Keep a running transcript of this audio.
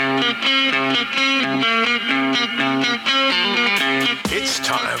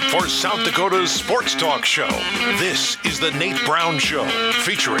your South Dakota's sports talk show. This is The Nate Brown Show,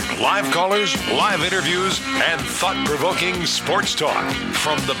 featuring live callers, live interviews, and thought-provoking sports talk.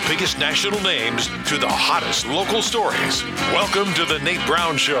 From the biggest national names to the hottest local stories. Welcome to The Nate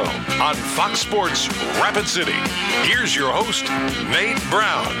Brown Show on Fox Sports Rapid City. Here's your host, Nate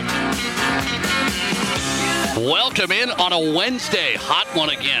Brown. Welcome in on a Wednesday. Hot one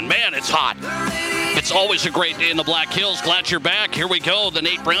again. Man, it's hot. It's always a great day in the Black Hills. Glad you're back. Here we go. The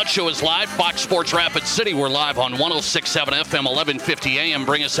Nate Brown Show is live. Fox Sports Rapid City. We're live on 106.7 FM, 1150 AM.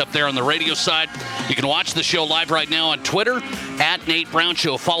 Bring us up there on the radio side. You can watch the show live right now on Twitter, at Nate Brown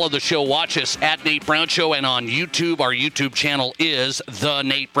Show. Follow the show. Watch us at Nate Brown Show. And on YouTube, our YouTube channel is The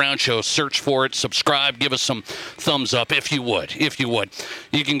Nate Brown Show. Search for it. Subscribe. Give us some thumbs up if you would. If you would.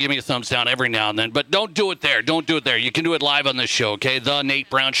 You can give me a thumbs down every now and then. But don't do it there. Don't do it there. You can do it live on this show, okay? The Nate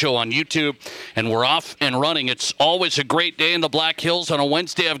Brown Show on YouTube. And we're off and running. It's always a great day in the Black Hills on a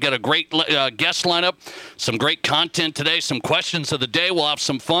Wednesday. I've got a great guest lineup, some great content today, some questions of the day. We'll have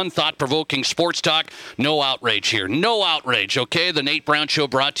some fun, thought-provoking sports talk. No outrage here. No outrage, okay? The Nate Brown Show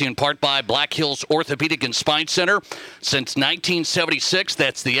brought to you in part by Black Hills Orthopedic and Spine Center. Since 1976,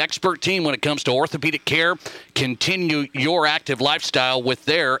 that's the expert team when it comes to orthopedic care. Continue your active lifestyle with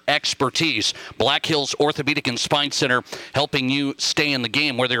their expertise. Black Hills Orthopedic and Spine Center, helping you stay in the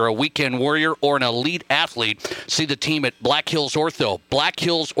game, whether you're a weekend warrior or an elite athlete. See the team at Black Hills Ortho. Black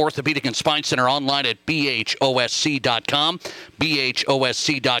Hills Orthopedic and Spine Center online at bhosc.com.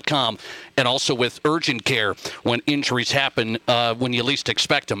 bhosc.com. And also with urgent care when injuries happen when you least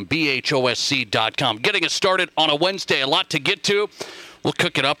expect them. bhosc.com. Getting us started on a Wednesday. A lot to get to. We'll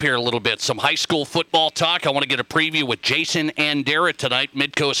cook it up here a little bit. Some high school football talk. I want to get a preview with Jason Andera tonight.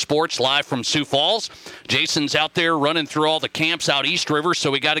 Midco Sports live from Sioux Falls. Jason's out there running through all the camps out East River,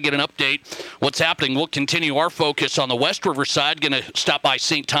 so we got to get an update. What's happening? We'll continue our focus on the West River side. Going to stop by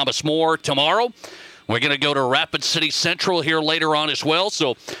St. Thomas More tomorrow. We're going to go to Rapid City Central here later on as well.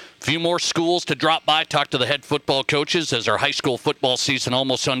 So a few more schools to drop by, talk to the head football coaches as our high school football season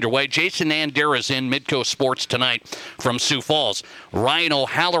almost underway. Jason Andera's in Midco Sports tonight from Sioux Falls. Ryan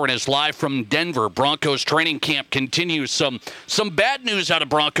O'Halloran is live from Denver. Broncos training camp continues. Some bad news out of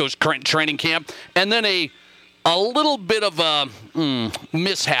Broncos training camp. And then a little bit of a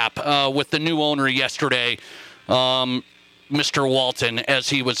mishap with the new owner yesterday. Mr. Walton, as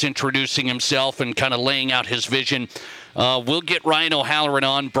he was introducing himself and kind of laying out his vision. We'll get Ryan O'Halloran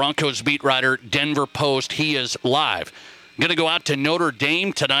on, Broncos beat writer, Denver Post. He is live. Going to go out to Notre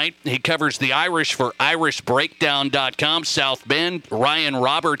Dame tonight. He covers the Irish for irishbreakdown.com. South Bend. Ryan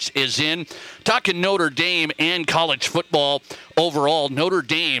Roberts is in. Talking Notre Dame and college football overall. Notre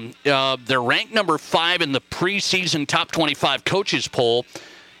Dame, they're ranked number 5 in the preseason top 25 coaches poll,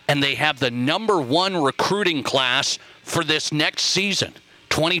 and they have the number 1 recruiting class for this next season,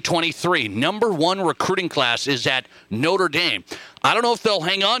 2023. Number 1 recruiting class is at Notre Dame. I don't know if they'll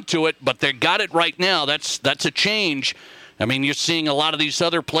hang on to it, but they got it right now. That's a change. I mean, you're seeing a lot of these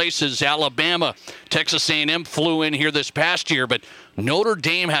other places. Alabama, Texas A&M flew in here this past year, but Notre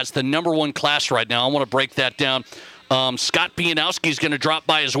Dame has the number 1 class right now. I want to break that down. Scott Pianowski is going to drop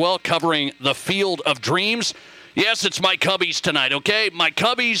by as well, covering the Field of Dreams. Yes, it's my Cubbies tonight, okay? My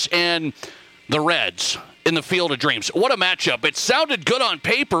Cubbies and the Reds in the Field of Dreams. What a matchup. It sounded good on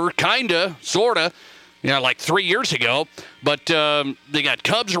paper, kind of, sort of, like 3 years ago. But they got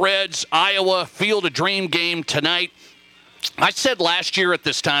Cubs, Reds, Iowa, Field of Dream game tonight. I said last year at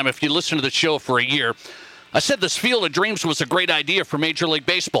this time, if you listen to the show for a year, I said this Field of Dreams was a great idea for Major League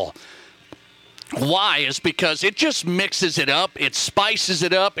Baseball. Why? Is because it just mixes it up. It spices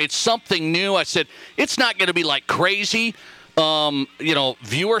it up. It's something new. I said, it's not going to be like crazy,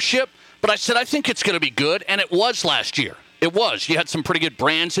 viewership. But I said, I think it's going to be good, and it was last year. It was. You had some pretty good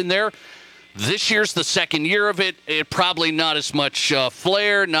brands in there. This year's the second year of it. Probably not as much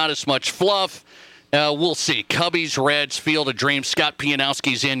flair, not as much fluff. We'll see. Cubbies, Reds, Field of Dreams. Scott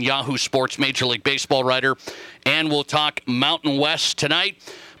Pianowski's in, Yahoo Sports Major League Baseball writer. And we'll talk Mountain West tonight.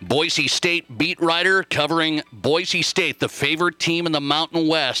 Boise State beat writer covering Boise State, the favorite team in the Mountain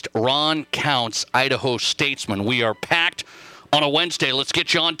West. Ron Counts, Idaho Statesman. We are packed on a Wednesday. Let's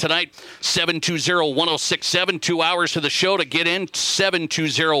get you on tonight. 720-1067. 2 hours to the show to get in.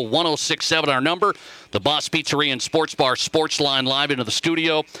 720-1067, our number. The Boss Pizzeria and Sports Bar Sports Line live into the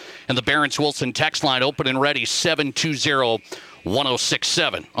studio. And the Barron's Wilson text line open and ready.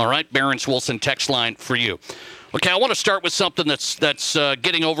 720-1067. All right, Barron's Wilson text line for you. Okay, I want to start with something that's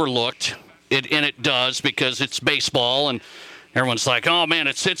getting overlooked. And it does, because it's baseball, and everyone's like, oh, man,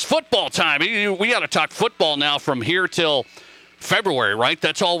 it's football time. We got to talk football now from here till February, right?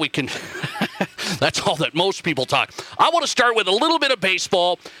 That's all we can That's all that most people talk. I want to start with a little bit of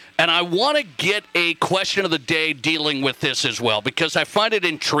baseball, and I want to get a question of the day dealing with this as well, because I find it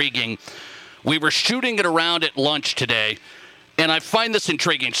intriguing. We were shooting it around at lunch today, and I find this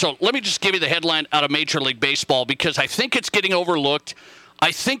intriguing. So let me just give you the headline out of Major League Baseball, because I think it's getting overlooked.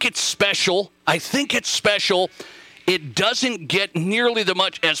 I think it's special. It doesn't get nearly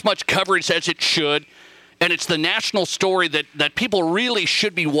as much coverage as it should. And it's the national story that people really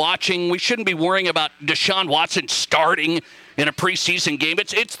should be watching. We shouldn't be worrying about Deshaun Watson starting in a preseason game.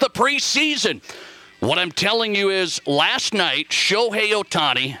 It's the preseason. What I'm telling you is last night, Shohei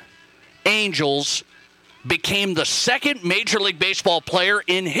Ohtani, Angels, became the second Major League Baseball player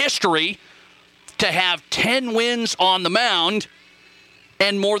in history to have 10 wins on the mound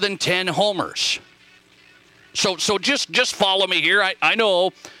and more than 10 homers. So just follow me here. I know...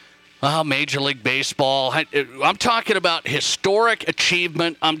 Major League Baseball. I'm talking about historic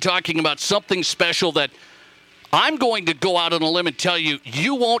achievement. I'm talking about something special that I'm going to go out on a limb and tell you,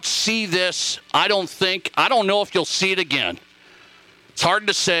 you won't see this, I don't think. I don't know if you'll see it again. It's hard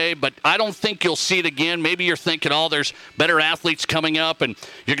to say, but I don't think you'll see it again. Maybe you're thinking, there's better athletes coming up, and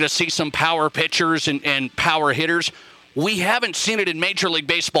you're going to see some power pitchers and power hitters. We haven't seen it in Major League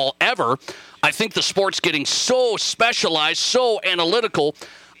Baseball ever. I think the sport's getting so specialized, so analytical.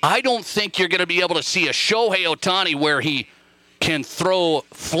 I don't think you're going to be able to see a Shohei Ohtani where he can throw a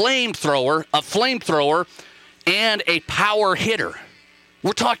flamethrower, and a power hitter.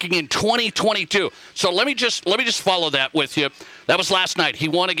 We're talking in 2022. So let me just follow that with you. That was last night. He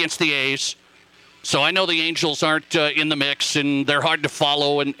won against the A's. So I know the Angels aren't in the mix, and they're hard to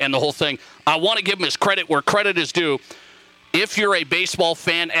follow and the whole thing. I want to give him his credit where credit is due. If you're a baseball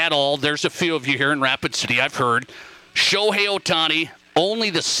fan at all, there's a few of you here in Rapid City, I've heard. Shohei Ohtani, only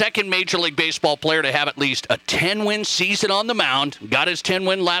the second Major League Baseball player to have at least a 10-win season on the mound, got his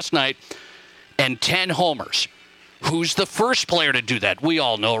 10-win last night, and 10 homers. Who's the first player to do that? We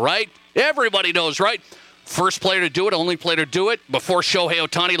all know, right? Everybody knows, right? First player to do it, only player to do it before Shohei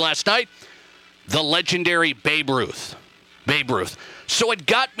Ohtani last night, the legendary Babe Ruth. So it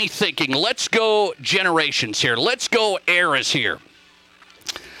got me thinking, let's go generations here. Let's go eras here.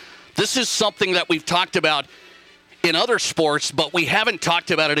 This is something that we've talked about in other sports, but we haven't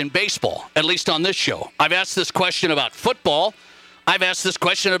talked about it in baseball, at least on this show. I've asked this question about football. I've asked this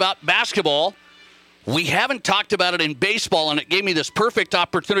question about basketball. We haven't talked about it in baseball, and it gave me this perfect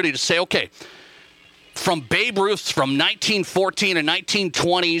opportunity to say, okay, from Babe Ruth from 1914 and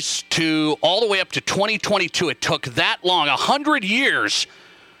 1920s to all the way up to 2022, it took that long, 100 years,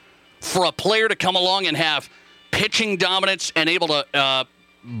 for a player to come along and have pitching dominance and able to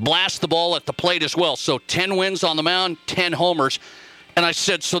blast the ball at the plate as well. So 10 wins on the mound, 10 homers. And I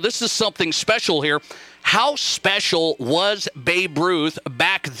said, so this is something special here. How special was Babe Ruth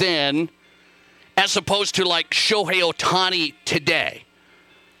back then as opposed to like Shohei Ohtani today?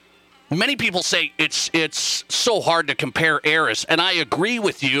 Many people say it's so hard to compare eras, and I agree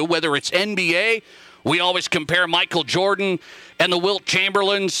with you. Whether it's NBA, we always compare Michael Jordan and the Wilt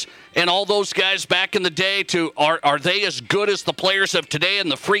Chamberlains and all those guys back in the day to are they as good as the players of today and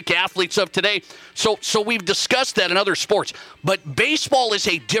the freak athletes of today? So we've discussed that in other sports, but baseball is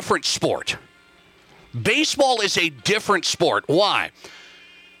a different sport. Baseball is a different sport. Why?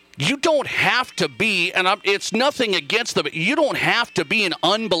 You don't have to be, and it's nothing against them, you don't have to be an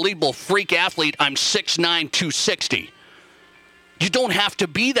unbelievable freak athlete. I'm 6'9", 260. You don't have to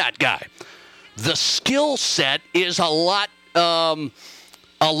be that guy. The skill set is a lot of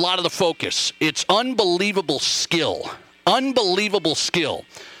the focus. It's unbelievable skill. Unbelievable skill.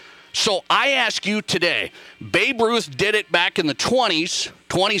 So I ask you today, Babe Ruth did it back in the 20s,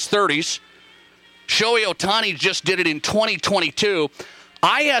 30s. Shohei Ohtani just did it in 2022.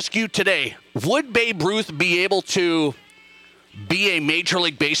 I ask you today, would Babe Ruth be able to be a Major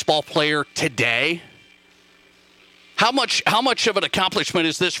League Baseball player today? How much of an accomplishment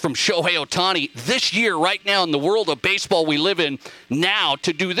is this from Shohei Ohtani this year, right now in the world of baseball we live in now,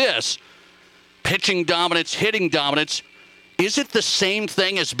 to do this? Pitching dominance, hitting dominance. Is it the same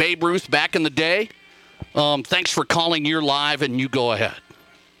thing as Babe Ruth back in the day? Thanks for calling. You're live, and you go ahead.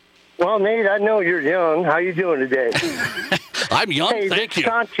 Well, Nate, I know you're young. How you doing today? I'm young. Hey, Thank you.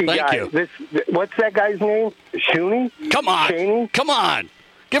 Thank you. What's that guy's name? Shuney? Come on. Shaney? Come on.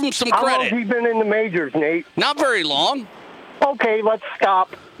 Give him some How credit. long has he been in the majors, Nate? Not very long. Okay, let's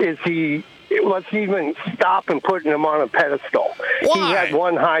stop. Let's even stop and putting him on a pedestal. Why? He had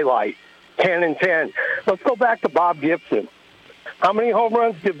one highlight, 10 and 10. Let's go back to Bob Gibson. How many home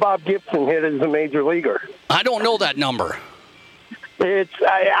runs did Bob Gibson hit as a major leaguer? I don't know that number.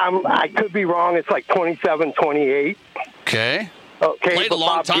 I could be wrong. It's like 27, 28. Okay. Okay. Played a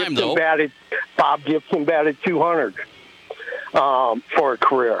long Bob time, Gibson though. Bob Gibson batted 200 for a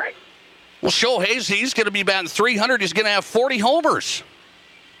career. Well, he's going to be batting 300. He's going to have 40 homers.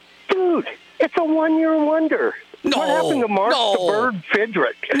 Dude, it's a one-year wonder. No, what happened to Mark the Bird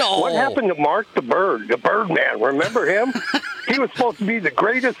Fidrick? No. What happened to Mark the Birdman? Remember him? He was supposed to be the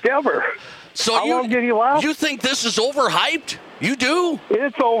greatest ever. So How long did he last? You think this is overhyped? You do?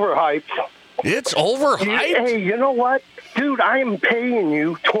 It's overhyped. It's overhyped? Hey, you know what? Dude, I am paying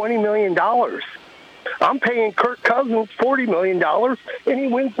you $20 million. I'm paying Kirk Cousins $40 million, and he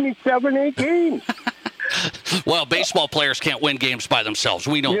wins me 7-8 games. Well, baseball players can't win games by themselves.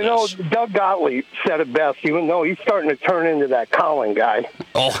 We know this. You know, Doug Gottlieb said it best, even though he's starting to turn into that Colin guy.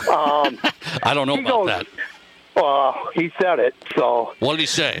 Oh, I don't know about that. He said it, so. What did he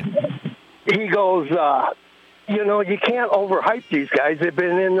say? He goes, you can't overhype these guys. They've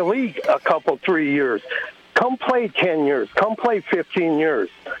been in the league a couple, 3 years. Come play 10 years. Come play 15 years.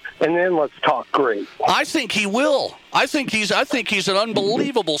 And then let's talk great. I think he will. I think he's an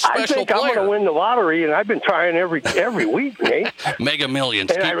unbelievable special player. I'm going to win the lottery, and I've been trying every week, Nate. Mega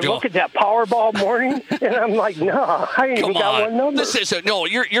Millions. And I look at that Powerball morning, and I'm like, no, I ain't even got one number. This isn't. No,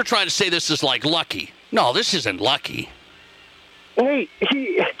 you're trying to say this is like lucky. No, this isn't lucky. Nate,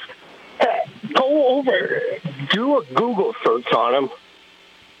 go over, do a Google search on him,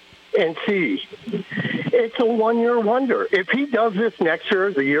 and see. It's a one-year wonder. If he does this next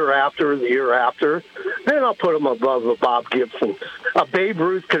year, the year after, then I'll put him above a Bob Gibson. Babe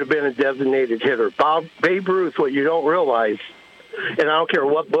Ruth could have been a designated hitter. Babe Ruth, what you don't realize, and I don't care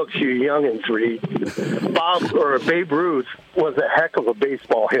what books you youngins read, Babe Ruth was a heck of a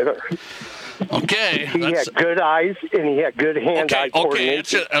baseball hitter. Okay. He had good eyes, and he had good hand-eye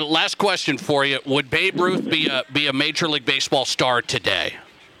coordination. Okay, it's a last question for you. Would Babe Ruth be a Major League Baseball star today?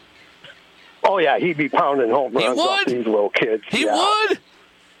 Oh, yeah, he'd be pounding home runs off these little kids. He would?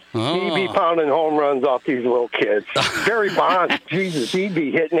 Oh. He'd be pounding home runs off these little kids. Barry Bonds, Jesus, he'd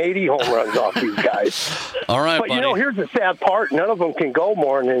be hitting 80 home runs off these guys. All right, but, buddy. Here's the sad part. None of them can go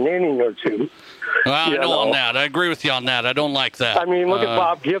more than an inning or two. Well, I know on that. I agree with you on that. I don't like that. I mean, look at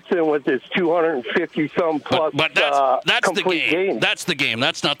Bob Gibson with his 250-some plus but that's the game. games. That's the game.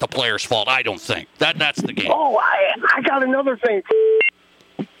 That's not the player's fault, I don't think. That's the game. Oh, I got another thing.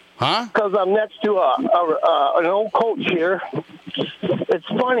 Huh? Because I'm next to an old coach here. It's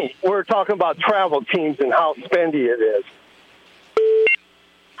funny. We're talking about travel teams and how spendy it is.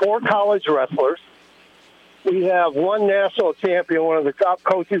 4 college wrestlers. We have 1 national champion, one of the top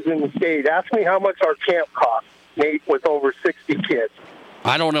coaches in the state. Ask me how much our camp cost, Nate, with over 60 kids.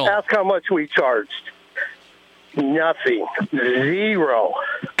 I don't know. Ask how much we charged. Nothing. 0.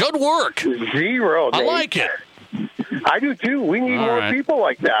 Good work. 0, Nate. I like it. I do too. We need more people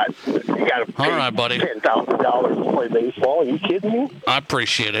like that. You got to pay $10,000 to play baseball. Are you kidding me? I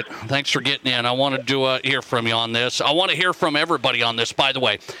appreciate it. Thanks for getting in. I wanted to hear from you on this. I want to hear from everybody on this. By the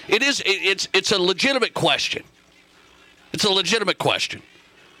way, it's a legitimate question. It's a legitimate question.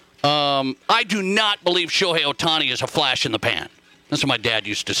 I do not believe Shohei Ohtani is a flash in the pan. That's what my dad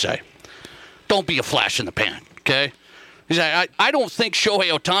used to say. Don't be a flash in the pan. Okay. I don't think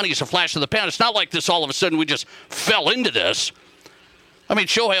Shohei Ohtani is a flash in the pan. It's not like this all of a sudden we just fell into this. I mean,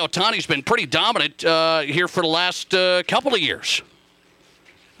 Shohei Ohtani's been pretty dominant here for the last couple of years.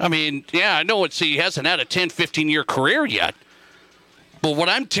 I mean, yeah, I know he hasn't had a 10, 15-year career yet. But what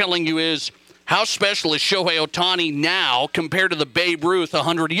I'm telling you is how special is Shohei Ohtani now compared to the Babe Ruth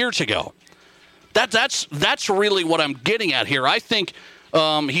 100 years ago? That's really what I'm getting at here. I think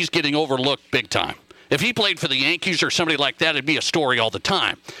he's getting overlooked big time. If he played for the Yankees or somebody like that, it'd be a story all the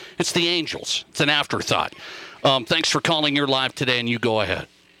time. It's the Angels. It's an afterthought. Thanks for calling. You're live today, and you go ahead.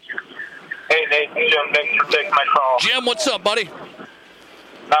 Hey, Nate. Jim, thanks for taking my call. Jim, what's up, buddy?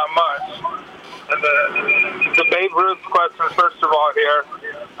 Not much. The Babe Ruth question, first of all, here.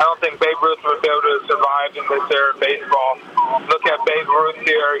 I don't think Babe Ruth would be able to survive in this era of baseball. Look at Babe Ruth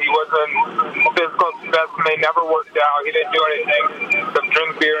here. He wasn't a physical specimen. He never worked out. He didn't do anything except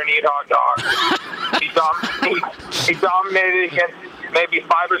drink beer and eat hot dogs. He dominated against maybe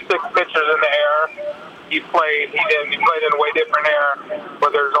 5 or 6 pitchers in the air. He played in a way different air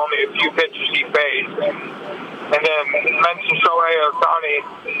where there's only a few pitchers he faced. And then mention Shohei Ohtani.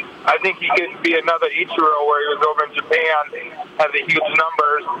 I think he could be another Ichiro where he was over in Japan, had the huge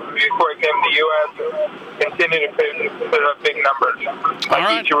numbers before he came to the U.S. and continued to put up big numbers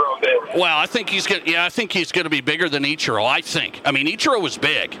like Ichiro did. Well, I think he's going to be bigger than Ichiro. I mean, Ichiro was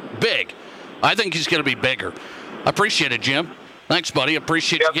big. I think he's going to be bigger. I appreciate it, Jim. Thanks, buddy.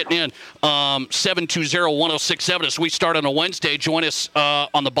 Appreciate you getting in. 720-1067 as we start on a Wednesday. Join us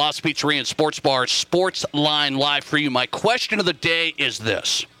on the Boss Pizzeria and Sports Bar Sports Line live for you. My question of the day is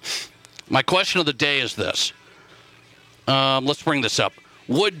this. My question of the day is this. Let's bring this up.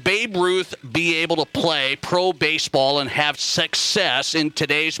 Would Babe Ruth be able to play pro baseball and have success in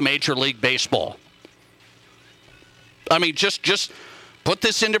today's Major League Baseball? I mean, just put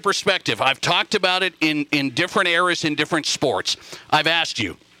this into perspective. I've talked about it in different eras, in different sports. I've asked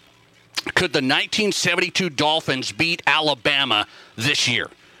you, could the 1972 Dolphins beat Alabama this year?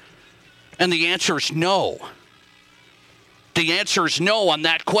 And the answer is no. The answer is no on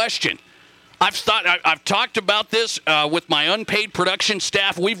that question. I've talked about this with my unpaid production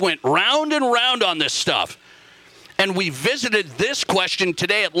staff. We've went round and round on this stuff. And we visited this question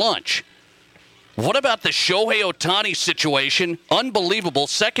today at lunch. What about the Shohei Ohtani situation? Unbelievable.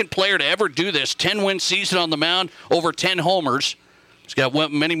 Second player to ever do this. 10-win season on the mound, over 10 homers. He's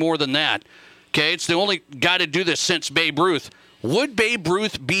got many more than that. Okay, it's the only guy to do this since Babe Ruth. Would Babe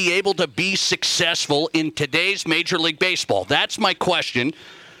Ruth be able to be successful in today's Major League Baseball? That's my question.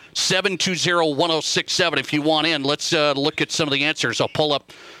 720-1067 if you want in. Let's look at some of the answers. Let's pull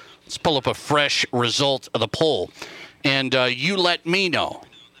up a fresh result of the poll. And you let me know.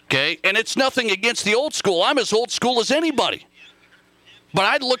 Okay? And it's nothing against the old school. I'm as old school as anybody. But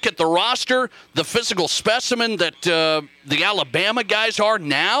I'd look at the roster, the physical specimen that the Alabama guys are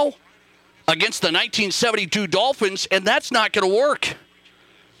now against the 1972 Dolphins, and that's not going to work.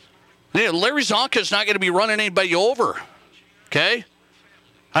 Larry Zonka's not going to be running anybody over. Okay?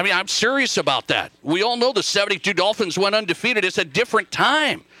 I mean, I'm serious about that. We all know the 72 Dolphins went undefeated. It's a different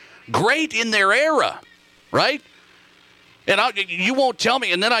time. Great in their era, right? And you won't tell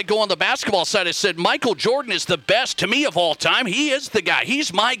me. And then I go on the basketball side. I said, Michael Jordan is the best to me of all time. He is the guy.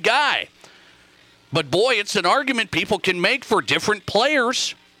 He's my guy. But, boy, it's an argument people can make for different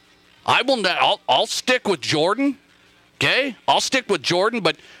players. I'll stick with Jordan, okay? I'll stick with Jordan,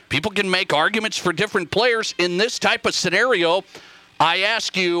 but people can make arguments for different players. In this type of scenario, I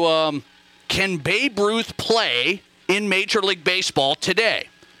ask you, can Babe Ruth play in Major League Baseball today?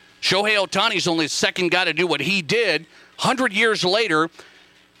 Shohei Ohtani's only the second guy to do what he did 100 years later,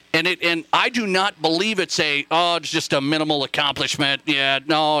 and I do not believe it's just a minimal accomplishment. Yeah,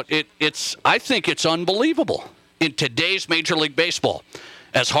 no, I think it's unbelievable in today's Major League Baseball.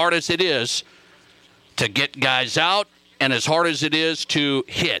 As hard as it is to get guys out and as hard as it is to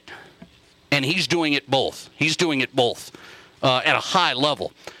hit. And he's doing it both. He's doing it both at a high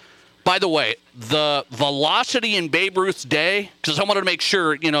level. By the way, the velocity in Babe Ruth's day, because I wanted to make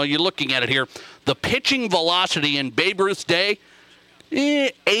sure, you're looking at it here, the pitching velocity in Babe Ruth's day,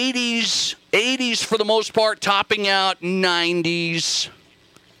 80s for the most part, topping out 90s.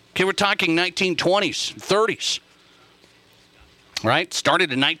 Okay, we're talking 1920s, 30s. Right?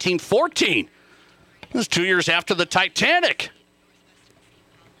 Started in 1914. This was 2 years after the Titanic.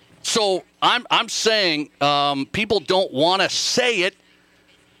 So I'm saying people don't want to say it.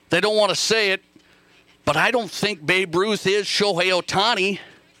 They don't want to say it. But I don't think Babe Ruth is Shohei Ohtani.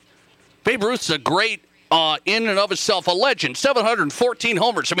 Babe Ruth's a great, in and of itself, a legend. 714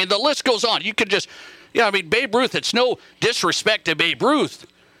 homers. I mean, the list goes on. You could just, Babe Ruth, it's no disrespect to Babe Ruth.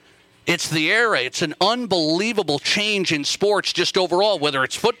 It's the era. It's an unbelievable change in sports just overall, whether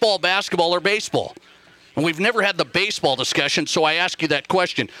it's football, basketball, or baseball. And we've never had the baseball discussion, so I ask you that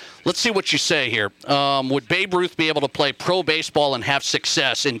question. Let's see what you say here. Would Babe Ruth be able to play pro baseball and have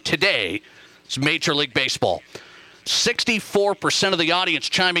success in today's Major League Baseball? 64% of the audience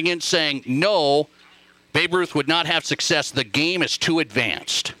chiming in saying, no, Babe Ruth would not have success. The game is too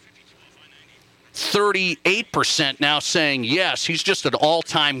advanced. 38% now saying, yes, he's just an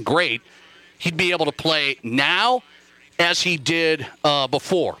all-time great. He'd be able to play now as he did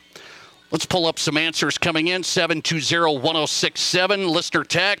before. Let's pull up some answers coming in. 720-1067, listener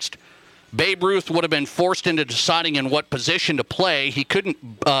text. Babe Ruth would have been forced into deciding in what position to play. He couldn't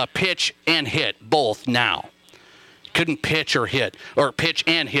pitch and hit both now. Couldn't pitch or pitch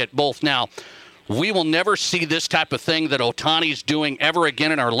and hit both now. We will never see this type of thing that Ohtani's doing ever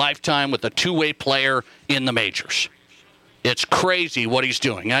again in our lifetime with a two-way player in the majors. It's crazy what he's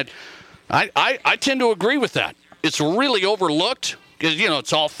doing. I tend to agree with that. It's really overlooked because,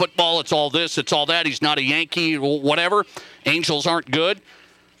 it's all football, it's all this, it's all that. He's not a Yankee or whatever. Angels aren't good.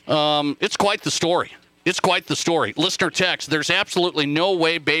 It's quite the story. It's quite the story. Listener text, there's absolutely no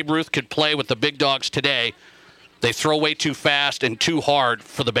way Babe Ruth could play with the big dogs today. They throw way too fast and too hard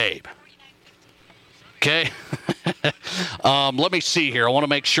for the Babe. Okay. Let me see here. I want to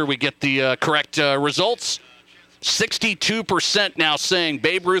make sure we get the correct results. 62% now saying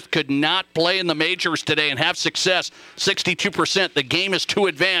Babe Ruth could not play in the majors today and have success. 62%. The game is too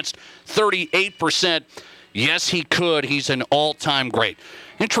advanced. 38%. Yes, he could. He's an all-time great.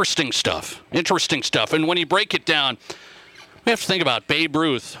 Interesting stuff. And when you break it down, we have to think about Babe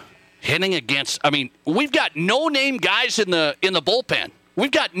Ruth. hitting against. I mean, we've got no-name guys in the bullpen.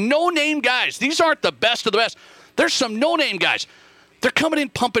 We've got no-name guys. These aren't the best of the best. There's some no-name guys. They're coming in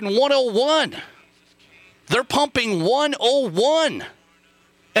pumping 101. They're pumping 101,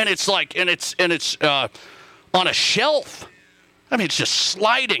 and it's on a shelf. I mean, it's just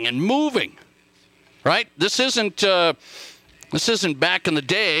sliding and moving, right? This isn't back in the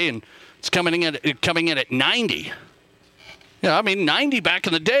day, and it's coming in at 90. Yeah, I mean, 90 back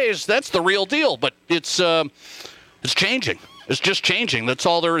in the day that's the real deal, but it's changing. It's just changing. That's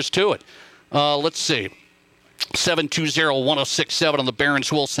all there is to it. Let's see. 720-1067 on the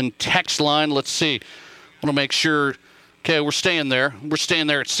Barons-Wilson text line. Let's see. I want to make sure. Okay, we're staying there. We're staying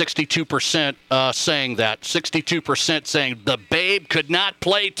there at 62% saying that. 62% saying the Babe could not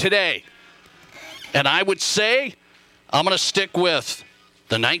play today. And I would say I'm going to stick with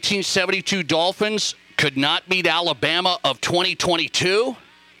the 1972 Dolphins could not beat Alabama of 2022.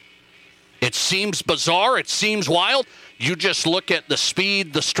 It seems bizarre. It seems wild. You just look at the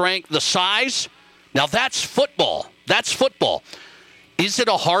speed, the strength, the size. Now, that's football. That's football. Is it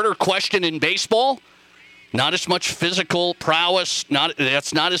a harder question in baseball? Not as much physical prowess.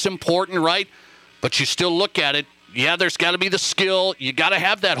 That's not as important, right? But you still look at it. Yeah, there's got to be the skill. You got to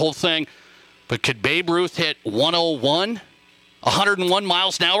have that whole thing. But could Babe Ruth hit 101? 101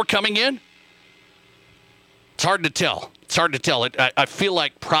 miles an hour coming in? It's hard to tell. It's hard to tell. I feel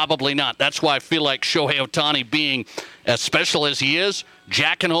like probably not. That's why I feel like Shohei Ohtani being as special as he is,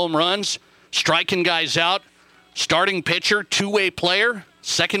 jacking home runs, striking guys out, starting pitcher, two-way player,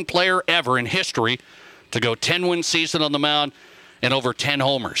 second player ever in history to go 10-win season on the mound and over 10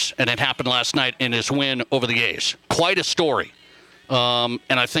 homers. And it happened last night in his win over the A's. Quite a story. And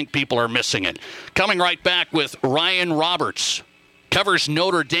I think people are missing it. Coming right back with Ryan Roberts. Covers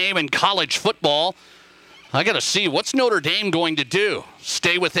Notre Dame in college football. I got to see, what's Notre Dame going to do?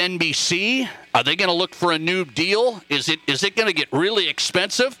 Stay with NBC? Are they going to look for a new deal? Is it going to get really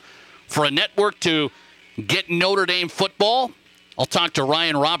expensive for a network to get Notre Dame football? I'll talk to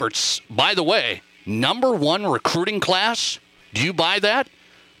Ryan Roberts. By the way, #1 recruiting class. Do you buy that?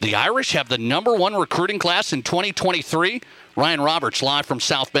 The Irish have the #1 recruiting class in 2023. Ryan Roberts live from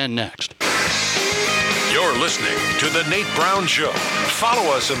South Bend next. You're listening to The Nate Brown Show.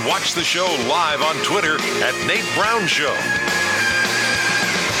 Follow us and watch the show live on Twitter at Nate Brown Show.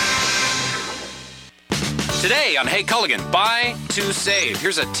 Today on Hey Culligan, buy to save.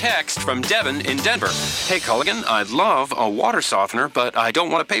 Here's a text from Devin in Denver. Hey Culligan, I'd love a water softener, but I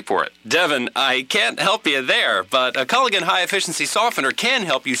don't want to pay for it. Devin, I can't help you there, but a Culligan high-efficiency softener can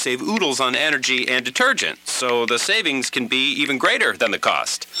help you save oodles on energy and detergent, so the savings can be even greater than the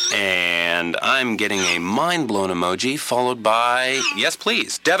cost. And I'm getting a mind-blown emoji followed by, yes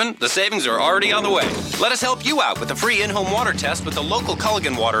please. Devin, the savings are already on the way. Let us help you out with a free in-home water test with the local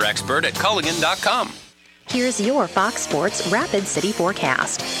Culligan water expert at Culligan.com. Here's your Fox Sports Rapid City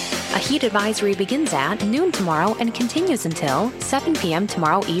forecast. A heat advisory begins at noon tomorrow and continues until 7 p.m.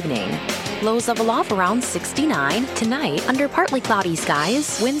 tomorrow evening. Lows level off around 69 tonight under partly cloudy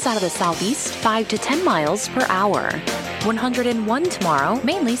skies, winds out of the southeast 5 to 10 miles per hour. 101 tomorrow,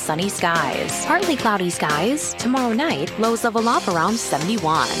 mainly sunny skies. Partly cloudy skies tomorrow night, lows level off around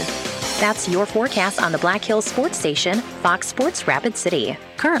 71. That's your forecast on the Black Hills Sports Station, Fox Sports Rapid City.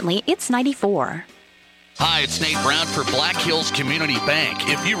 Currently, it's 94. Hi, it's Nate Brown for Black Hills Community Bank.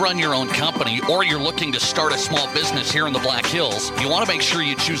 If you run your own company or you're looking to start a small business here in the Black Hills, you want to make sure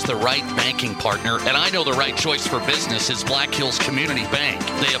you choose the right banking partner. And I know the right choice for business is Black Hills Community Bank.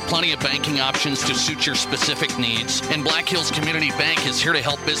 They have plenty of banking options to suit your specific needs. And Black Hills Community Bank is here to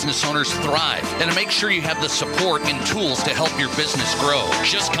help business owners thrive and to make sure you have the support and tools to help your business grow.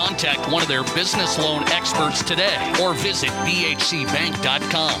 Just contact one of their business loan experts today or visit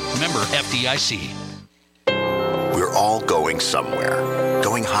bhcbank.com. Member FDIC. We're all going somewhere.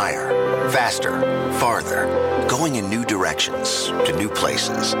 Going higher, faster, farther. Going in new directions, to new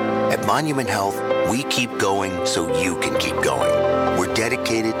places. At Monument Health, we keep going so you can keep going. We're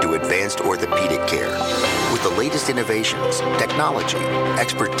dedicated to advanced orthopedic care with the latest innovations, technology,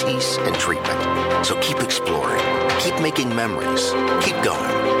 expertise, and treatment. So keep exploring. Keep making memories. Keep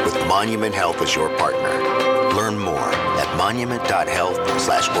going with Monument Health as your partner. Learn more at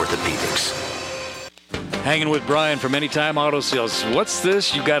monument.health/orthopedics. Hanging with Brian from Anytime Auto Sales. What's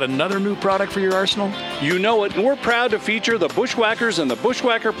this? You got another new product for your arsenal? You know it, and we're proud to feature the Bushwhackers and the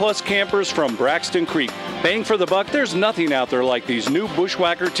Bushwhacker Plus campers from Braxton Creek. Bang for the buck, there's nothing out there like these new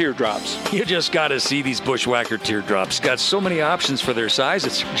Bushwhacker teardrops. You just got to see these Bushwhacker teardrops. Got so many options for their size,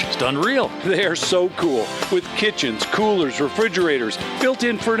 it's just unreal. They are so cool, with kitchens, coolers, refrigerators,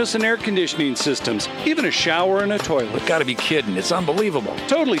 built-in furnace and air conditioning systems, even a shower and a toilet. Got to be kidding, it's unbelievable.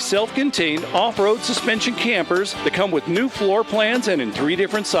 Totally self-contained off-road suspension campers that come with new floor plans and in 3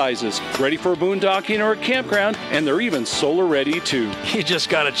 different sizes. Ready for boondocking or a campground, and they're even solar ready too. You just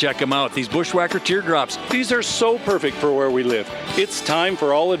got to check them out, these Bushwhacker teardrops. These are so perfect for where we live. It's time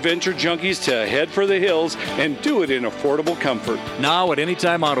for all adventure junkies to head for the hills and do it in affordable comfort. Now at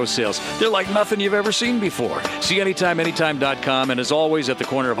Anytime Auto Sales. They're like nothing you've ever seen before. See anytime.com, and as always at the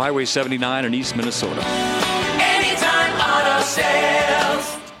corner of Highway 79 in East Minnesota. Anytime Auto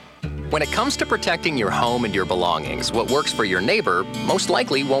Sales. When it comes to protecting your home and your belongings, what works for your neighbor most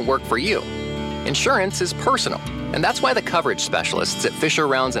likely won't work for you. Insurance is personal, and that's why the coverage specialists at Fisher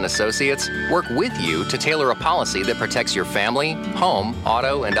Rounds & Associates work with you to tailor a policy that protects your family, home,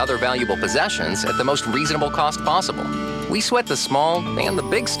 auto, and other valuable possessions at the most reasonable cost possible. We sweat the small and the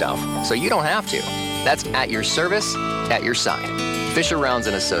big stuff, so you don't have to. That's at your service, at your side. Fisher Rounds &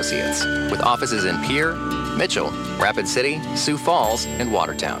 Associates, with offices in Pierre, Mitchell, Rapid City, Sioux Falls, and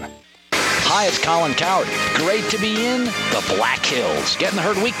Watertown. Hi, it's Colin Coward. Great to be in the Black Hills. Getting the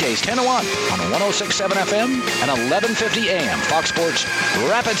herd weekdays 10 to 1 on 106.7 FM and 1150 AM. Fox Sports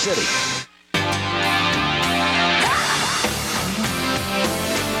Rapid City.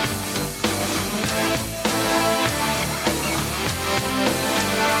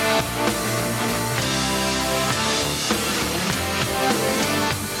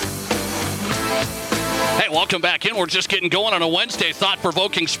 Welcome back in. We're just getting going on a Wednesday.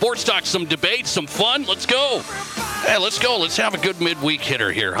 Thought-provoking sports talk, some debate, some fun. Let's go. Hey, let's go. Let's have a good midweek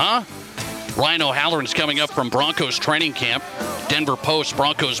hitter here, huh? Ryan O'Halloran's coming up from Broncos training camp. Denver Post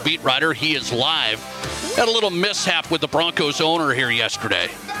Broncos beat writer. He is live. Had a little mishap with the Broncos owner here yesterday.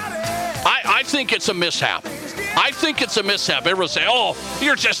 I think it's a mishap. Everyone say,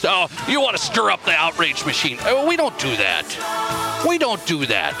 you want to stir up the outrage machine. We don't do that.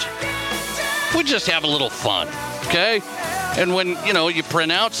 We just have a little fun, okay? And when, you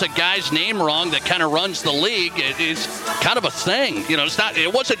pronounce a guy's name wrong that kind of runs the league, it's kind of a thing.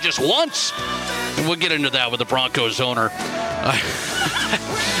 It wasn't just once. And we'll get into that with the Broncos owner.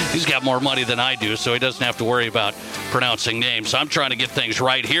 He's got more money than I do, so he doesn't have to worry about pronouncing names. I'm trying to get things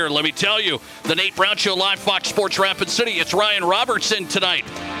right here. Let me tell you, the Nate Brown Show live, Fox Sports Rapid City. It's Ryan Robertson tonight.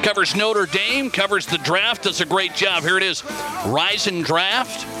 Covers Notre Dame, covers the draft, does a great job. Here it is, Rise and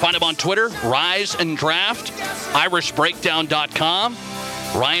Draft. Find him on Twitter, Rise and Draft, IrishBreakdown.com.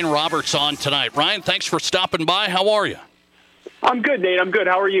 Ryan Roberts on tonight. Ryan, thanks for stopping by. How are you? I'm good, Nate. I'm good.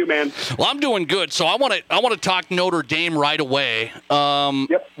 How are you, man? Well, I'm doing good. So I want to talk Notre Dame right away.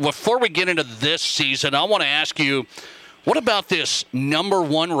 Before we get into this season, I want to ask you, what about this number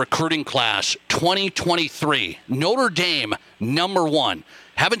 1 recruiting class, 2023? Notre Dame, number 1.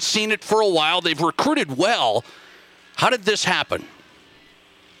 Haven't seen it for a while. They've recruited well. How did this happen?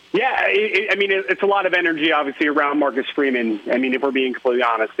 Yeah, it's a lot of energy, obviously, around Marcus Freeman. If we're being completely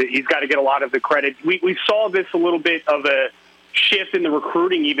honest, he's got to get a lot of the credit. We saw this a little bit of a shift in the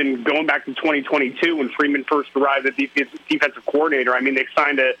recruiting, even going back to 2022 when Freeman first arrived as defensive coordinator. They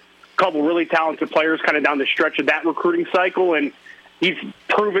signed a couple really talented players kind of down the stretch of that recruiting cycle, and he's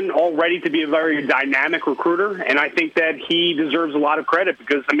proven already to be a very dynamic recruiter, and I think that he deserves a lot of credit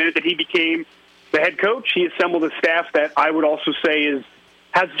because the minute that he became the head coach, he assembled a staff that I would also say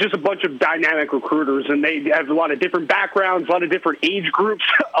has just a bunch of dynamic recruiters, and they have a lot of different backgrounds, a lot of different age groups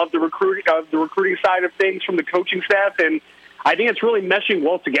of the recruiting side of things from the coaching staff, and I think it's really meshing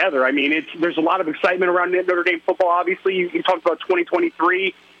well together. There's a lot of excitement around Notre Dame football. Obviously, you talked about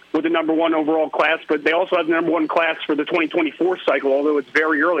 2023 with the number 1 overall class, but they also have the number 1 class for the 2024 cycle, although it's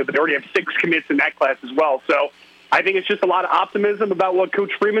very early, but they already have 6 commits in that class as well. So I think it's just a lot of optimism about what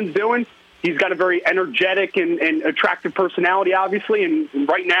Coach Freeman's doing. He's got a very energetic and attractive personality, obviously, and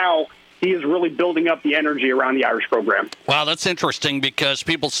right now he is really building up the energy around the Irish program. Wow, that's interesting because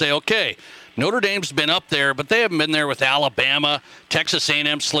people say, okay, Notre Dame's been up there, but they haven't been there with Alabama. Texas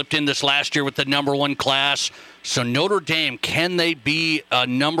A&M slipped in this last year with the number 1 class. So Notre Dame, can they be a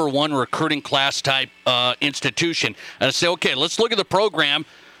number 1 recruiting class type institution? And I say, okay, let's look at the program.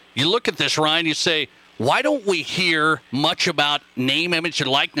 You look at this, Ryan, you say, why don't we hear much about name, image, and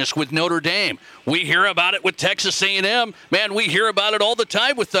likeness with Notre Dame? We hear about it with Texas A&M. Man, we hear about it all the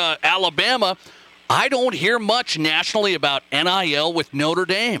time with Alabama. I don't hear much nationally about NIL with Notre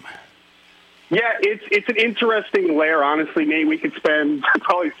Dame. Yeah, it's an interesting layer, honestly, Nate. We could spend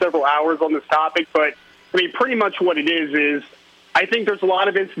probably several hours on this topic, but, I mean, pretty much what it is I think there's a lot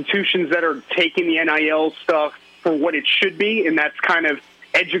of institutions that are taking the NIL stuff for what it should be, and that's kind of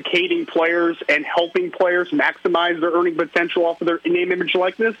educating players and helping players maximize their earning potential off of their name, image,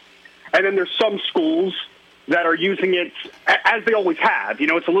 likeness. And then there's some schools that are using it as they always have. You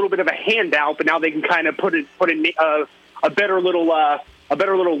know, it's a little bit of a handout, but now they can kind of put a better little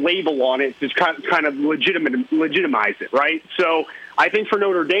label on it to kind of legitimize it, right? So I think for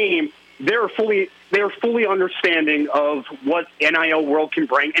Notre Dame, they're fully understanding of what NIL world can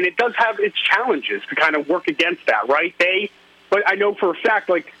bring, and it does have its challenges to kind of work against that, right? But I know for a fact,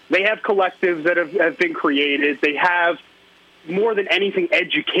 like, they have collectives that have been created. They have, more than anything,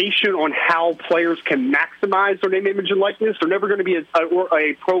 education on how players can maximize their name, image, and likeness. They're never going to be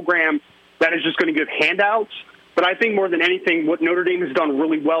a program that is just going to give handouts. But I think more than anything, what Notre Dame has done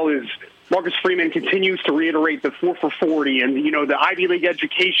really well is Marcus Freeman continues to reiterate the 4 for 40 and, you know, the Ivy League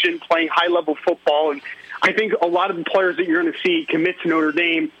education, playing high-level football. And I think a lot of the players that you're going to see commit to Notre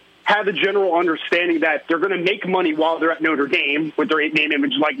Dame have a general understanding that they're going to make money while they're at Notre Dame with their name,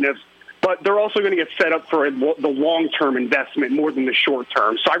 image, likeness, but they're also going to get set up for the long-term investment more than the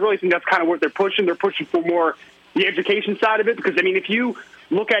short-term. So I really think that's kind of what they're pushing. They're pushing for more the education side of it because, I mean, if you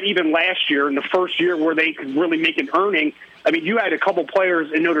look at even last year, in the first year where they could really make an earning, I mean, you had a couple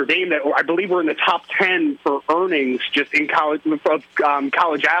players in Notre Dame that I believe were in the top 10 for earnings just in college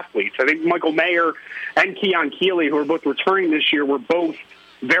athletes. I think Michael Mayer and Keon Keeley, who are both returning this year, were both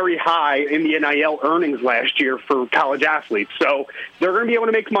very high in the NIL earnings last year for college athletes. So they're going to be able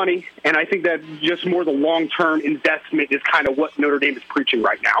to make money, and I think that just more the long-term investment is kind of what Notre Dame is preaching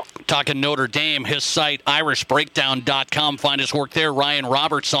right now. Talking Notre Dame, his site, irishbreakdown.com. Find his work there. Ryan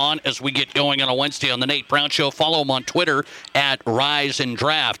Roberts on as we get going on a Wednesday on the Nate Brown Show. Follow him on Twitter at Rise and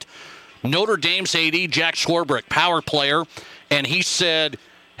Draft. Notre Dame's AD, Jack Swarbrick, power player, and he said,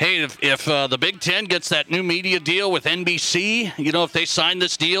 hey, if the Big Ten gets that new media deal with NBC, you know, if they sign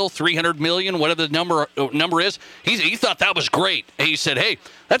this deal, $300 million, whatever the number is, he thought that was great. And he said, hey,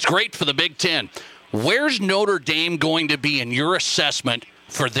 that's great for the Big Ten. Where's Notre Dame going to be in your assessment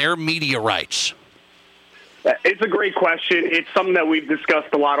for their media rights? It's a great question. It's something that we've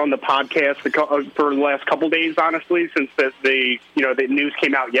discussed a lot on the podcast for the last couple days, honestly, since the news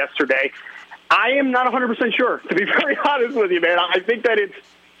came out yesterday. I am not 100% sure, to be very honest with you, man. I think that it's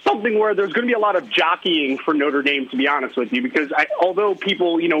something where there's going to be a lot of jockeying for Notre Dame, to be honest with you, because although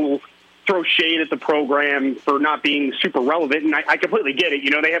people, you know, will throw shade at the program for not being super relevant, and I completely get it. You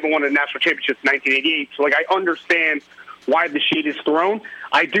know, they haven't won a national championship in 1988, so, like, I understand why the shade is thrown.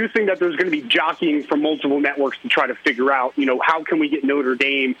 I do think that there's going to be jockeying from multiple networks to try to figure out, you know, how can we get Notre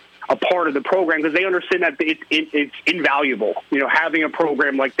Dame a part of the program, because they understand that it's invaluable, you know, having a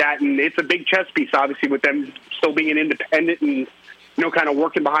program like that. And it's a big chess piece, obviously, with them still being independent and, you know, kind of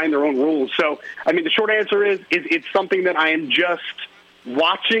working behind their own rules. So, I mean, the short answer is it's something that I am just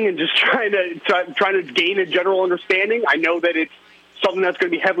watching and just trying to gain a general understanding. I know that it's something that's going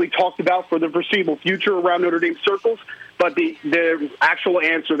to be heavily talked about for the foreseeable future around Notre Dame circles. But the actual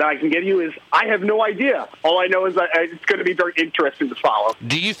answer that I can give you is I have no idea. All I know is that it's going to be very interesting to follow.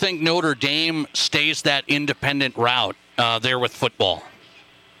 Do you think Notre Dame stays that independent route there with football?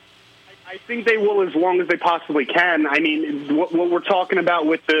 I think they will as long as they possibly can. I mean, what we're talking about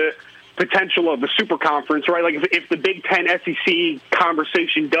with the potential of the super conference, right? Like if the Big Ten SEC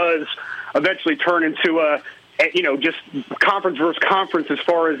conversation does eventually turn into just conference versus conference as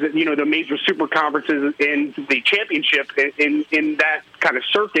far as, you know, the major super conferences in the championship in that kind of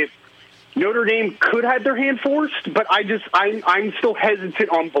circuit, Notre Dame could have their hand forced, but I'm still hesitant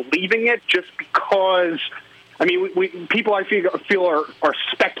on believing it just because, I mean, people I feel are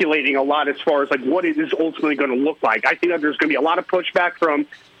speculating a lot as far as like what it is ultimately going to look like. I think that there's going to be a lot of pushback from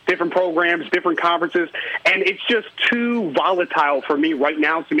different programs, different conferences, and it's just too volatile for me right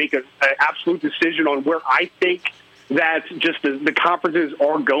now to make an absolute decision on where I think that just the conferences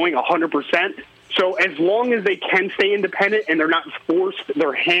are going 100%. So as long as they can stay independent and they're not forced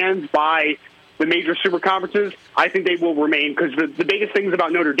their hands by the major super conferences, I think they will remain, because the biggest things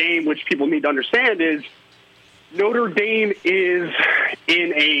about Notre Dame, which people need to understand, is Notre Dame is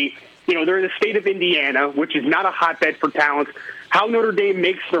they're in the state of Indiana, which is not a hotbed for talent. How Notre Dame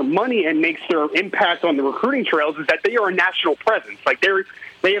makes their money and makes their impact on the recruiting trails is that they are a national presence. Like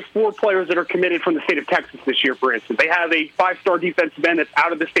they have 4 players that are committed from the state of Texas this year, for instance. They have a 5-star defensive end that's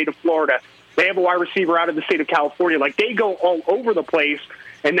out of the state of Florida. They have a wide receiver out of the state of California. Like, they go all over the place,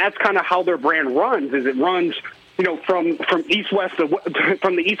 and that's kind of how their brand runs. Is it runs, you know, from east-west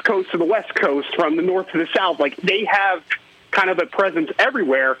from the East Coast to the West Coast, from the north to the south. Like, they have kind of a presence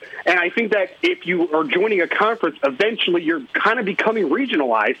everywhere. And I think that if you are joining a conference, eventually you're kind of becoming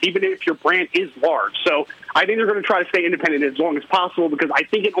regionalized, even if your brand is large. So I think they're going to try to stay independent as long as possible because I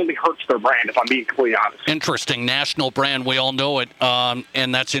think it only hurts their brand, if I'm being completely honest. Interesting. National brand, we all know it,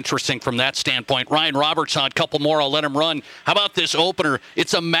 and that's interesting from that standpoint. Ryan Roberts on a couple more. I'll let him run. How about this opener?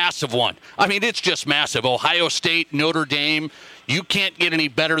 It's a massive one. I mean, it's just massive. Ohio State, Notre Dame. You can't get any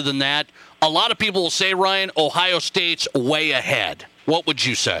better than that. A lot of people will say, Ryan, Ohio State's way ahead. What would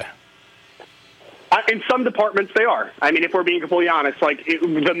you say? In some departments, they are. I mean, if we're being completely honest, like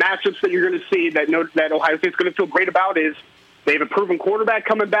the matchups that you're going to see that Ohio State's going to feel great about is they have a proven quarterback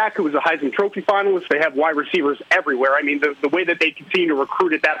coming back who was a Heisman Trophy finalist. They have wide receivers everywhere. I mean, the way that they continue to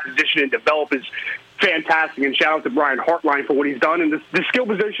recruit at that position and develop is fantastic. And shout out to Brian Hartline for what he's done. And the skill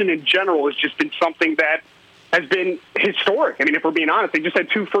position in general has just been something that has been historic. I mean, if we're being honest, they just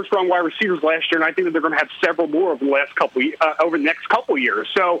had 2 first-round wide receivers last year, and I think that they're going to have several more over the next couple years.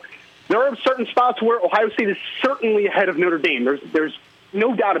 So there are certain spots where Ohio State is certainly ahead of Notre Dame. There's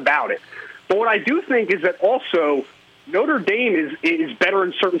no doubt about it. But what I do think is that also Notre Dame is better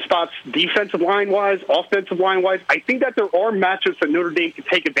in certain spots, defensive line-wise, offensive line-wise. I think that there are matchups that Notre Dame can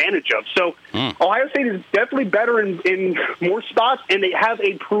take advantage of. So Ohio State is definitely better in more spots, and they have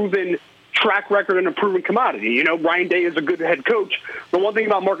a proven track record and a proven commodity. You know, Ryan Day is a good head coach. The one thing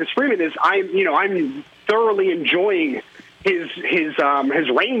about Marcus Freeman is I'm thoroughly enjoying his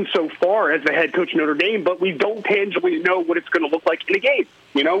reign so far as the head coach of Notre Dame, but we don't tangibly know what it's going to look like in a game.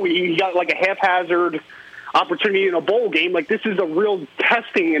 You know, he got like a haphazard opportunity in a bowl game. Like, this is a real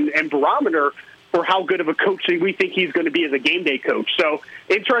testing and barometer for how good of a coach we think he's going to be as a game day coach. So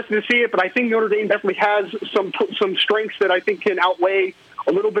interesting to see it, but I think Notre Dame definitely has some strengths that I think can outweigh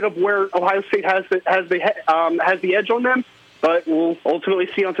a little bit of where Ohio State has the edge on them. But we'll ultimately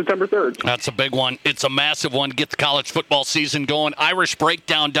see on September 3rd. That's a big one. It's a massive one. Get the college football season going.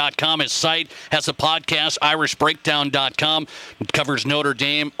 IrishBreakdown.com, his site, has a podcast, IrishBreakdown.com. It covers Notre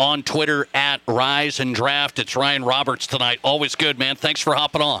Dame on Twitter at Rise and Draft. It's Ryan Roberts tonight. Always good, man. Thanks for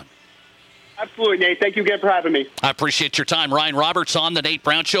hopping on. Absolutely, Nate. Thank you again for having me. I appreciate your time. Ryan Roberts on the Nate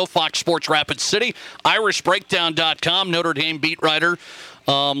Brown Show, Fox Sports Rapid City, IrishBreakdown.com, Notre Dame beat writer,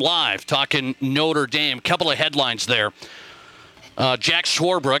 live talking Notre Dame. Couple of headlines there. Jack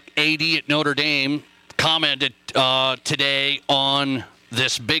Swarbrick, AD at Notre Dame, commented today on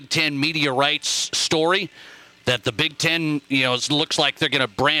this Big Ten media rights story that the Big Ten, it looks like they're going to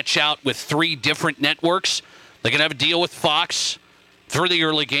branch out with 3 different networks. They're going to have a deal with Fox for the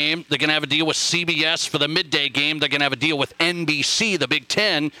early game. They're going to have a deal with CBS for the midday game. They're going to have a deal with NBC, the Big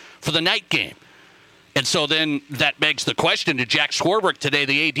Ten, for the night game. And so then that begs the question to Jack Swarbrick today,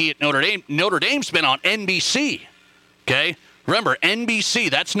 the AD at Notre Dame. Notre Dame's been on NBC, okay? Remember,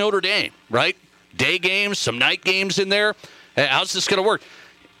 NBC, that's Notre Dame, right? Day games, some night games in there. How's this going to work?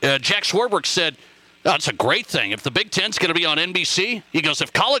 Jack Swarbrick said, that's a great thing. If the Big Ten's going to be on NBC, he goes,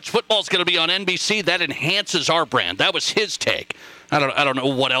 if college football's going to be on NBC, that enhances our brand. That was his take. I don't know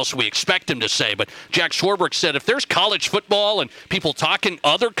what else we expect him to say, but Jack Swarbrick said if there's college football and people talking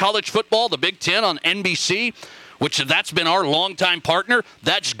other college football, the Big Ten on NBC, which that's been our longtime partner,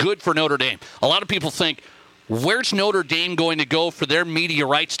 that's good for Notre Dame. A lot of people think, where's Notre Dame going to go for their media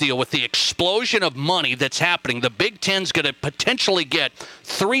rights deal with the explosion of money that's happening? The Big Ten's going to potentially get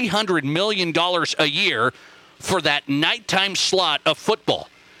 $300 million a year for that nighttime slot of football.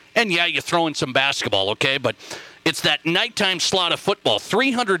 And, yeah, you throw in some basketball, okay? But it's that nighttime slot of football.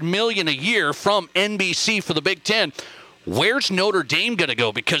 $300 million a year from NBC for the Big Ten. Where's Notre Dame going to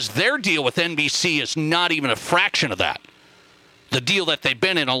go? Because their deal with NBC is not even a fraction of that. The deal that they've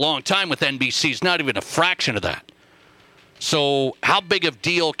been in a long time with NBC is not even a fraction of that. So how big of a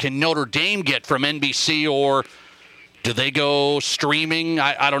deal can Notre Dame get from NBC, or do they go streaming?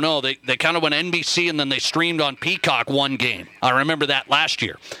 I don't know. They kind of went NBC and then they streamed on Peacock one game. I remember that last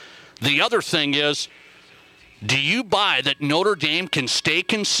year. The other thing is, do you buy that Notre Dame can stay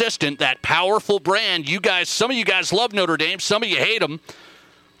consistent, that powerful brand? You guys, some of you guys love Notre Dame. Some of you hate them.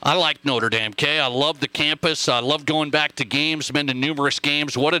 I like Notre Dame, okay? I love the campus. I love going back to games. Been to numerous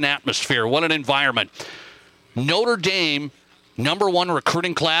games. What an atmosphere. What an environment. Notre Dame, #1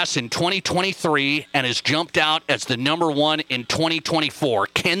 recruiting class in 2023 and has jumped out as the #1 in 2024.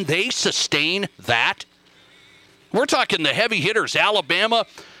 Can they sustain that? We're talking the heavy hitters. Alabama,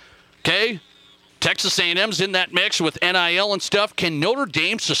 okay? Texas A&M's in that mix with NIL and stuff. Can Notre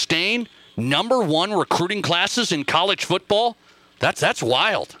Dame sustain #1 recruiting classes in college football? That's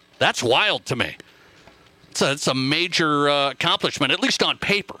wild. That's wild to me. It's a major accomplishment, at least on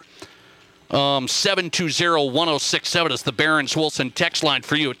paper. 720-1067 is the Barron's Wilson text line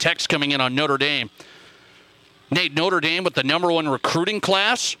for you. A text coming in on Notre Dame. Nate, Notre Dame with the number 1 recruiting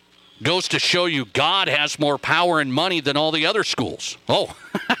class goes to show you God has more power and money than all the other schools. Oh,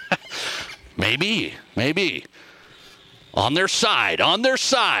 maybe. On their side.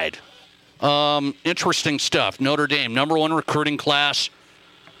 Interesting stuff. Notre Dame, number 1 recruiting class,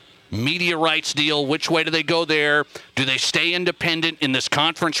 media rights deal. Which way do they go there? Do they stay independent in this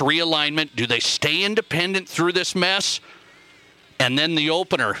conference realignment? Do they stay independent through this mess? And then the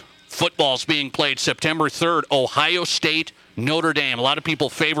opener, football's being played September 3rd, Ohio State, Notre Dame. A lot of people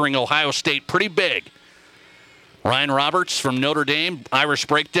favoring Ohio State pretty big. Ryan Roberts from Notre Dame, Irish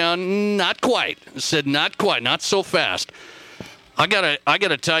Breakdown, not quite. Said not quite, not so fast. I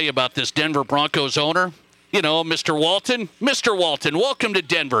gotta tell you about this Denver Broncos owner. You know, Mr. Walton. Mr. Walton, welcome to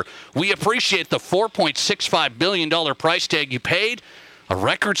Denver. We appreciate the $4.65 billion price tag you paid, a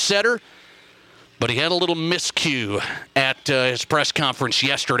record setter. But he had a little miscue at his press conference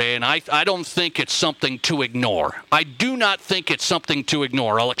yesterday, and I don't think it's something to ignore. I do not think it's something to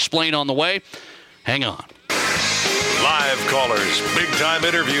ignore. I'll explain on the way. Hang on. Live callers, big-time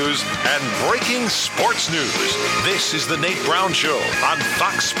interviews, and breaking sports news. This is the Nate Brown Show on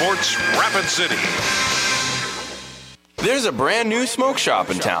Fox Sports Rapid City. There's a brand new smoke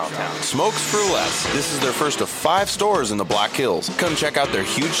shop in town, Smokes for Less. This is their first of 5 stores in the Black Hills. Come check out their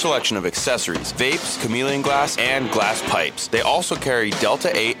huge selection of accessories, vapes, chameleon glass, and glass pipes. They also carry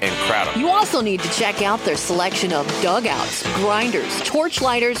Delta 8 and Kratom. You also need to check out their selection of dugouts, grinders, torch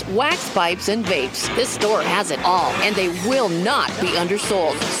lighters, wax pipes, and vapes. This store has it all, and they will not be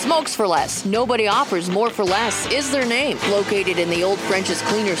undersold. Smokes for Less. Nobody offers more for less is their name. Located in the old French's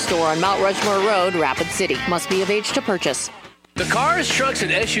Cleaner store on Mount Rushmore Road, Rapid City. Must be of age to purchase. The cars, trucks,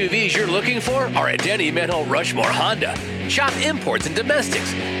 and SUVs you're looking for are at Denny Menho Rushmore Honda. Shop imports and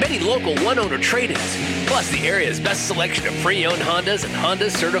domestics, many local one-owner trade-ins, plus the area's best selection of pre-owned Hondas and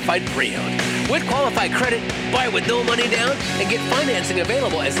Hondas certified pre-owned. With qualified credit, buy with no money down, and get financing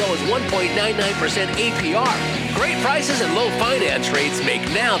available as low as 1.99% APR. Great prices and low finance rates make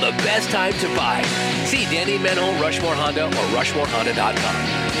now the best time to buy. See Denny Menho Rushmore Honda or RushmoreHonda.com.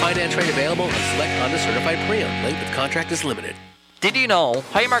 Finance rate available on select Honda certified pre-owned. Length of contract is limited. Did you know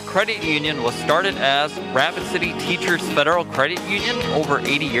Highmark Credit Union was started as Rapid City Teachers Federal Credit Union over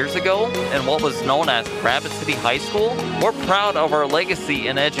 80 years ago in what was known as Rapid City High School? We're proud of our legacy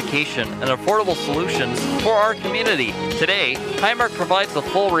in education and affordable solutions for our community. Today, Highmark provides a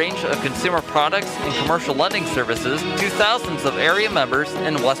full range of consumer products and commercial lending services to thousands of area members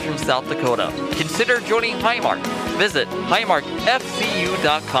in western South Dakota. Consider joining Highmark. Visit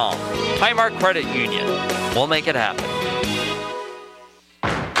highmarkfcu.com. Highmark Credit Union. We'll make it happen.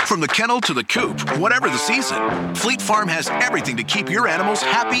 From the kennel to the coop, whatever the season, Fleet Farm has everything to keep your animals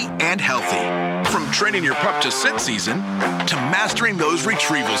happy and healthy. From training your pup to sit season, to mastering those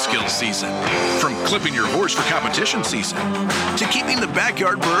retrieval skills season. From clipping your horse for competition season, to keeping the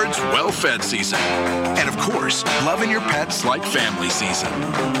backyard birds well-fed season. And of course, loving your pets like family season.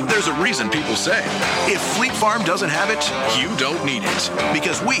 There's a reason people say, if Fleet Farm doesn't have it, you don't need it.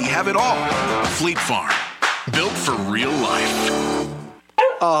 Because we have it all. Fleet Farm, built for real life.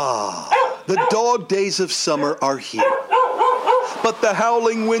 Ah, the dog days of summer are here. But the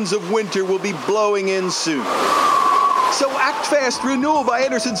howling winds of winter will be blowing in soon. So act fast. Renewal by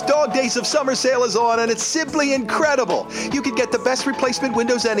Anderson's Dog Days of Summer sale is on, and it's simply incredible. You can get the best replacement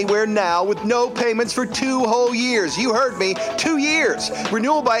windows anywhere now with no payments for 2 whole years. You heard me, 2 years.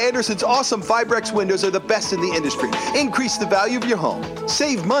 Renewal by Anderson's awesome Fibrex windows are the best in the industry. Increase the value of your home.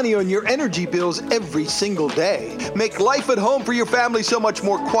 Save money on your energy bills every single day. Make life at home for your family so much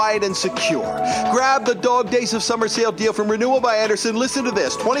more quiet and secure. Grab the Dog Days of Summer sale deal from Renewal by Anderson. Listen to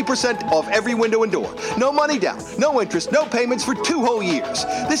this, 20% off every window and door. No money down, no interest, no payments for 2 whole years.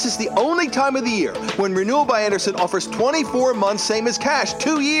 This is the only time of the year when Renewal by Anderson offers 24 months, same as cash,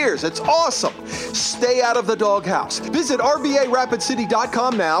 2 years. It's awesome. Stay out of the doghouse. Visit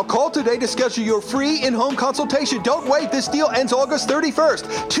RBARapidCity.com now. Call today to schedule your free in-home consultation. Don't wait. This deal ends August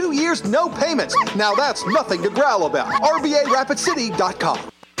 31st. 2 years, no payments. Now that's nothing to growl about. RBARapidCity.com.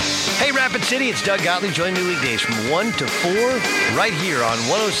 Hey, Rapid City, it's Doug Gottlieb. Join me weekdays from 1 to 4 right here on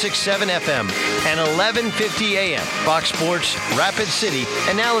 106.7 FM and 11:50 a.m. Fox Sports Rapid City.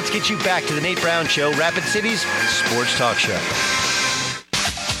 And now let's get you back to the Nate Brown Show, Rapid City's sports talk show.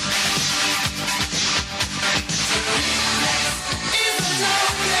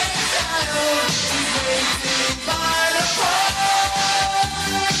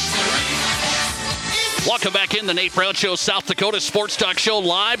 Welcome back in the Nate Brown Show, South Dakota Sports Talk Show,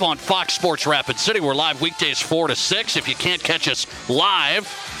 live on Fox Sports Rapid City. We're live weekdays 4 to 6. If you can't catch us live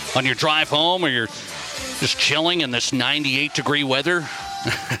on your drive home or you're just chilling in this 98-degree weather,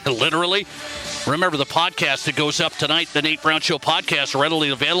 literally, Remember, the podcast that goes up tonight, the Nate Brown Show podcast, readily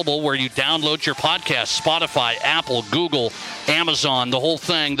available where you download your podcast. Spotify, Apple, Google, Amazon, the whole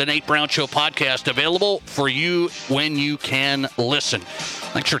thing. The Nate Brown Show podcast available for you when you can listen.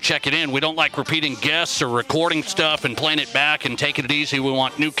 Thanks for checking in. We don't like repeating guests or recording stuff and playing it back and taking it easy. We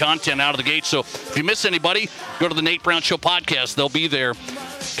want new content out of the gate. So if you miss anybody, go to the Nate Brown Show podcast. They'll be there.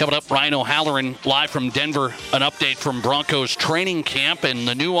 Coming up, Ryan O'Halloran live from Denver. An update from Broncos training camp and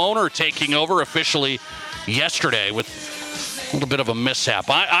the new owner taking over officially yesterday with a little bit of a mishap.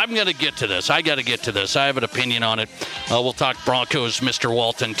 I'm going to get to this. I got to get to this. I have an opinion on it. We'll talk Broncos, Mr.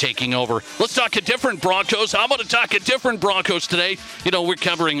 Walton taking over. Let's talk a different Broncos. I'm going to talk a different Broncos today. You know, we're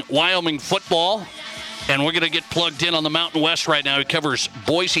covering Wyoming football, and we're going to get plugged in on the Mountain West right now. It covers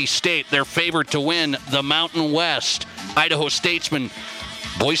Boise State. They're favored to win the Mountain West. Idaho Statesman,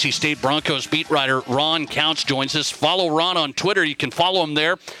 Boise State Broncos beat writer Ron Counts joins us. Follow Ron on Twitter. You can follow him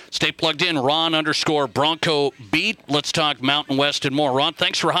there. Stay plugged in, Ron_Bronco Beat. Let's talk Mountain West and more. Ron,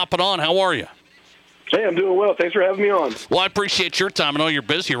 thanks for hopping on. How are you? Hey, I'm doing well. Thanks for having me on. Well, I appreciate your time. I know you're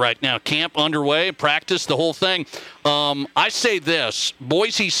busy right now. Camp underway, practice, the whole thing. I say this,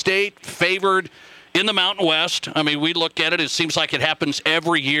 Boise State favored in the Mountain West. I mean, we look at it. It seems like it happens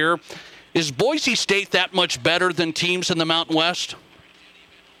every year. Is Boise State that much better than teams in the Mountain West?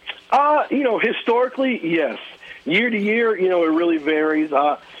 Historically, yes. Year to year, it really varies.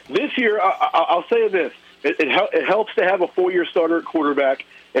 This year, I'll say this. It helps to have a 4-year starter at quarterback.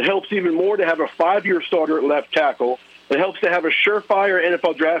 It helps even more to have a 5-year starter at left tackle. It helps to have a surefire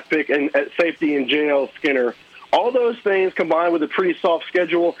NFL draft pick at safety in J.L. Skinner. All those things combined with a pretty soft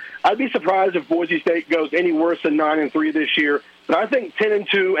schedule, I'd be surprised if Boise State goes any worse than 9-3 this year. But I think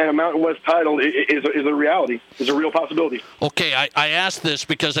 10-2 and a Mountain West title is a reality, is a real possibility. Okay, I asked this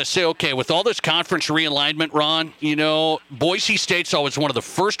because I say, okay, with all this conference realignment, Ron, Boise State's always one of the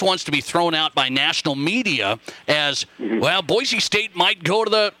first ones to be thrown out by national media as, well, Boise State might go to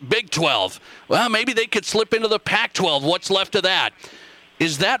the Big 12. Well, maybe they could slip into the Pac-12. What's left of that?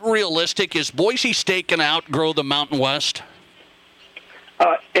 Is that realistic? Is Boise State going to outgrow the Mountain West?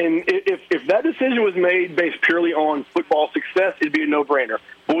 And if that decision was made based purely on football success, it'd be a no-brainer.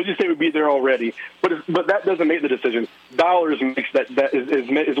 Boise State would be there already. But that doesn't make the decision. Dollars makes that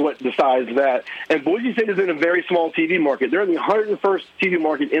is what decides that. And Boise State is in a very small TV market. They're in the 101st TV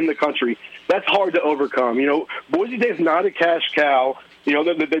market in the country. That's hard to overcome. Boise State's not a cash cow.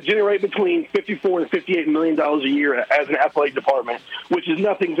 They generate between $54 and $58 million a year as an athletic department, which is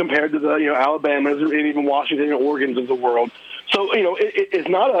nothing compared to the Alabamas and even Washington and Oregons of the world. So it's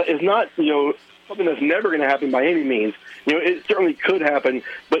not something that's never going to happen by any means. It certainly could happen,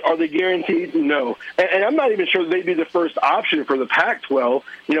 but are they guaranteed? No. And I'm not even sure they'd be the first option for the Pac-12.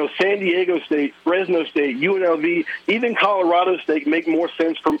 San Diego State, Fresno State, UNLV, even Colorado State make more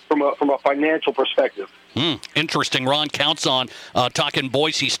sense from a financial perspective. Interesting. Ron Counts on talking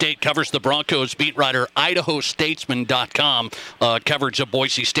Boise State, covers the Broncos beat writer, IdahoStatesman.com, coverage of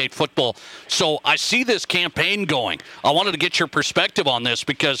Boise State football. So I see this campaign going. I wanted to get your perspective on this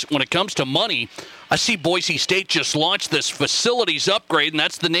because when it comes to money, I see Boise State just launched this facilities upgrade, and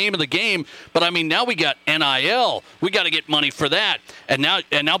that's the name of the game. But, I mean, now we got NIL. We got to get money for that. And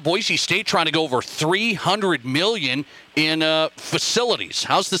now Boise State trying to go over $300 million in facilities.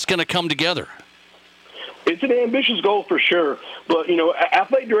 How's this going to come together? It's an ambitious goal for sure. But,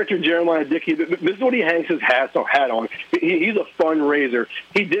 athletic director Jeremiah Dickey, this is what he hangs his hat on. He's a fundraiser.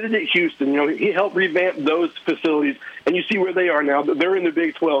 He did it at Houston. He helped revamp those facilities, and you see where they are now. They're in the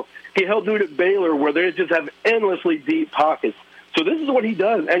Big 12. He helped do it at Baylor, where they just have endlessly deep pockets. So this is what he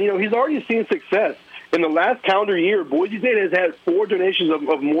does. And, he's already seen success. In the last calendar year, Boise State has had 4 donations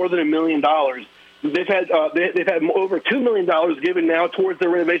of more than $1 million. They've had over $2 million given now towards their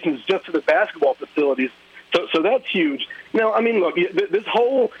renovations just to the basketball facilities. So that's huge. Now, I mean, look, this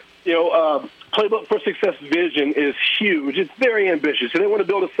whole, Playbook for Success vision is huge. It's very ambitious. They want to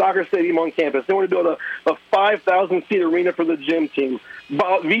build a soccer stadium on campus. They want to build a 5,000-seat arena for the gym team,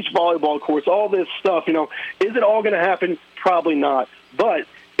 beach volleyball courts, all this stuff. Is it all going to happen? Probably not. But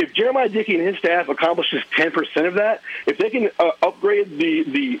if Jeremiah Dickey and his staff accomplishes 10% of that, if they can upgrade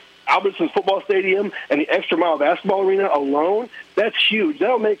the Albertsons football stadium and the Extra Mile basketball arena alone, that's huge.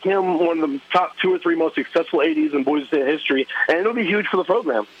 That'll make him one of the top 2 or 3 most successful ADs in Boise State history, and it'll be huge for the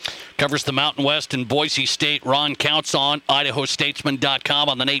program. Covers the Mountain West and Boise State. Ron Counts on IdahoStatesman.com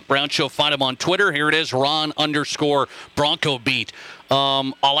on the Nate Brown Show. Find him on Twitter. Here it is, Ron_Bronco Beat.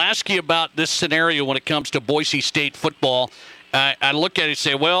 I'll ask you about this scenario when it comes to Boise State football. I look at it and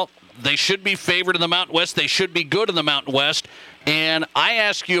say, well, they should be favored in the Mountain West. They should be good in the Mountain West. And I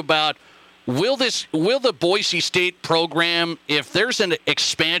ask you about Will the Boise State program, if there's an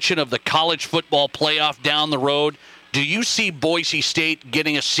expansion of the college football playoff down the road, do you see Boise State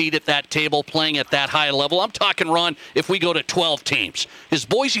getting a seat at that table, playing at that high level? I'm talking, Ron, if we go to 12 teams. Is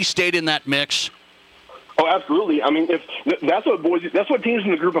Boise State in that mix? Oh, absolutely. I mean, if that's what teams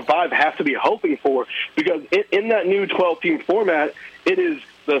in the group of 5 have to be hoping for, because in that new 12-team format, it is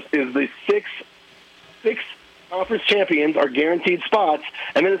the six conference champions are guaranteed spots,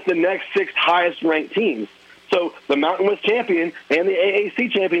 and then it's the next 6 highest-ranked teams. So the Mountain West champion and the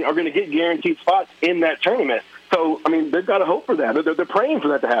AAC champion are going to get guaranteed spots in that tournament. So, I mean, they've got to hope for that. They're praying for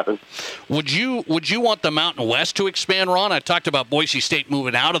that to happen. Would you want the Mountain West to expand, Ron? I talked about Boise State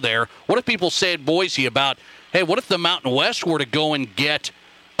moving out of there. What if people say at Boise about, hey, what if the Mountain West were to go and get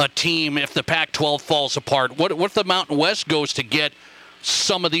a team if the Pac-12 falls apart? What if the Mountain West goes to get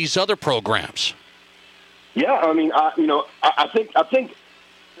some of these other programs? Yeah, I mean, I think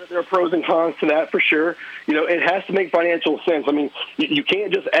there are pros and cons to that for sure. It has to make financial sense. I mean, you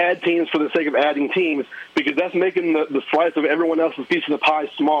can't just add teams for the sake of adding teams, because that's making the slice of everyone else's piece of the pie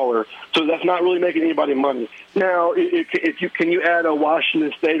smaller. So that's not really making anybody money. Now, can you add a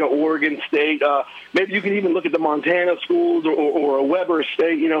Washington State, a Oregon State? Maybe you can even look at the Montana schools or a Weber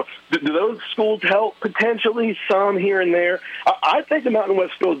State. Do those schools help? Potentially, some here and there. I think the Mountain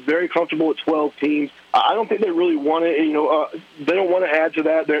West feels very comfortable at 12 teams. I don't think they really want to, they don't want to add to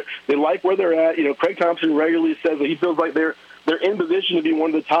that. They like where they're at. Craig Thompson regularly says that he feels like they're in position to be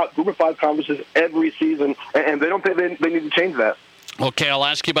one of the top group of 5 conferences every season, and they don't think they need to change that. Okay, I'll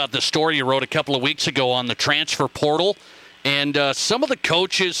ask you about the story you wrote a couple of weeks ago on the transfer portal, and some of the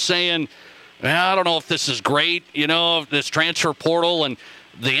coaches saying, I don't know if this is great, this transfer portal, and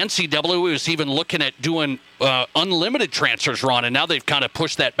the NCAA was even looking at doing unlimited transfers, Ron, and now they've kind of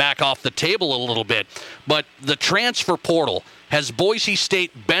pushed that back off the table a little bit. But the transfer portal, has Boise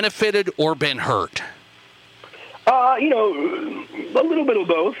State benefited or been hurt? A little bit of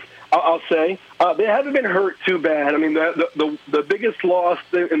both, I'll say. They haven't been hurt too bad. I mean, the biggest loss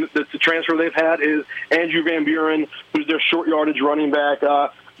in the transfer they've had is Andrew Van Buren, who's their short yardage running back.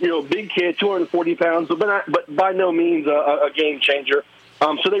 Big kid, 240 pounds, but by no means a game changer.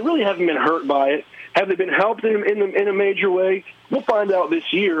 So they really haven't been hurt by it. Have they been helped in a major way? We'll find out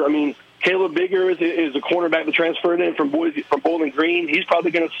this year. I mean, Caleb Bigger is a cornerback that transferred in from Bowling Green. He's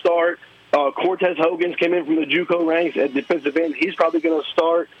probably going to start. Cortez Hogan's came in from the JUCO ranks at defensive end. He's probably going to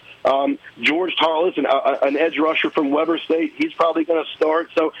start. George Tarlis, an edge rusher from Weber State, he's probably going to start.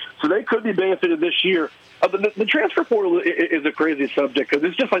 So they could be benefited this year. The transfer portal is a crazy subject because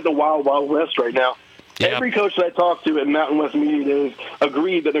it's just like the wild, wild west right now. Yep. Every coach that I talked to at Mountain West Media Days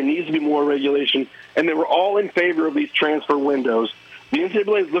agreed that there needs to be more regulation, and they were all in favor of these transfer windows. The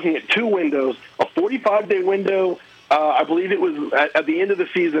NCAA is looking at 2 windows, a 45-day window, I believe it was at the end of the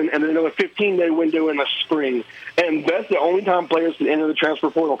season, and then another 15-day window in the spring. And that's the only time players can enter the transfer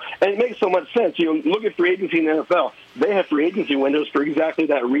portal. And it makes so much sense. Look at free agency in the NFL. They have free agency windows for exactly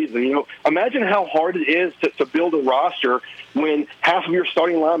that reason. Imagine how hard it is to build a roster when half of your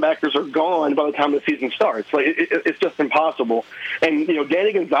starting linebackers are gone by the time the season starts. It's just impossible. And,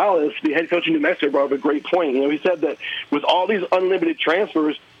 Danny Gonzalez, the head coach in New Mexico, brought up a great point. He said that with all these unlimited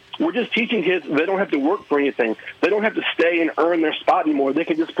transfers, we're just teaching kids they don't have to work for anything. They don't have to stay and earn their spot anymore. They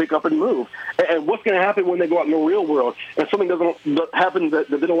can just pick up and move. And what's going to happen when they go out in the real world and something doesn't happen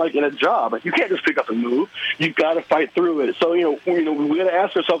that they don't like in a job? You can't just pick up and move. You've got to fight through it. So, we got to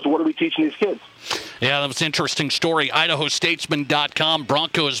ask ourselves, what are we teaching these kids? Yeah, that was an interesting story. IdahoStatesman.com,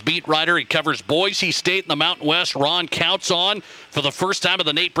 Broncos beat writer. He covers Boise State in the Mountain West. Ron Counts on for the first time of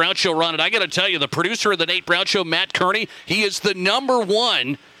the Nate Brown Show, Ron. And I got to tell you, the producer of the Nate Brown Show, Matt Kearney, he is the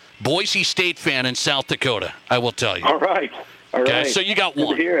 #1 Boise State fan in South Dakota, I will tell you. All right. Okay, so you got one.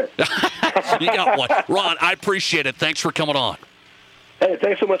 Good to hear it. You got one. Ron, I appreciate it. Thanks for coming on. Hey,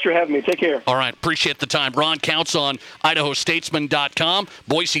 thanks so much for having me. Take care. All right, appreciate the time. Ron Counts on IdahoStatesman.com,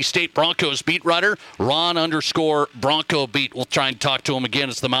 Boise State Broncos beat writer, Ron_Bronco beat. We'll try and talk to him again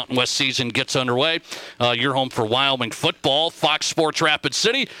as the Mountain West season gets underway. You're home for Wyoming football, Fox Sports Rapid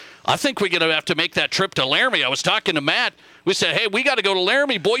City. I think we're going to have to make that trip to Laramie. I was talking to Matt. We said, hey, we got to go to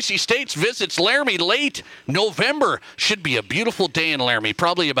Laramie. Boise State visits Laramie late November. Should be a beautiful day in Laramie.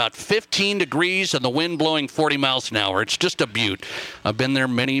 Probably about 15 degrees and the wind blowing 40 miles an hour. It's just a beaut. I've been there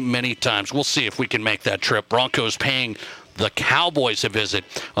many, many times. We'll see if we can make that trip. Broncos paying the Cowboys a visit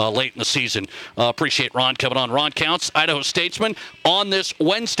late in the season. Appreciate Ron coming on. Ron Counts, Idaho Statesman, on this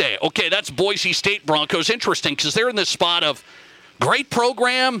Wednesday. Okay, that's Boise State Broncos. Interesting because they're in this spot of great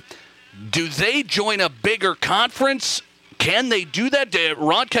program. Do they join a bigger conference? Can they do that?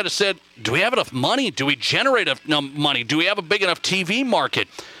 Ron kind of said, do we have enough money? Do we generate enough money? Do we have a big enough TV market?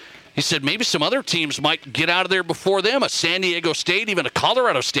 He said maybe some other teams might get out of there before them, a San Diego State, even a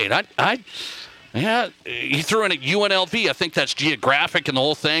Colorado State. Yeah, he threw in a UNLV. I think that's geographic and the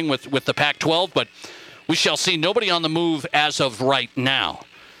whole thing with the Pac-12, but we shall see. Nobody on the move as of right now.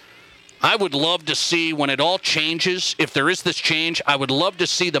 I would love to see when it all changes, if there is this change, I would love to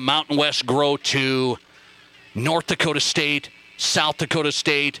see the Mountain West grow to North Dakota State, South Dakota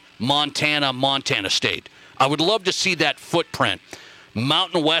State, Montana State. I would love to see that footprint.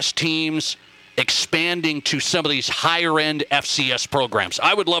 Mountain West teams expanding to some of these higher-end FCS programs.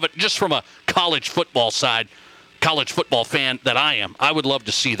 I would love it just from a college football side, college football fan that I am. I would love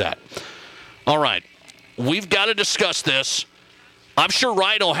to see that. All right. We've got to discuss this. I'm sure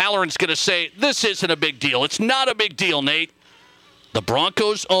Ryan O'Halloran's going to say, this isn't a big deal. It's not a big deal, Nate. The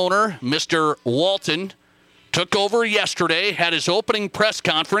Broncos owner, Mr. Walton, took over yesterday, had his opening press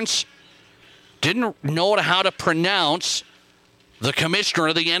conference, didn't know how to pronounce the commissioner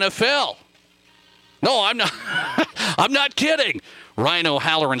of the NFL. No, I'm not. I'm not kidding. Ryan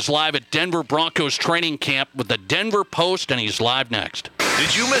O'Halloran's live at Denver Broncos training camp with the Denver Post, and he's live next.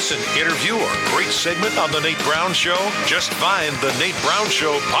 Did you miss an interview or great segment on The Nate Brown Show? Just find The Nate Brown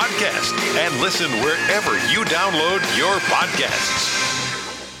Show podcast and listen wherever you download your podcasts.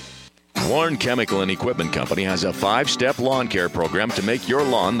 Warren Chemical and Equipment Company has a 5-step lawn care program to make your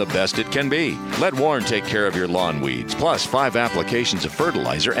lawn the best it can be. Let Warren take care of your lawn weeds, plus 5 applications of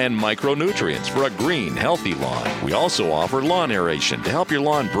fertilizer and micronutrients for a green, healthy lawn. We also offer lawn aeration to help your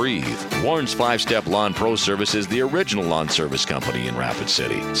lawn breathe. Warren's 5-step Lawn Pro Service is the original lawn service company in Rapid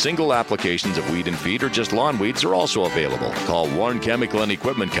City. Single applications of weed and feed or just lawn weeds are also available. Call Warren Chemical and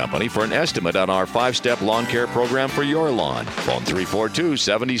Equipment Company for an estimate on our 5-step lawn care program for your lawn. Phone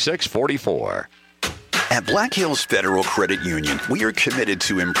 342-7644. At Black Hills Federal Credit Union, we are committed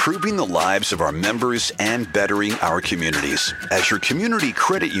to improving the lives of our members and bettering our communities. As your community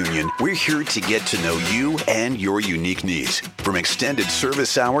credit union, we're here to get to know you and your unique needs. From extended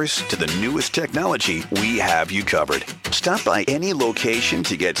service hours to the newest technology, we have you covered. Stop by any location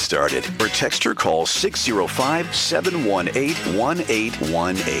to get started or text or call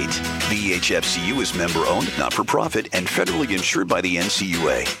 605-718-1818. BHFCU is member-owned, not-for-profit, and federally insured by the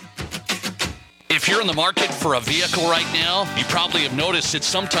NCUA. If you're in the market for a vehicle right now, you probably have noticed it's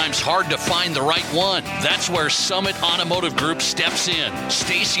sometimes hard to find the right one. That's where Summit Automotive Group steps in.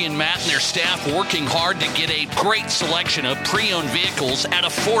 Stacy and Matt and their staff working hard to get a great selection of pre-owned vehicles at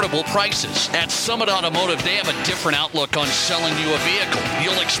affordable prices. At Summit Automotive, they have a different outlook on selling you a vehicle.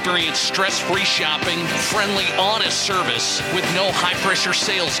 You'll experience stress-free shopping, friendly, honest service with no high-pressure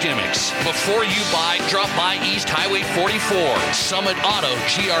sales gimmicks. Before you buy, drop by East Highway 44,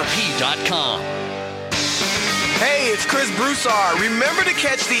 SummitAutoGRP.com. Hey, it's Chris Broussard. Remember to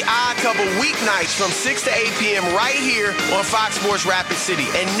catch the Odd Couple weeknights from 6 to 8 p.m. right here on Fox Sports Rapid City.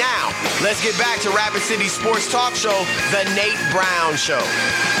 And now, let's get back to Rapid City Sports Talk Show, The Nate Brown Show.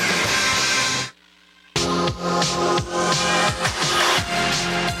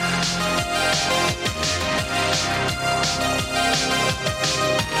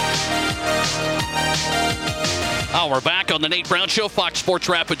 Oh, we're back on the Nate Brown Show, Fox Sports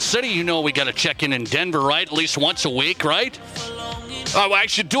Rapid City. You know we got to check in Denver, right? At least once a week, right? Oh, I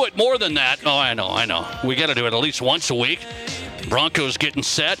should do it more than that. Oh, I know. We got to do it at least once a week. Broncos getting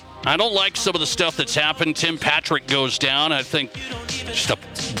set. I don't like some of the stuff that's happened. Tim Patrick goes down. I think just a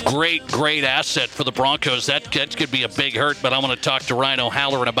great asset for the Broncos. That could be a big hurt, but I want to talk to Ryan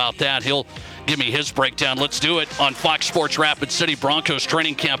O'Halloran about that. He'll give me his breakdown. Let's do it on Fox Sports Rapid City Broncos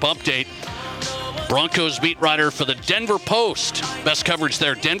training camp update. Broncos beat writer for the Denver Post. Best coverage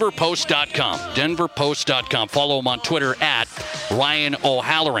there, denverpost.com. denverpost.com. Follow him on Twitter at Ryan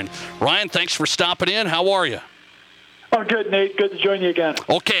O'Halloran. Ryan, thanks for stopping in. How are you? I'm good, Nate. Good to join you again.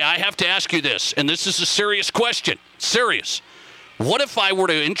 Okay, I have to ask you this, and this is a serious question. Serious. What if I were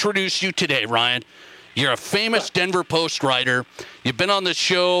to introduce you today, Ryan? You're a famous Denver Post writer. You've been on this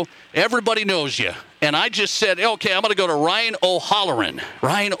show. Everybody knows you. And I just said, okay, I'm going to go to Ryan O'Halloran.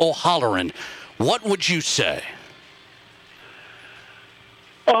 Ryan O'Halloran. What would you say?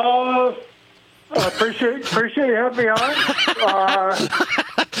 Appreciate you having me on.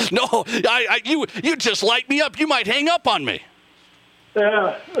 No, you just light me up. You might hang up on me.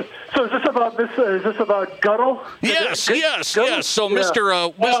 Yeah. So is this about Guttle? Yes. So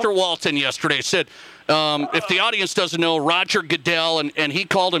Mr. Walton yesterday said, if the audience doesn't know, Roger Goodell, and he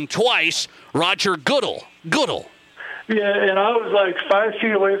called him twice Roger Goodell. Yeah, and I was like 5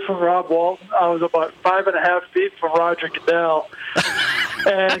 feet away from Rob Walton. I was about 5.5 feet from Roger Goodell.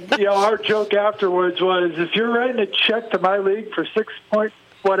 And, our joke afterwards was, if you're writing a check to my league for $6 point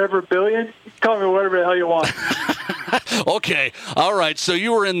whatever billion, call me whatever the hell you want. Okay. All right. So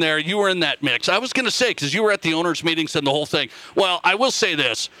you were in there. You were in that mix. I was going to say, because you were at the owners' meetings and the whole thing. Well, I will say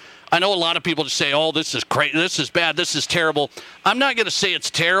this. I know a lot of people just say, oh, this is crazy, this is bad, this is terrible. I'm not going to say it's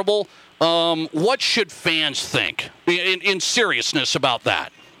terrible. What should fans think in seriousness about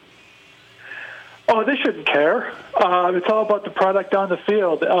that? Oh, they shouldn't care. It's all about the product on the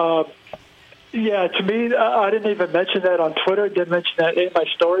field. Yeah, to me, I didn't even mention that on Twitter. Didn't mention that in my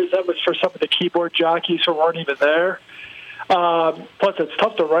stories. That was for some of the keyboard jockeys who weren't even there. Plus, it's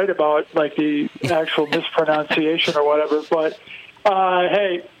tough to write about, like the actual mispronunciation or whatever. But,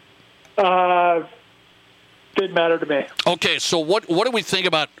 hey, didn't matter to me. Okay, so what do we think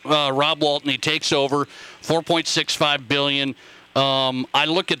about Rob Walton? He takes over, $4.65 billion. I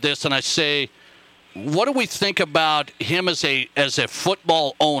look at this and I say, what do we think about him as a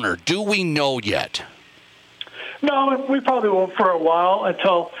football owner? Do we know yet? No, we probably won't for a while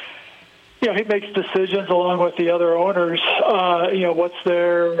until he makes decisions along with the other owners. What's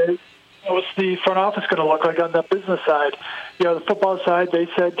the front office going to look like on the business side? The football side, they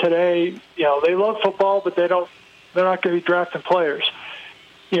said today, they love football, but they're not going to be drafting players.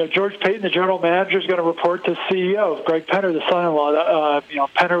 George Payton, the general manager, is going to report to CEO, Greg Penner, the son-in-law.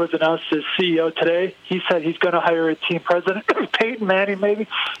 Penner was announced as CEO today. He said he's going to hire a team president, Peyton Manning maybe,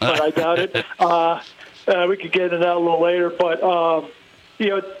 but I doubt it. We could get into that a little later. But, to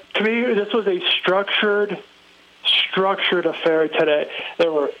me, this was a structured affair today.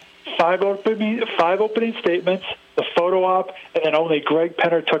 There were five opening statements, the photo op, and then only Greg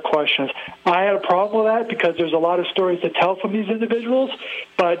Penner took questions. I had a problem with that because there's a lot of stories to tell from these individuals,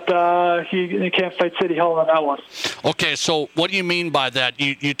 but he can't fight City Hall on that one. Okay, so what do you mean by that?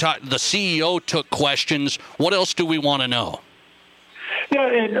 You talk, the CEO took questions. What else do we want to know? Yeah,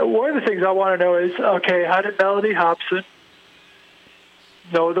 and one of the things I want to know is, okay, how did Melody Hobson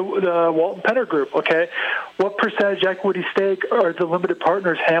know the Walton Penner Group? Okay, what percentage equity stake are the limited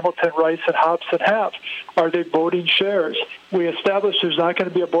partners Hamilton, Rice, and Hobson have? Are they voting shares? We established there's not going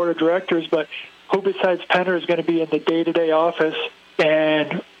to be a board of directors, but who besides Penner is going to be in the day-to-day office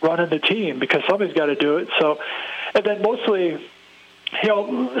and running the team? Because somebody's got to do it. So, and then mostly,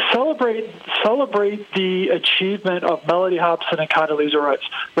 celebrate the achievement of Melody Hobson and Condoleezza Rice,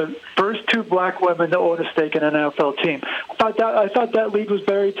 the first two black women to own a stake in an NFL team. I thought that lead was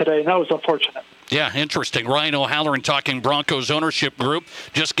buried today, and that was unfortunate. Yeah, interesting. Ryan O'Halloran talking Broncos ownership group.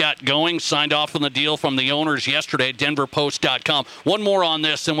 Just got going, signed off on the deal from the owners yesterday, denverpost.com. One more on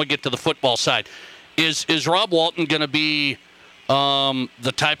this, then we'll get to the football side. Is Rob Walton going to be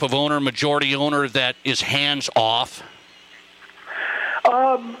the type of owner, majority owner, that is hands-off?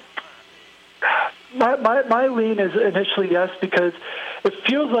 My lean is initially yes, because it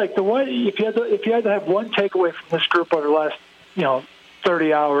feels like the one, if you had to have one takeaway from this group over the last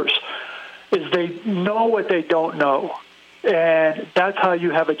 30 hours, is they know what they don't know, and that's how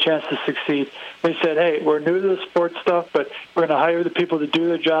you have a chance to succeed. They said, hey, we're new to the sports stuff, but we're going to hire the people to do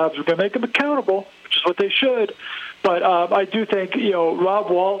their jobs. We're going to make them accountable, which is what they should. But I do think Rob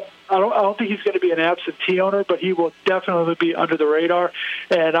Walton, I don't think he's going to be an absentee owner, but he will definitely be under the radar.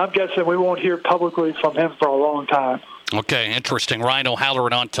 And I'm guessing we won't hear publicly from him for a long time. Okay, interesting. Ryan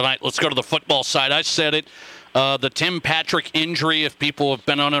O'Halloran on tonight. Let's go to the football side. I said it. The Tim Patrick injury, if people have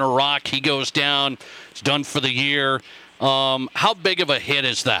been under a rock, he goes down. It's done for the year. How big of a hit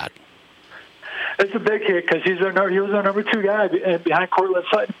is that? It's a big hit because he was our number two guy behind Cortland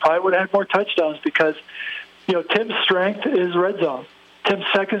Sutton. Probably would have had more touchdowns because, Tim's strength is red zone. Tim's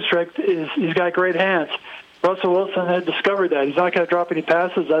second strength is he's got great hands. Russell Wilson had discovered that. He's not going to drop any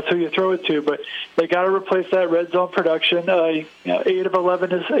passes. That's who you throw it to. But they got to replace that red zone production. 8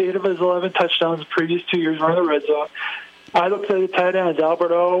 of his 11 touchdowns the previous 2 years were in the red zone. I looked at the tight ends,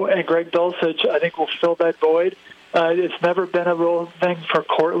 Albert O and Greg Dulcich. I think will fill that void. It's never been a real thing for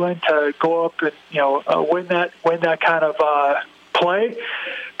Cortland to go up and win that kind of play.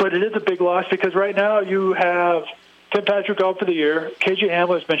 But it is a big loss because right now you have Tim Patrick out for the year. KJ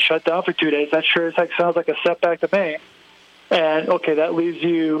Hamler has been shut down for 2 days. That sure as heck sounds like a setback to me. And, okay, that leaves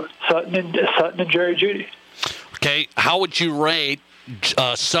you Sutton and Jerry Jeudy. Okay, how would you rate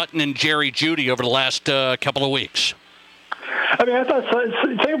Sutton and Jerry Jeudy over the last couple of weeks? I mean, I thought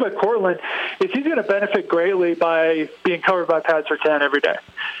the thing about Cortland is he's going to benefit greatly by being covered by Pat Surtain every day.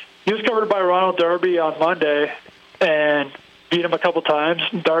 He was covered by Ronald Darby on Monday and beat him a couple times.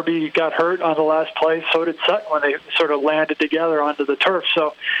 Darby got hurt on the last play. So did Sutton when they sort of landed together onto the turf.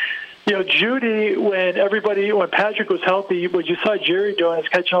 So, Jeudy, when Patrick was healthy, what you saw Jerry doing is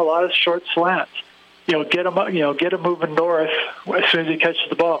catching a lot of short slants. Get him moving north as soon as he catches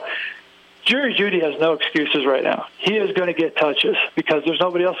the ball. Jerry Jeudy has no excuses right now. He is going to get touches because there's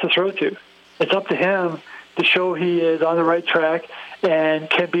nobody else to throw to. It's up to him to show he is on the right track and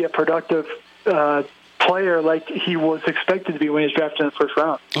can be a productive player like he was expected to be when he was drafted in the first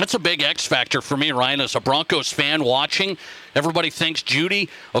round. That's a big X factor for me, Ryan. As a Broncos fan watching, everybody thinks Jeudy,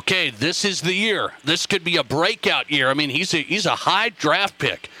 okay, this is the year. This could be a breakout year. I mean, he's a high draft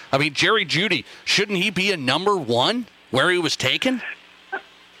pick. I mean, Jerry Jeudy, shouldn't he be a number one where he was taken?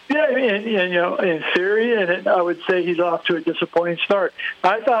 Yeah, and in theory, and I would say he's off to a disappointing start.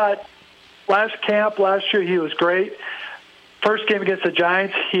 I thought last year he was great. First game against the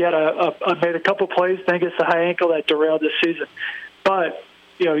Giants, he had made a couple plays, then gets the high ankle that derailed this season. But,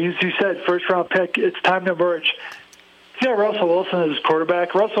 you said, first-round pick, it's time to emerge. See how Russell Wilson is his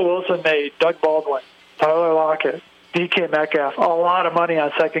quarterback? Russell Wilson made Doug Baldwin, Tyler Lockett, DK Metcalf, a lot of money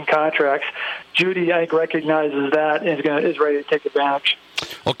on second contracts. Jeudy, I think, recognizes that and is ready to take advantage.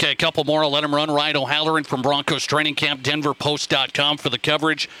 Okay, a couple more. I'll let him run. Ryan O'Halloran from Broncos Training Camp, DenverPost.com for the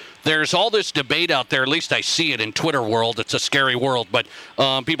coverage. There's all this debate out there, at least I see it in Twitter world. It's a scary world. But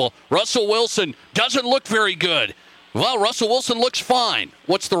people, Russell Wilson doesn't look very good. Well, Russell Wilson looks fine.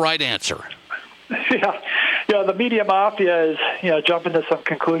 What's the right answer? Yeah, the media mafia is, jumping to some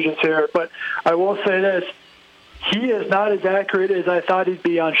conclusions here. But I will say this. He is not as accurate as I thought he'd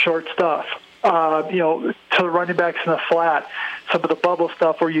be on short stuff. To the running backs in the flat, some of the bubble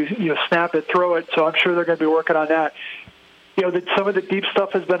stuff where you snap it, throw it. So I'm sure they're going to be working on that. Some of the deep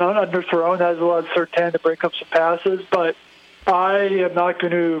stuff has been underthrown. Has a lot of Surtain to break up some passes, but I am not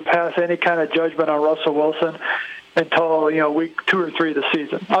going to pass any kind of judgment on Russell Wilson until week 2 or 3 of the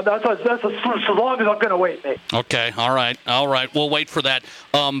season. That's as long as I'm going to wait, Nate. Okay, all right. We'll wait for that.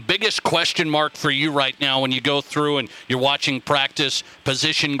 Biggest question mark for you right now when you go through and you're watching practice,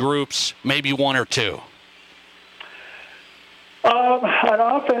 position groups, maybe 1 or 2. On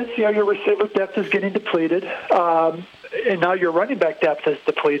offense, your receiver depth is getting depleted, and now your running back depth is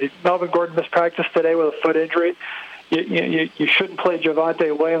depleted. Melvin Gordon missed practice today with a foot injury. You shouldn't play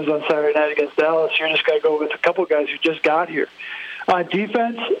Javonte Williams on Saturday night against Dallas. You're just going to go with a couple guys who just got here. On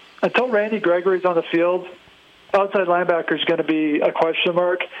defense, until Randy Gregory's on the field, outside linebacker is going to be a question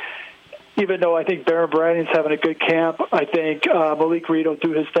mark. Even though I think Baron Branning's having a good camp, I think Malik Reed will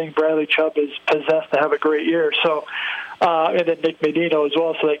do his thing. Bradley Chubb is possessed to have a great year. So, and then Nick Medino as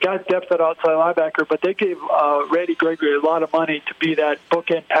well. So they got depth at outside linebacker, but they gave Randy Gregory a lot of money to be that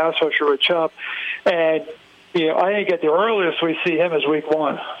bookend pass rusher with Chubb. And I think at the earliest we see him is week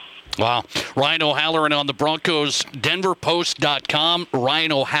 1. Wow. Ryan O'Halloran on the Broncos, DenverPost.com.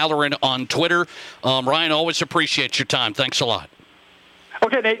 Ryan O'Halloran on Twitter. Ryan, always appreciate your time. Thanks a lot.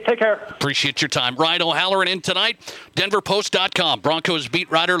 Okay, Nate. Take care. Appreciate your time. Ryan O'Halloran in tonight, DenverPost.com. Broncos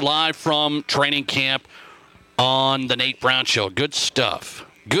beat writer live from training camp on the Nate Brown Show. Good stuff.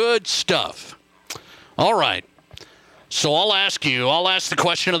 Good stuff. All right. So I'll ask the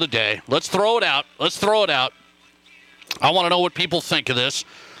question of the day. Let's throw it out. I want to know what people think of this.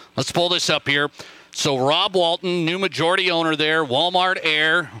 Let's pull this up here. So Rob Walton, new majority owner there, Walmart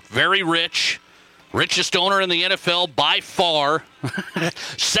heir, very rich, richest owner in the NFL by far,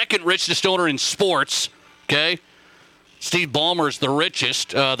 second richest owner in sports, okay? Steve Ballmer's the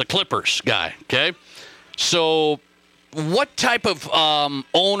richest, the Clippers guy, okay? So what type of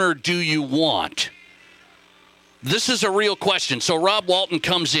owner do you want? This is a real question. So Rob Walton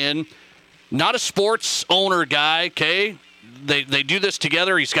comes in, not a sports owner guy, okay? They do this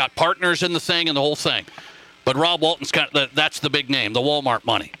together. He's got partners in the thing and the whole thing. But Rob Walton's that's the big name, the Walmart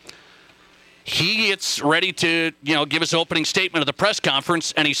money. He gets ready to, give his opening statement at the press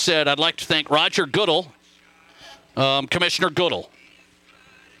conference, and he said, I'd like to thank Roger Goodell, Commissioner Goodell.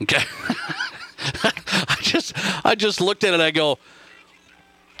 Okay. I just looked at it and I go,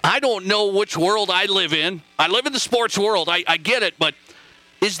 I don't know which world I live in. I live in the sports world. I get it, but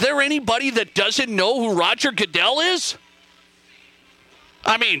is there anybody that doesn't know who Roger Goodell is?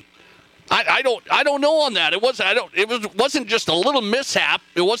 I mean, I don't know on that. It wasn't just a little mishap.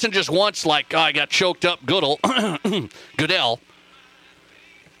 It wasn't just once like I got choked up. Goodell.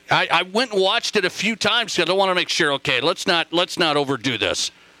 I went and watched it a few times because I want to make sure. Okay, let's not overdo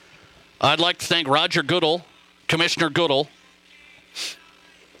this. I'd like to thank Roger Goodell, Commissioner Goodell.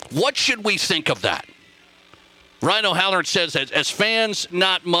 What should we think of that? Ryan O'Halloran says, as fans,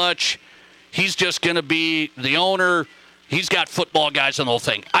 not much. He's just going to be the owner. He's got football guys on the whole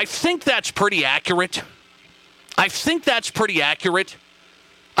thing. I think that's pretty accurate. I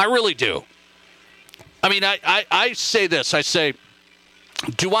really do. I mean, I say this. I say,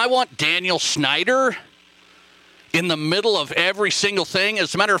 do I want Daniel Snyder in the middle of every single thing?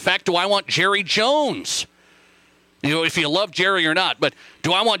 As a matter of fact, do I want Jerry Jones? If you love Jerry or not. But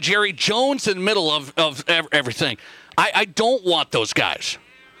do I want Jerry Jones in the middle of everything? I don't want those guys.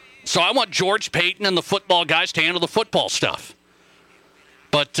 So I want George Payton and the football guys to handle the football stuff.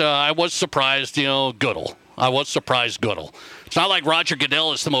 But I was surprised, Goodell. I was surprised Goodell. It's not like Roger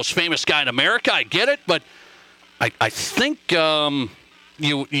Goodell is the most famous guy in America. I get it, but I think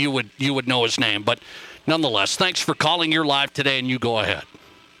you would know his name. But nonetheless, thanks for calling. You're live today, and you go ahead.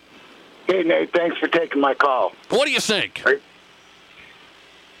 Hey, Nate, thanks for taking my call. What do you think?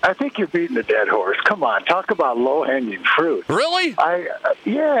 I think you're beating a dead horse. Come on, talk about low-hanging fruit. Really?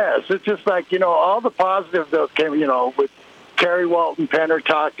 Yes, it's just like, all the positive that came, with Terry Walton Penner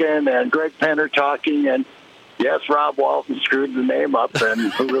talking and Greg Penner talking, and yes, Rob Walton screwed the name up,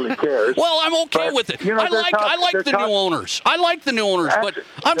 and who really cares? Well, I'm okay with it. I like the new owners. I like the new owners, but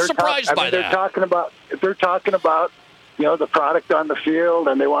I'm surprised by that. They're talking about the product on the field,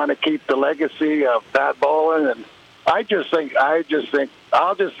 and they want to keep the legacy of Pat Bowlen. And I just think, I'll just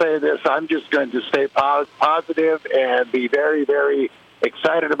say this: I'm just going to stay positive and be very, very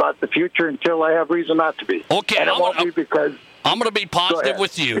excited about the future until I have reason not to be. Okay, and it won't be because. I'm going to be positive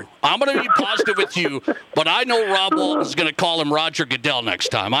with you. But I know Rob Walton's going to call him Roger Goodell next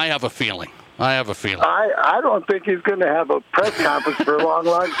time. I have a feeling. I don't think he's going to have a press conference for a long,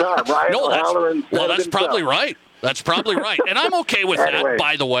 long time. That's probably right. That's probably right. And I'm okay with that,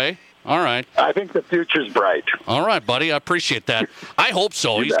 by the way. All right. I think the future's bright. All right, buddy. I appreciate that. I hope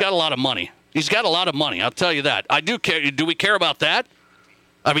so. He's got a lot of money. I'll tell you that. I do care. Do we care about that?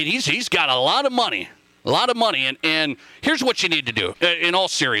 I mean, he's got a lot of money. And here's what you need to do, in all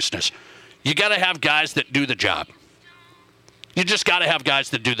seriousness. You got to have guys that do the job. You just got to have guys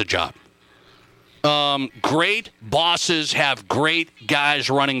that do the job. Great bosses have great guys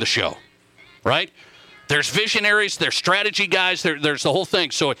running the show, right? There's visionaries, there's strategy guys, there's the whole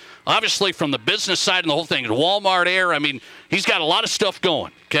thing. So obviously from the business side and the whole thing, Walmart Air, I mean, he's got a lot of stuff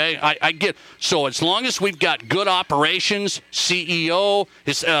going, okay? I get. So as long as we've got good operations, CEO,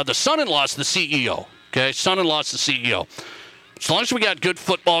 the son-in-law's the CEO, okay? Son-in-law's the CEO. As long as we got good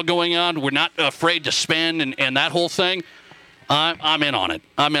football going on, we're not afraid to spend and that whole thing, I'm in on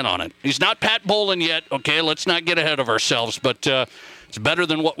it. He's not Pat Bowlen yet, okay? Let's not get ahead of ourselves, but it's better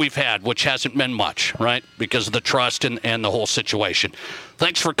than what we've had, which hasn't been much, right? Because of the trust and the whole situation.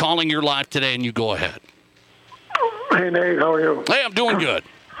 Thanks for calling. You're live today, and you go ahead. Hey, Nate, how are you? Hey, I'm doing good.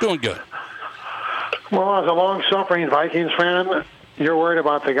 Well, as a long-suffering Vikings fan, you're worried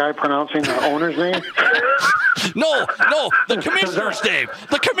about the guy pronouncing the owner's name? No, the commissioner's name.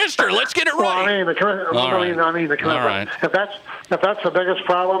 The commissioner. Let's get it right. Well, I mean, the commissioner. All right. If that's the biggest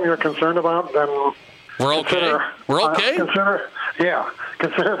problem you're concerned about, then we're okay. Consider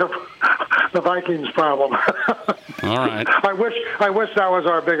the Vikings problem. All right. I wish that was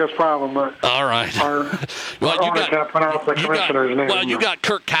our biggest problem. All right. Can't pronounce the commissioner's name. Well, you got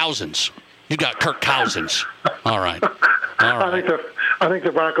Kirk Cousins. All right. I think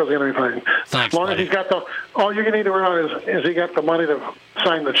the Broncos are going to be fine. Thanks, as long buddy. as he's got all you need to realize is he got the money to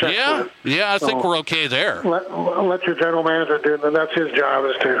sign the check. Yeah, I think we're okay there. Let your general manager do it. That's his job,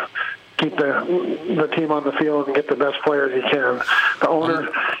 is to keep the team on the field and get the best players he can. The owner.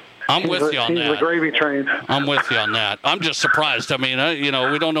 I'm with you on that. He's the gravy train. I'm with you on that. I'm just surprised. I mean,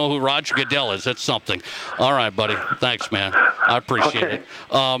 we don't know who Roger Goodell is. That's something. All right, buddy. Thanks, man. I appreciate it.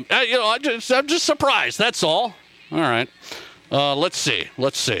 I'm just surprised. That's all. All right. Let's see.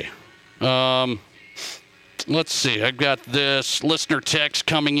 I've got this listener text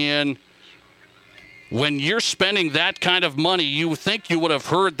coming in. When you're spending that kind of money, you think you would have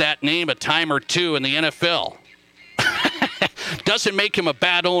heard that name a time or two in the NFL. Doesn't make him a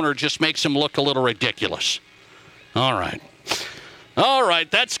bad owner, just makes him look a little ridiculous. All right.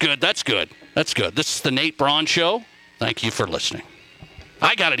 That's good. This is the Nate Braun Show. Thank you for listening.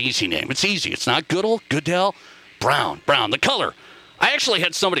 I got an easy name. It's easy. It's not Goodell, Brown. The color. I actually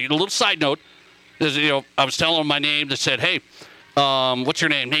had somebody, a little side note, I was telling them my name. They said, hey, what's your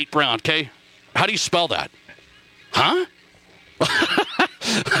name? Nate Brown, okay? How do you spell that? Huh?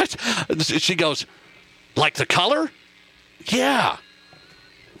 She goes, like the color? Yeah.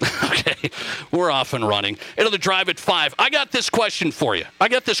 Okay, we're off and running. It'll drive at 5. I got this question for you.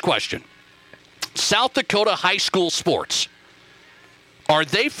 South Dakota high school sports. Are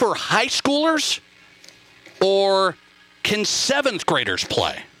they for high schoolers or can 7th graders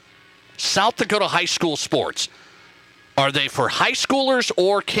play? South Dakota high school sports. Are they for high schoolers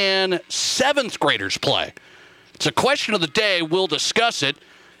or can 7th graders play? It's a question of the day. We'll discuss it.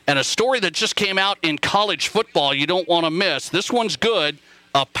 And a story that just came out in college football you don't want to miss. This one's good.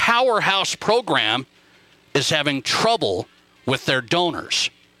 A powerhouse program is having trouble with their donors.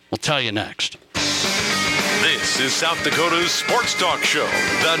 We'll tell you next. This This is South Dakota's sports talk show,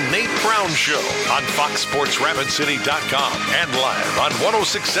 The Nate Brown Show, on FoxSportsRapidCity.com and live on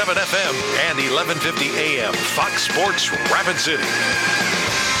 106.7 FM and 1150 AM, Fox Sports Rapid City.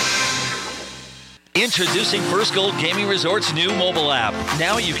 Introducing First Gold Gaming Resort's new mobile app.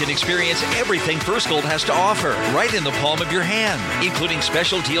 Now you can experience everything First Gold has to offer right in the palm of your hand, including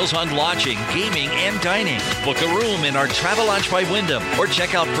special deals on lodging, gaming, and dining. Book a room in our Travel Lodge by Wyndham or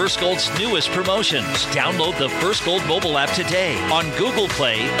check out First Gold's newest promotions. Download the First Gold mobile app today on Google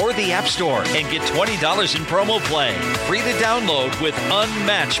Play or the App Store and get $20 in promo play. Free to download with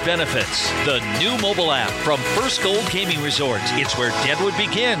unmatched benefits. The new mobile app from First Gold Gaming Resort. It's where Deadwood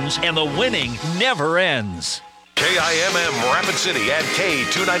begins and the winning never ends. KIMM Rapid City and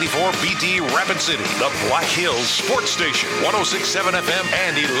K294BT Rapid City, the Black Hills Sports Station, 106.7 FM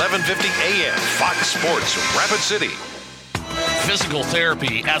and 1150 AM, Fox Sports Rapid City. Physical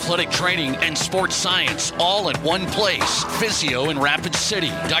therapy, athletic training, and sports science all in one place. Physio in Rapid City.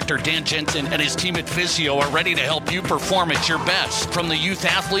 Dr. Dan Jensen and his team at Physio are ready to help you perform at your best. From the youth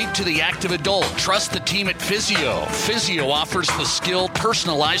athlete to the active adult, trust the team at Physio. Physio offers the skilled,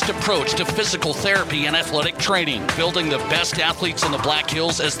 personalized approach to physical therapy and athletic training, building the best athletes in the Black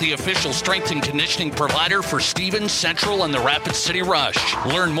Hills as the official strength and conditioning provider for Stevens, Central, and the Rapid City Rush.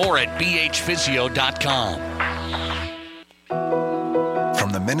 Learn more at bhphysio.com.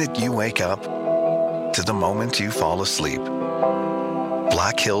 From the minute you wake up to the moment you fall asleep,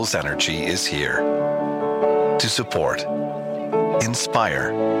 Black Hills Energy is here to support,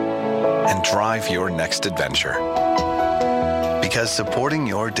 inspire, and drive your next adventure. Because supporting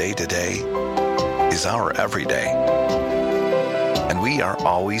your day-to-day is our everyday. And we are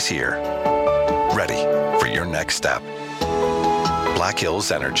always here, ready for your next step. Black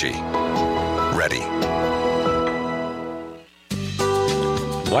Hills Energy. Ready.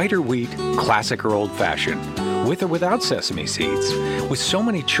 White or wheat, classic or old-fashioned, with or without sesame seeds. With so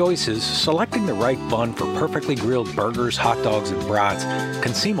many choices, selecting the right bun for perfectly grilled burgers, hot dogs, and brats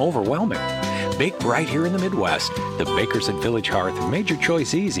can seem overwhelming. Baked right here in the Midwest, the bakers at Village Hearth have made your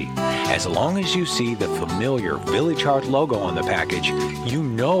choice easy. As long as you see the familiar Village Hearth logo on the package, you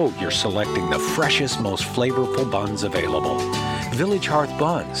know you're selecting the freshest, most flavorful buns available. Village Hearth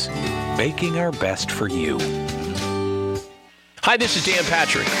Buns, baking our best for you. Hi, this is Dan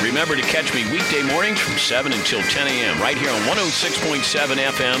Patrick. Remember to catch me weekday mornings from 7 until 10 a.m. right here on 106.7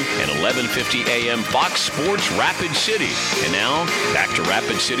 FM and 1150 AM Fox Sports Rapid City. And now, back to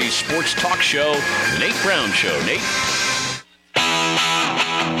Rapid City's sports talk show, The Nate Brown Show. Nate?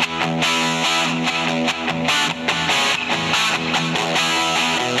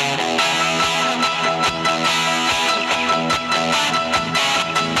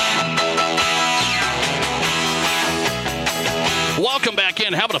 Welcome back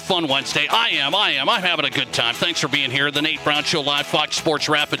in. Having a fun Wednesday. I am. I'm having a good time. Thanks for being here. The Nate Brown Show live, Fox Sports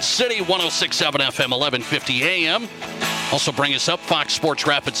Rapid City, 106.7 FM, 1150 AM. Also bring us up,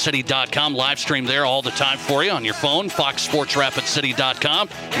 FoxSportsRapidCity.com. Live stream there all the time for you on your phone, FoxSportsRapidCity.com.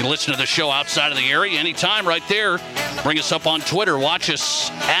 You can listen to the show outside of the area anytime right there. Bring us up on Twitter. Watch us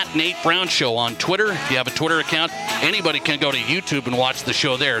at Nate Brown Show on Twitter. If you have a Twitter account, anybody can go to YouTube and watch the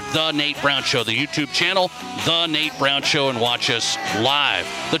show there. The Nate Brown Show, the YouTube channel, The Nate Brown Show, and watch us live.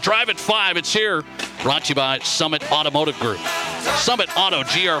 The Drive at 5, it's here. Brought to you by Summit Automotive Group.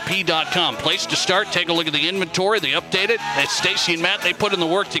 SummitAutoGRP.com. Place to start. Take a look at the inventory. They update it. Stacy and Matt, they put in the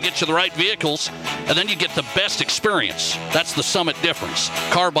work to get you the right vehicles, and then you get the best experience. That's the Summit difference.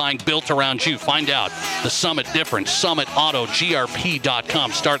 Car buying built around you. Find out the Summit difference.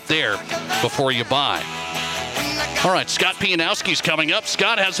 SummitAutoGRP.com. Start there before you buy. All right, Scott Pianowski's coming up.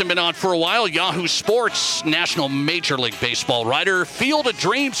 Scott hasn't been on for a while. Yahoo Sports, National Major League Baseball writer. Field of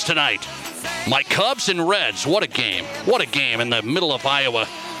Dreams tonight. My Cubs and Reds. What a game. What a game in the middle of Iowa.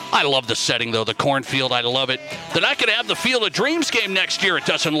 I love the setting, though, the cornfield. I love it. They're not going to have the Field of Dreams game next year, it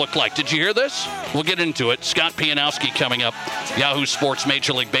doesn't look like. Did you hear this? We'll get into it. Scott Pianowski coming up. Yahoo Sports,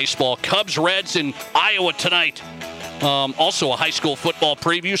 Major League Baseball. Cubs, Reds in Iowa tonight. Also a high school football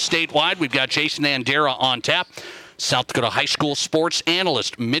preview statewide. We've got Jason Andera on tap. South Dakota high school sports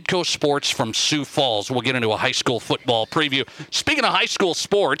analyst, Midco Sports from Sioux Falls. We'll get into a high school football preview. Speaking of high school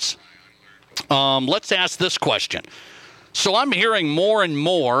sports, let's ask this question. So I'm hearing more and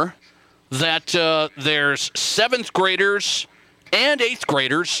more that there's 7th graders and 8th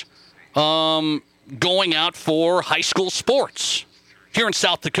graders going out for high school sports here in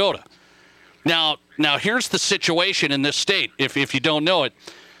South Dakota. Now here's the situation in this state. If you don't know it,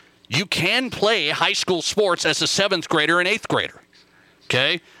 you can play high school sports as a 7th grader and 8th grader.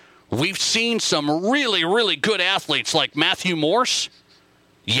 Okay? We've seen some really, really good athletes like Matthew Morse,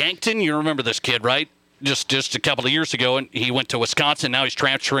 Yankton. You remember this kid, right? just a couple of years ago, and he went to Wisconsin. Now he's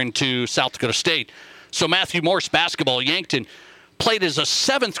transferring to South Dakota State. So Matthew Morse, basketball, Yankton, played as a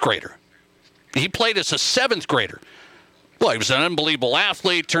 7th grader. He played as a 7th grader. Well, he was an unbelievable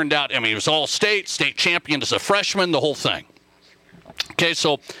athlete. Turned out, he was all-state, state champion as a freshman, the whole thing. Okay,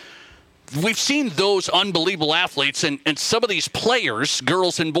 so we've seen those unbelievable athletes, and some of these players,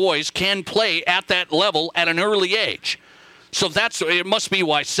 girls and boys, can play at that level at an early age. So it must be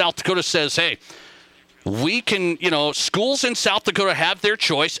why South Dakota says, hey, we can, schools in South Dakota have their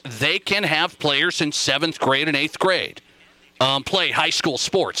choice. They can have players in 7th grade and 8th grade play high school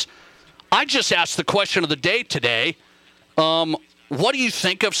sports. I just asked the question of the day today, what do you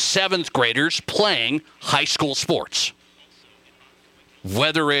think of 7th graders playing high school sports?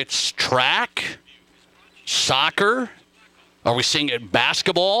 Whether it's track, soccer, are we seeing it in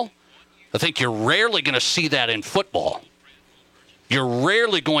basketball? I think you're rarely going to see that in football. You're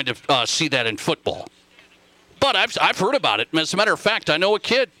rarely going to see that in football. But I've heard about it. As a matter of fact, I know a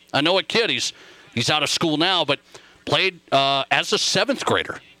kid. He's out of school now, but played as a 7th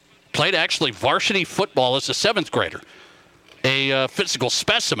grader. Played actually varsity football as a 7th grader. A physical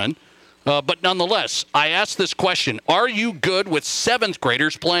specimen. But nonetheless, I asked this question. Are you good with 7th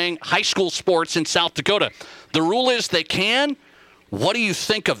graders playing high school sports in South Dakota? The rule is they can. What do you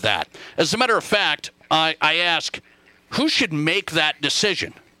think of that? As a matter of fact, I ask, who should make that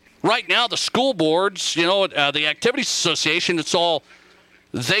decision? Right now, the school boards, the Activities Association,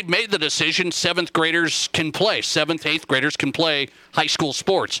 they've made the decision 7th graders can play. 7th, 8th graders can play high school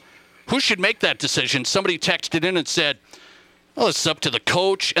sports. Who should make that decision? Somebody texted in and said, well, it's up to the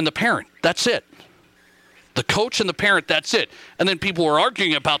coach and the parent. That's it. The coach and the parent, that's it. And then people were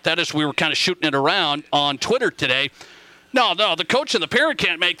arguing about that as we were kind of shooting it around on Twitter today. No, the coach and the parent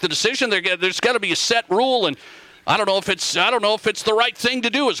can't make the decision. There's got to be a set rule, and I don't know if it's the right thing to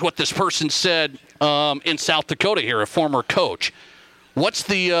do, is what this person said in South Dakota here, a former coach. What's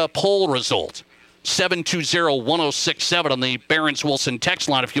the poll result? 720-1067 on the Barons-Wilson text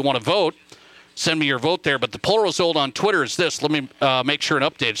line if you want to vote. Send me your vote there. But the poll result on Twitter is this. Let me make sure and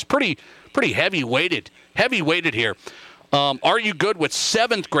update. It's pretty heavy-weighted here. Are you good with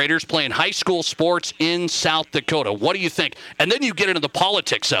 7th graders playing high school sports in South Dakota? What do you think? And then you get into the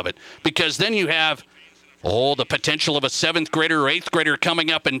politics of it, because then you have the potential of a 7th grader or 8th grader coming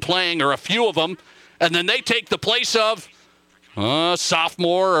up and playing, or a few of them, and then they take the place of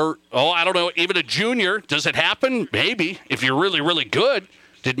sophomore or, I don't know, even a junior. Does it happen? Maybe, if you're really, really good.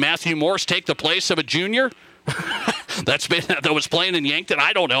 Did Matthew Morse take the place of a junior that was playing in Yankton?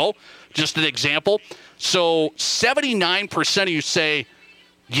 I don't know. Just an example. So 79% of you say,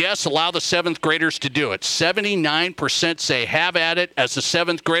 yes, allow the 7th graders to do it. 79% say have at it as a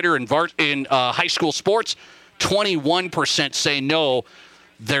 7th grader in high school sports. 21% say no,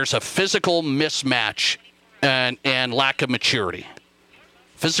 there's a physical mismatch and lack of maturity.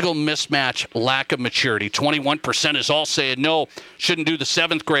 Physical mismatch, lack of maturity. 21% is all saying no, shouldn't do the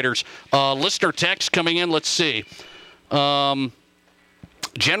 7th graders. Listener text coming in, let's see.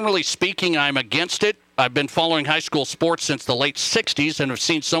 Generally speaking, I'm against it. I've been following high school sports since the late 60s and have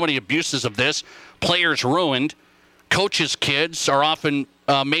seen so many abuses of this. Players ruined. Coaches' kids are often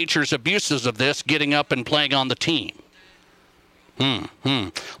majors abuses of this, getting up and playing on the team.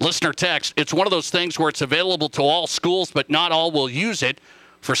 Listener text, it's one of those things where it's available to all schools, but not all will use it.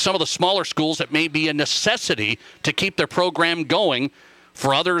 For some of the smaller schools, it may be a necessity to keep their program going.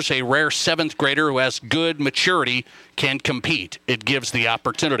 For others, a rare 7th grader who has good maturity can compete. It gives the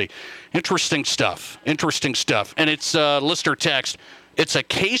opportunity. Interesting stuff. And it's listener text. It's a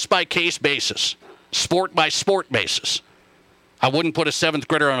case-by-case basis, sport-by-sport basis. I wouldn't put a 7th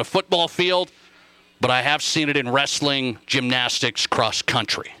grader on a football field, but I have seen it in wrestling, gymnastics, cross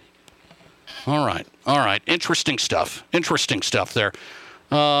country. All right. Interesting stuff there.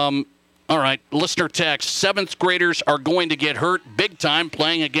 All right, listener text, 7th graders are going to get hurt big time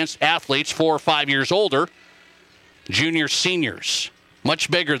playing against athletes 4 or 5 years older. Juniors, seniors, much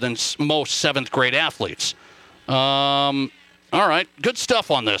bigger than most 7th grade athletes. All right, good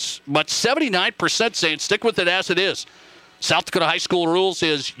stuff on this. But 79% saying stick with it as it is. South Dakota high school rules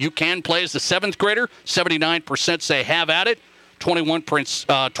is you can play as a 7th grader. 79% say have at it.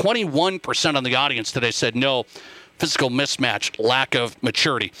 21% on the audience today said no. Physical mismatch, lack of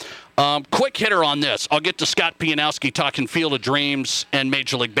maturity. Quick hitter on this. I'll get to Scott Pianowski talking Field of Dreams and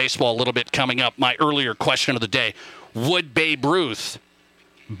Major League Baseball a little bit coming up. My earlier question of the day. Would Babe Ruth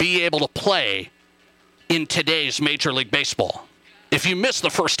be able to play in today's Major League Baseball? If you missed the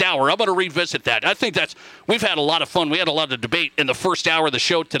first hour, I'm going to revisit that. I think we've had a lot of fun. We had a lot of debate in the first hour of the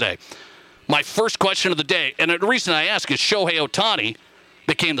show today. My first question of the day, and the reason I ask is Shohei Ohtani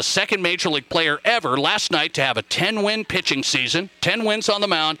became the second Major League player ever last night to have a 10-win pitching season, 10 wins on the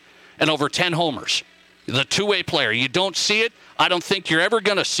mound, and over 10 homers. The two-way player. You don't see it. I don't think you're ever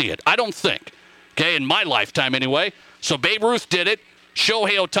going to see it. I don't think. Okay, in my lifetime anyway. So Babe Ruth did it.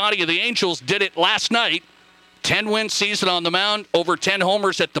 Shohei Ohtani of the Angels did it last night. 10-win season on the mound, over 10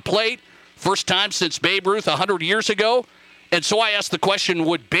 homers at the plate. First time since Babe Ruth 100 years ago. And so I asked the question,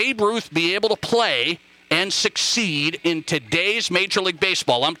 would Babe Ruth be able to play and succeed in today's Major League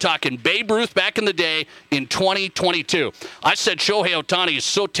Baseball? I'm talking Babe Ruth back in the day in 2022. I said Shohei Ohtani is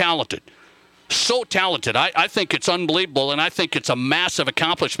so talented. So talented. I think it's unbelievable, and I think it's a massive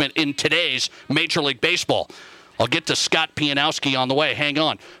accomplishment in today's Major League Baseball. I'll get to Scott Pianowski on the way. Hang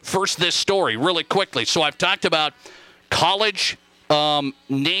on. First, this story really quickly. So I've talked about college name,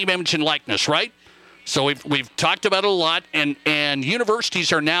 image, and likeness, right? So we've talked about it a lot, and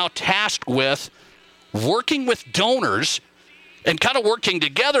universities are now tasked with working with donors and kind of working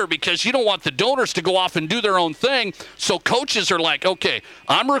together because you don't want the donors to go off and do their own thing. So coaches are like, okay,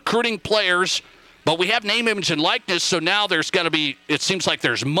 I'm recruiting players, but we have name, image, and likeness, so now there's got to be, it seems like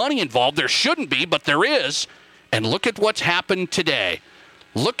there's money involved. There shouldn't be, but there is. And look at what's happened today.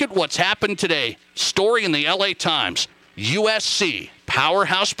 Look at what's happened today. Story in the LA Times. USC,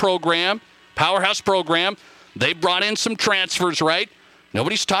 powerhouse program. They brought in some transfers, right?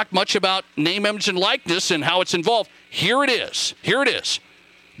 Nobody's talked much about name, image, and likeness and how it's involved. Here it is.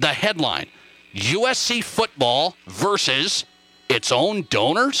 The headline. USC football versus its own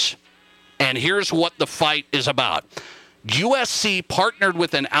donors. And here's what the fight is about. USC partnered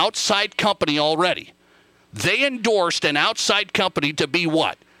with an outside company already. They endorsed an outside company to be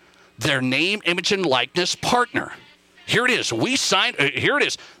what? Their name, image, and likeness partner. Here it is. Here it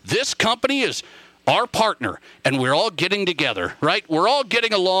is. This company is our partner, and we're all getting together, right? We're all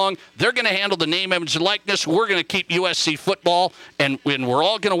getting along. They're going to handle the name, image, and likeness. We're going to keep USC football, and we're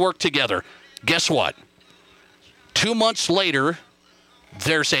all going to work together. Guess what? 2 months later,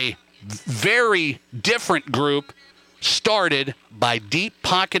 there's a very different group started by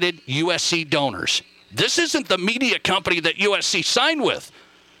deep-pocketed USC donors. This isn't the media company that USC signed with.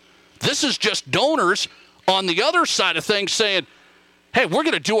 This is just donors on the other side of things saying, hey, we're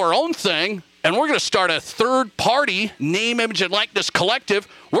going to do our own thing, and we're going to start a third-party name, image, and likeness collective.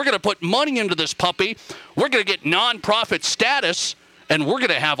 We're going to put money into this puppy. We're going to get nonprofit status, and we're going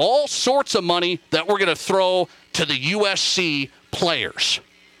to have all sorts of money that we're going to throw to the USC players.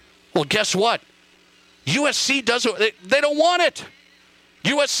 Well, guess what? USC doesn't. They don't want it.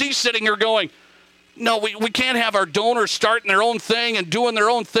 USC sitting here going, no, we can't have our donors starting their own thing and doing their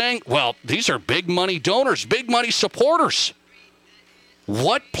own thing. Well, these are big money donors, big money supporters.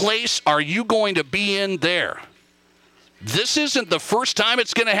 What place are you going to be in there? This isn't the first time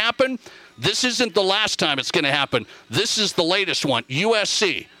it's going to happen. This isn't the last time it's going to happen. This is the latest one.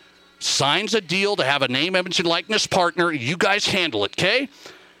 USC signs a deal to have a name, image, and likeness partner. You guys handle it, okay?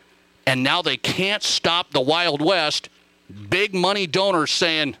 And now they can't stop the Wild West. Big money donors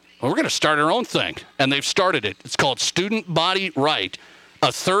saying, well, we're going to start our own thing. And they've started it. It's called Student Body Right,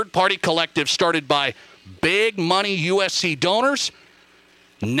 a third-party collective started by big money USC donors.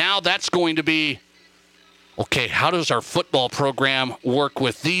 Now that's going to be, okay, how does our football program work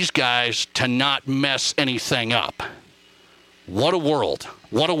with these guys to not mess anything up? What a world.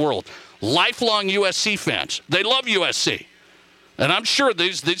 What a world. Lifelong USC fans. They love USC. And I'm sure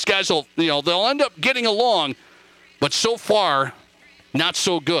these guys will, they'll end up getting along, but so far, not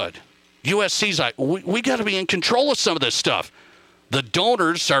so good. USC's like, we got to be in control of some of this stuff. The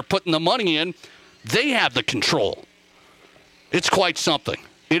donors are putting the money in. They have the control. It's quite something.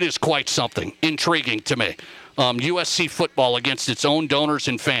 It is quite something. Intriguing to me. USC football against its own donors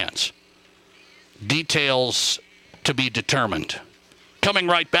and fans. Details to be determined. Coming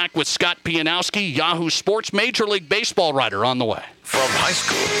right back with Scott Pianowski, Yahoo Sports Major League Baseball writer on the way. From high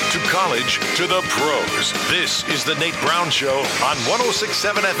school to college to the pros, this is the Nate Brown Show on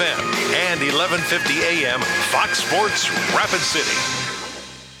 106.7 FM and 1150 AM Fox Sports Rapid City.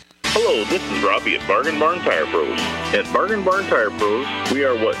 Hello, this is Robbie at Bargain Barn Tire Pros. At Bargain Barn Tire Pros, we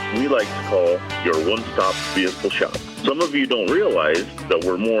are what we like to call your one-stop vehicle shop. Some of you don't realize that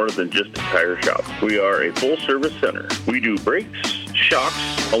we're more than just a tire shop. We are a full-service center. We do brakes, shocks,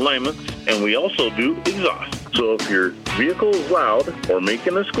 alignments, and we also do exhaust. So if your vehicle is loud or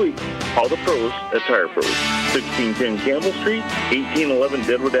making a squeak, call the pros at Tire Pros. 1610 Campbell Street, 1811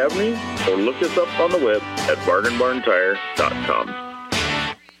 Deadwood Avenue, or look us up on the web at bargainbarntire.com.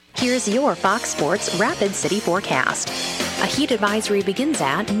 Here's your Fox Sports Rapid City forecast. A heat advisory begins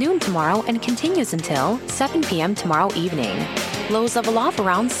at noon tomorrow and continues until 7 p.m. tomorrow evening. lows level off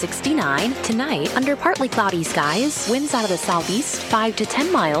around 69. Tonight, under partly cloudy skies, winds out of the southeast 5 to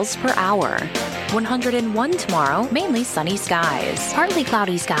 10 miles per hour. 101 tomorrow, mainly sunny skies. Partly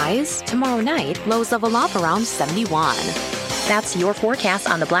cloudy skies. Tomorrow night, lows level off around 71. That's your forecast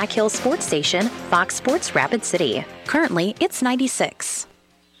on the Black Hills Sports Station, Fox Sports Rapid City. Currently, it's 96.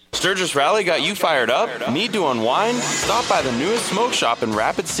 Sturgis Rally got you fired up? Need to unwind? Stop by the newest smoke shop in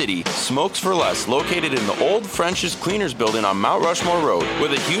Rapid City, Smokes for Less, located in the old French's Cleaners building on Mount Rushmore Road.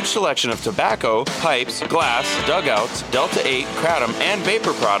 With a huge selection of tobacco, pipes, glass, dugouts, Delta 8, Kratom, and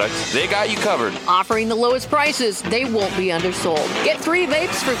vapor products, they got you covered. Offering the lowest prices, they won't be undersold. Get 3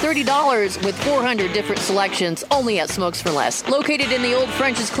 vapes for $30 with 400 different selections, only at Smokes for Less. Located in the old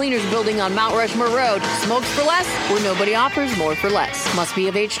French's Cleaners building on Mount Rushmore Road, Smokes for Less, where nobody offers more for less. Must be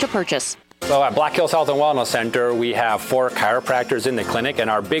of age to purchase. So at Black Hills Health and Wellness Center, we have 4 chiropractors in the clinic, and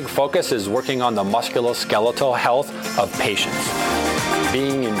our big focus is working on the musculoskeletal health of patients.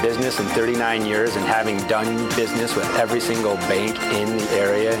 Being in business in 39 years and having done business with every single bank in the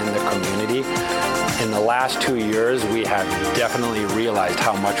area, in the community, in the last 2 years, we have definitely realized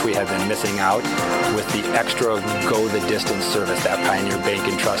how much we have been missing out with the extra go-the-distance service that Pioneer Bank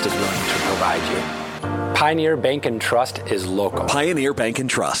and Trust is willing to provide you. Pioneer Bank and Trust is local. Pioneer Bank and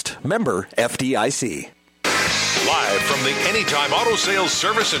Trust. Member FDIC. Live from the Anytime Auto Sales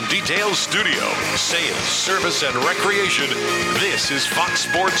Service and Details Studio. Sales, service, and recreation. This is Fox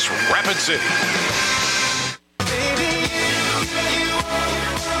Sports Rapid City.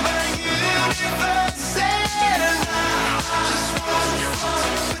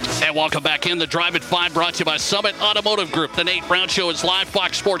 And welcome back in. The Drive at 5 brought to you by Summit Automotive Group. The Nate Brown Show is live.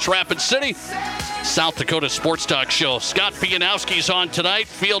 Fox Sports Rapid City. South Dakota Sports Talk Show. Scott Pianowski's on tonight.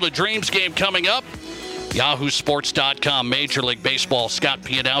 Field of Dreams game coming up. YahooSports.com. Major League Baseball. Scott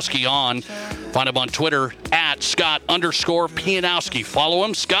Pianowski on. Find him on Twitter at Scott_Pianowski. Follow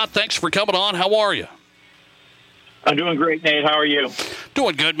him. Scott, thanks for coming on. How are you? I'm doing great, Nate. How are you?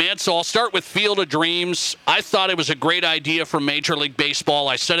 Doing good, man. So I'll start with Field of Dreams. I thought it was a great idea from Major League Baseball.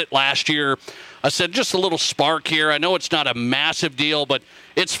 I said it last year. I said just a little spark here. I know it's not a massive deal, but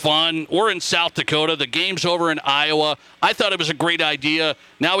it's fun. We're in South Dakota. The game's over in Iowa. I thought it was a great idea.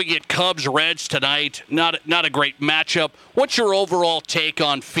 Now we get Cubs-Reds tonight. Not a great matchup. What's your overall take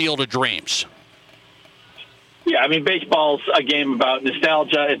on Field of Dreams? Yeah, I mean, baseball's a game about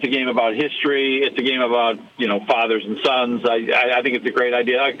nostalgia. It's a game about history. It's a game about, fathers and sons. I think it's a great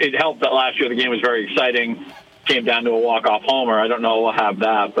idea. It helped that last year the game was very exciting. Came down to a walk-off homer. I don't know we'll have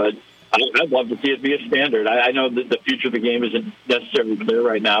that, but I'd love to see it be a standard. I know that the future of the game isn't necessarily clear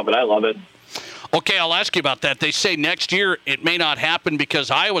right now, but I love it. Okay, I'll ask you about that. They say next year it may not happen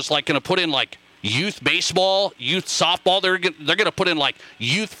because Iowa's going to put in youth baseball, youth softball. They're going to put in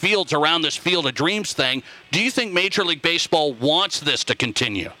youth fields around this Field of Dreams thing. Do you think Major League Baseball wants this to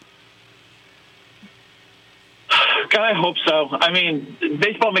continue? God, I hope so. I mean,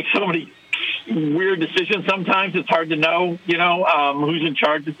 baseball makes so many weird decisions sometimes. It's hard to know, who's in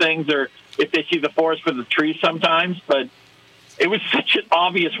charge of things or if they see the forest for the trees sometimes. But it was such an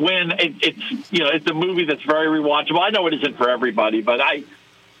obvious win. It's a movie that's very rewatchable. I know it isn't for everybody, but I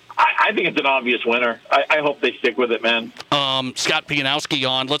think it's an obvious winner. I hope they stick with it, man. Scott Pianowski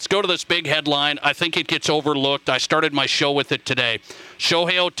on. Let's go to this big headline. I think it gets overlooked. I started my show with it today.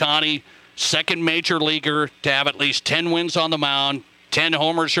 Shohei Ohtani, second major leaguer to have at least 10 wins on the mound, 10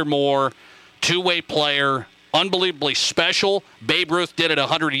 homers or more, two-way player, unbelievably special. Babe Ruth did it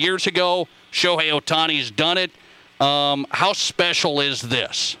 100 years ago. Shohei Ohtani's done it. How special is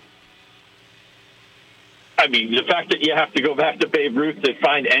this? I mean, the fact that you have to go back to Babe Ruth to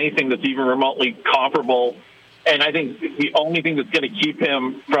find anything that's even remotely comparable, and I think the only thing that's going to keep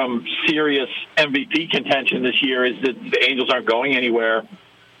him from serious MVP contention this year is that the Angels aren't going anywhere.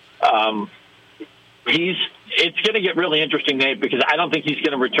 It's going to get really interesting, Nate, because I don't think he's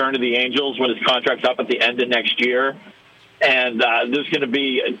going to return to the Angels when his contract's up at the end of next year. And there's going to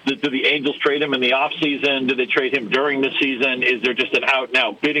be, do the Angels trade him in the offseason? Do they trade him during the season? Is there just an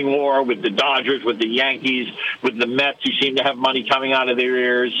out-and-out bidding war with the Dodgers, with the Yankees, with the Mets, who seem to have money coming out of their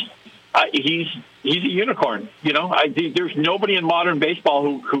ears? He's a unicorn. There's nobody in modern baseball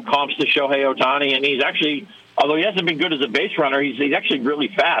who comps to Shohei Ohtani, and he's actually, although he hasn't been good as a base runner, he's actually really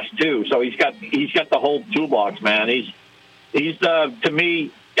fast too. So he's got the whole toolbox, man. He's to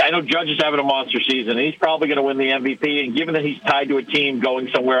me, I know Judge is having a monster season. He's probably going to win the MVP, and given that he's tied to a team going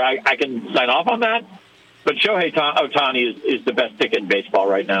somewhere, I can sign off on that. But Shohei Ohtani is the best ticket in baseball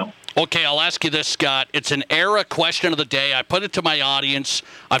right now. Okay, I'll ask you this, Scott. It's an era question of the day. I put it to my audience.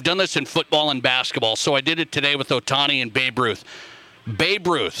 I've done this in football and basketball, so I did it today with Ohtani and Babe Ruth. Babe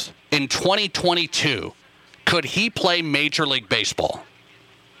Ruth, in 2022, Could he play Major League Baseball?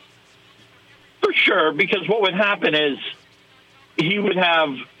 For sure, because what would happen is he would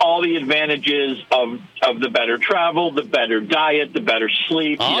have all the advantages of the better travel, the better diet, the better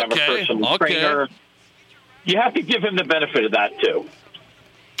sleep. He'd have a personal trainer. You have to give him the benefit of that, too.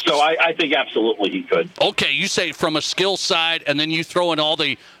 So I think absolutely he could. Okay, you say from a skill side, and then you throw in all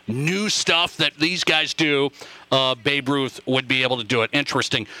the new stuff that these guys do, Babe Ruth would be able to do it.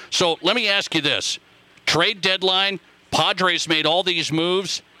 Interesting. So let me ask you this. Trade deadline, Padres made all these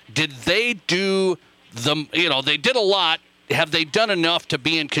moves. Did they do them? You know, they did a lot. Have they done enough to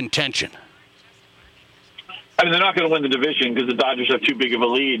be in contention? I mean, they're not going to win the division because the Dodgers have too big of a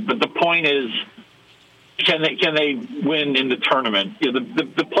lead. But the point is, can they win in the tournament? You know,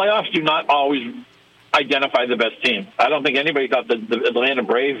 the playoffs do not always identify the best team. I don't think anybody thought the Atlanta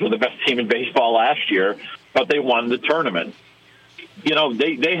Braves were the best team in baseball last year, but they won the tournament. You know,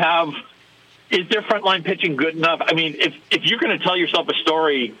 they have. Is their frontline pitching good enough? I mean, if you're going to tell yourself a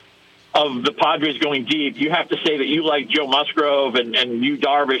story of the Padres going deep, you have to say that you like Joe Musgrove and Yu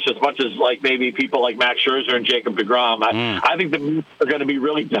Darvish as much as like maybe people like Max Scherzer and Jacob deGrom. I think the moves are going to be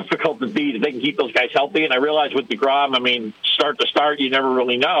really difficult to beat if they can keep those guys healthy. And I realize with deGrom, I mean, start to start, you never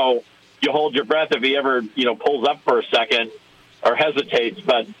really know. You hold your breath if he ever, pulls up for a second or hesitates.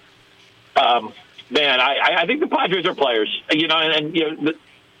 But, man, I think the Padres are players,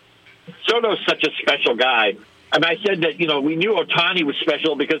 Soto's such a special guy. I mean, I said that, we knew Ohtani was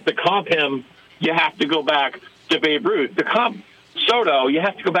special because to comp him, you have to go back to Babe Ruth. To comp Soto, you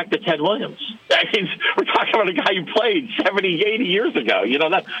have to go back to Ted Williams. I mean, we're talking about a guy who played 70, 80 years ago.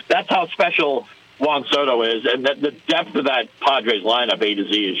 That's how special Juan Soto is. And the depth of that Padres lineup, A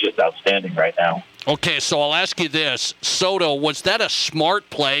to Z, is just outstanding right now. Okay, so I'll ask you this. Soto, was that a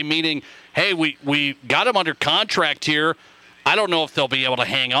smart play, meaning, hey, we got him under contract here. I don't know if they'll be able to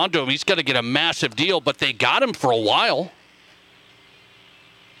hang on to him. He's going to get a massive deal, but they got him for a while.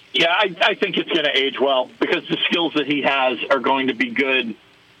 Yeah, I think it's going to age well because the skills that he has are going to be good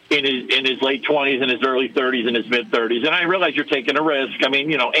in his late 20s and his early 30s and his mid-30s. And I realize you're taking a risk. I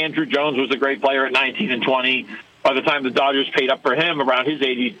mean, Andrew Jones was a great player at 19 and 20. By the time the Dodgers paid up for him around his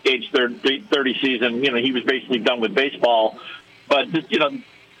age 30 season, he was basically done with baseball. But,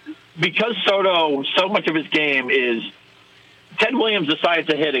 because Soto, so much of his game is Ted Williams, the science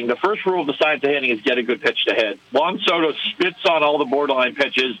of hitting. The first rule of the science of hitting is get a good pitch to hit. Juan Soto spits on all the borderline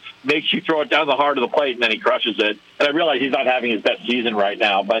pitches, makes you throw it down the heart of the plate, and then he crushes it. And I realize he's not having his best season right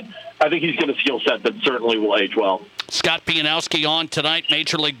now, but I think he's got a skill set that certainly will age well. Scott Pianowski on tonight,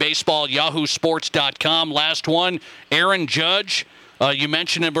 Major League Baseball, YahooSports.com. Last one, Aaron Judge. You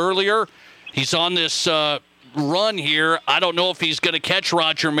mentioned him earlier. He's on this run here. I don't know if he's going to catch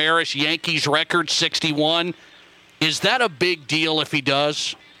Roger Maris, Yankees record 61. Is that a big deal if he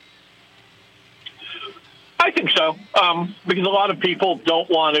does? I think so, because a lot of people don't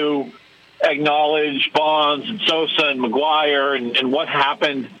want to acknowledge Bonds and Sosa and McGuire and what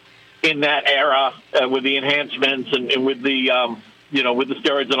happened in that era with the enhancements and with the with the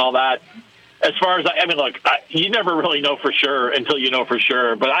steroids and all that. As far as you never really know for sure until you know for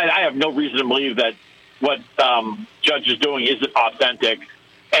sure. But I have no reason to believe that what Judge is doing isn't authentic.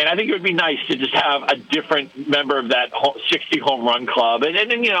 And I think it would be nice to just have a different member of that 60 home run club. And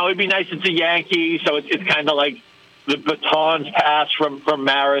then, it'd be nice it's a Yankee. So it's kind of like the batons pass from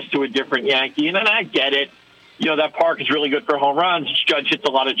Maris to a different Yankee. And then I get it. That park is really good for home runs. Judge hits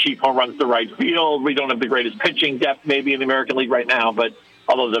a lot of cheap home runs to right field. We don't have the greatest pitching depth maybe in the American League right now, but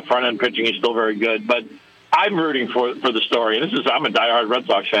although the front end pitching is still very good. But I'm rooting for the story. And I'm a diehard Red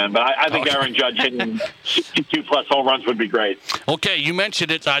Sox fan, but I think Aaron Judge hitting 62-plus home runs would be great. Okay, you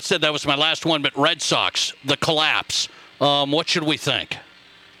mentioned it. I said that was my last one, but Red Sox, the collapse. What should we think?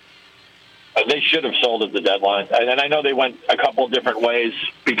 They should have sold at the deadline. And I know they went a couple of different ways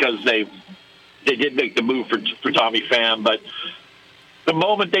because they did make the move for Tommy Pham, but the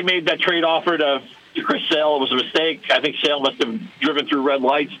moment they made that trade offer to Chris Sale, it was a mistake. I think Sale must have driven through red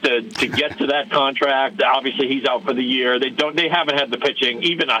lights to get to that contract. Obviously, he's out for the year. They haven't had the pitching.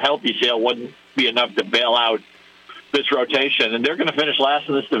 Even a healthy Sale wouldn't be enough to bail out this rotation, and they're going to finish last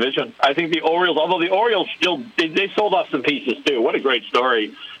in this division. I think the Orioles, although the Orioles still they sold off some pieces too. What a great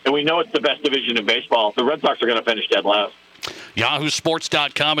story! And we know it's the best division in baseball. The Red Sox are going to finish dead last.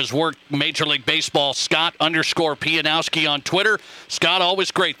 YahooSports.com has worked Major League Baseball. Scott_Pianowski on Twitter. Scott,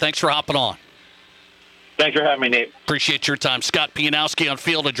 always great. Thanks for hopping on. Thanks for having me, Nate. Appreciate your time. Scott Pianowski on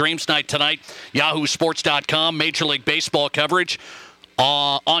Field of Dreams night tonight. YahooSports.com, Major League Baseball coverage.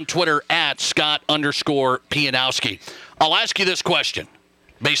 On Twitter at Scott_Pianowski. I'll ask you this question,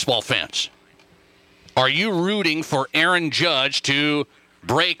 baseball fans. Are you rooting for Aaron Judge to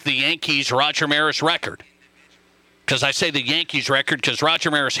break the Yankees' Roger Maris record? because I say the Yankees record because Roger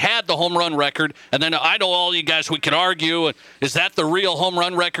Maris had the home run record, and then I know all you guys, we could argue, is that the real home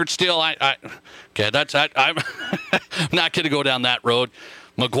run record still? I'm not going to go down that road.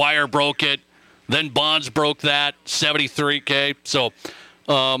 McGuire broke it, then Bonds broke that, 73, okay? So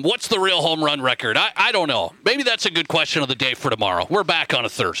what's the real home run record? I don't know. Maybe that's a good question of the day for tomorrow. We're back on a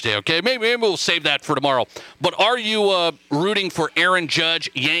Thursday, okay? Maybe we'll save that for tomorrow. But are you rooting for Aaron Judge,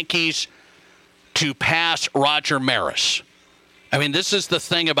 Yankees, to pass Roger Maris? I mean, this is the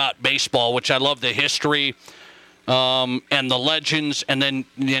thing about baseball, which I love the history and the legends. And then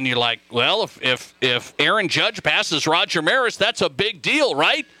you're like, well, if Aaron Judge passes Roger Maris, that's a big deal,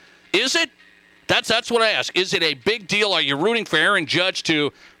 right? Is it? That's what I ask. Is it a big deal? Are you rooting for Aaron Judge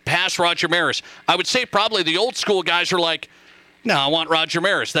to pass Roger Maris? I would say probably the old school guys are like, no, I want Roger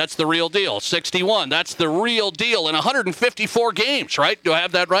Maris. That's the real deal. 61, that's the real deal in 154 games, right? Do I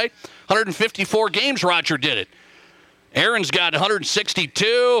have that right? 154 games Roger did it. Aaron's got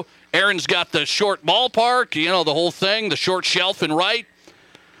 162. Aaron's got the short ballpark, the whole thing, the short shelf and right.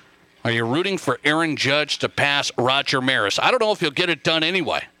 Are you rooting for Aaron Judge to pass Roger Maris? I don't know if he'll get it done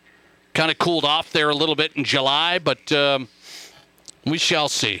anyway. Kind of cooled off there a little bit in July, but we shall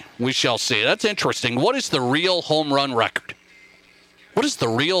see. We shall see. That's interesting. What is the real home run record? What is the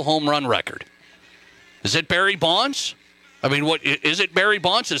real home run record? Is it Barry Bonds? I mean, what is it? Barry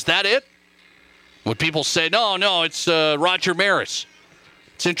Bonds? Is that it? Would people say, no, it's Roger Maris?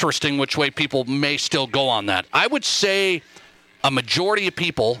 It's interesting which way people may still go on that. I would say a majority of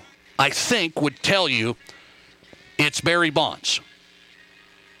people, I think, would tell you it's Barry Bonds.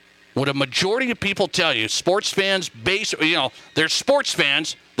 Would a majority of people tell you, sports fans, there's sports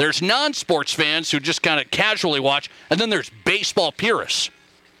fans, there's non-sports fans who just kind of casually watch, and then there's baseball purists,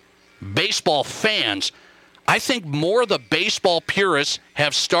 baseball fans. I think more of the baseball purists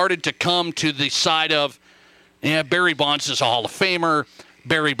have started to come to the side of, Barry Bonds is a Hall of Famer.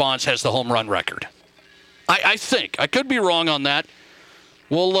 Barry Bonds has the home run record. I think. I could be wrong on that.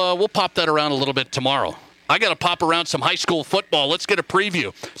 We'll pop that around a little bit tomorrow. I got to pop around some high school football. Let's get a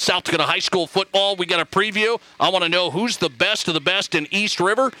preview. South Dakota high school football, we got a preview. I want to know who's the best of the best in East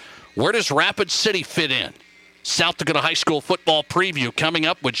River. Where does Rapid City fit in? South Dakota high school football preview coming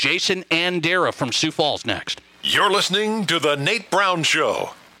up with Jason Andera from Sioux Falls next. You're listening to The Nate Brown Show.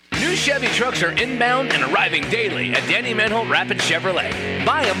 New Chevy trucks are inbound and arriving daily at Danny Menholt Rapid Chevrolet.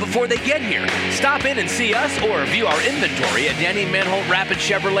 Buy them before they get here. Stop in and see us or view our inventory at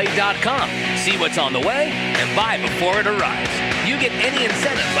DannyMenholtRapidChevrolet.com. See what's on the way and buy before it arrives. You get any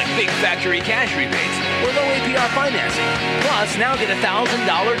incentives like big factory cash rebates or low APR financing. Plus, now get a $1,000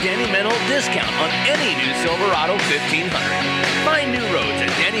 Danny Menholt discount on any new Silverado 1500. Find new roads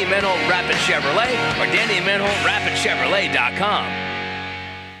at Danny Menholt Rapid Chevrolet or DannyMenholtRapidChevrolet.com.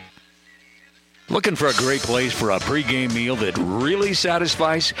 Looking for a great place for a pregame meal that really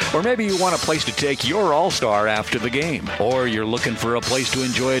satisfies? Or maybe you want a place to take your all-star after the game. Or you're looking for a place to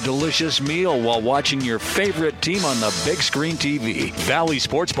enjoy a delicious meal while watching your favorite team on the big screen TV. Valley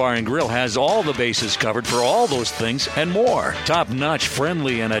Sports Bar and Grill has all the bases covered for all those things and more. Top-notch,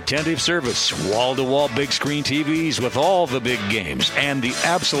 friendly, and attentive service. Wall-to-wall big screen TVs with all the big games. And the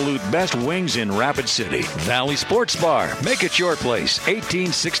absolute best wings in Rapid City. Valley Sports Bar. Make it your place.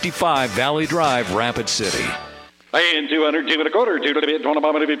 1865 Valley Drive, Rapid City. Paying 200, 2 and a quarter, 2 to the bid, 20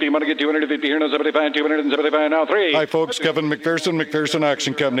 bomb to VP, want to get 250 here, no 75, 275 now, 3. Hi folks, Kevin McPherson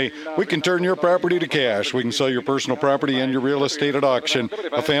Auction Company. We can turn your property to cash. We can sell your personal property and your real estate at auction.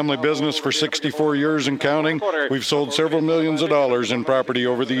 A family business for 64 years and counting. We've sold several millions of dollars in property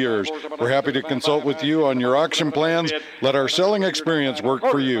over the years. We're happy to consult with you on your auction plans. Let our selling experience work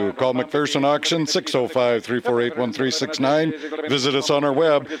for you. Call McPherson Auction, 605-348-1369. Visit us on our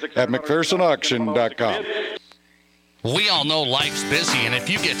web at McPhersonAuction.com. We all know life's busy, and if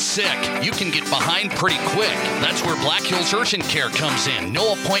you get sick, you can get behind pretty quick. That's where Black Hills Urgent Care comes in.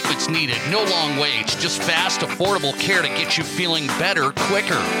 No appointments needed, no long waits, just fast, affordable care to get you feeling better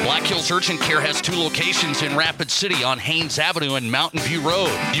quicker. Black Hills Urgent Care has 2 locations in Rapid City on Haynes Avenue and Mountain View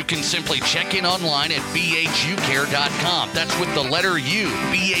Road. You can simply check in online at bhucare.com. That's with the letter U,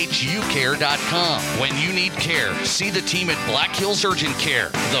 bhucare.com. When you need care, see the team at Black Hills Urgent Care,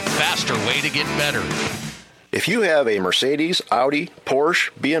 the faster way to get better. If you have a Mercedes, Audi,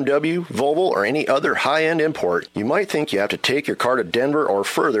 Porsche, BMW, Volvo, or any other high-end import, you might think you have to take your car to Denver or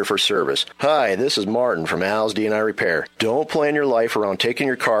further for service. Hi, this is Martin from Al's D&I Repair. Don't plan your life around taking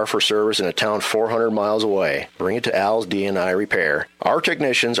your car for service in a town 400 miles away. Bring it to Al's D&I Repair. Our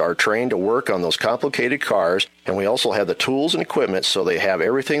technicians are trained to work on those complicated cars, and we also have the tools and equipment so they have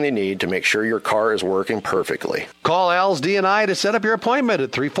everything they need to make sure your car is working perfectly. Call Al's D&I to set up your appointment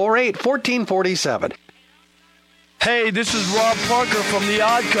at 348-1447. Hey, this is Rob Parker from The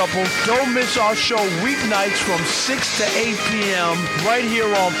Odd Couple. Don't miss our show weeknights from 6 to 8 p.m. right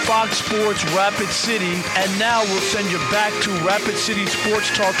here on Fox Sports Rapid City. And now we'll send you back to Rapid City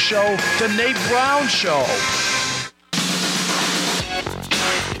Sports Talk Show, The Nate Brown Show.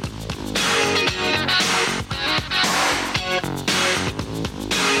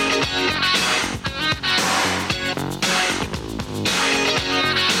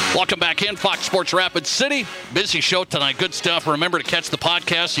 Welcome back in, Fox Sports Rapid City. Busy show tonight. Good stuff. Remember to catch the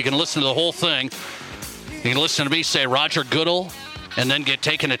podcast. You can listen to the whole thing. You can listen to me say Roger Goodell and then get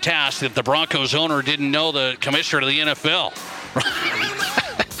taken to task that the Broncos owner didn't know the commissioner of the NFL.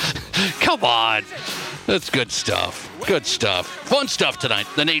 Come on. That's good stuff. Good stuff. Fun stuff tonight.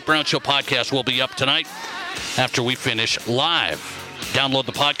 The Nate Brown Show podcast will be up tonight after we finish live. Download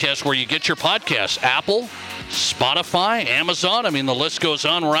the podcast where you get your podcasts. Apple, Spotify, Amazon. I mean, the list goes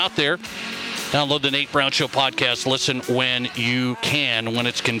on. We're out there. Download the Nate Brown Show podcast. Listen when you can, when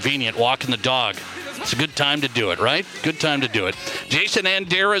it's convenient. Walking the dog. It's a good time to do it, right? Good time to do it. Jason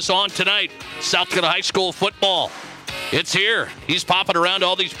Andera is on tonight. South Dakota High School football. It's here. He's popping around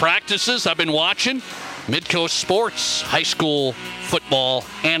all these practices. I've been watching. Midco Sports high school football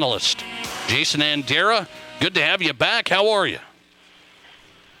analyst. Jason Andera, good to have you back. How are you?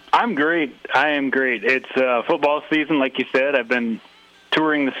 I'm great. I am great. It's football season, like you said. I've been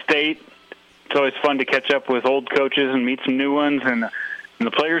touring the state. It's always fun to catch up with old coaches and meet some new ones. And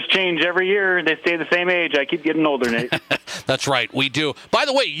the players change every year. They stay the same age. I keep getting older, Nate. That's right. We do. By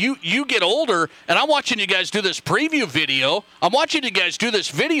the way, you get older, and I'm watching you guys do this preview video. I'm watching you guys do this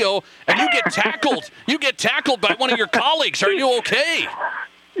video, and you get tackled. You get tackled by one of your colleagues. Are you okay?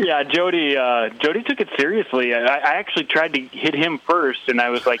 Yeah, Jody took it seriously. I actually tried to hit him first, and I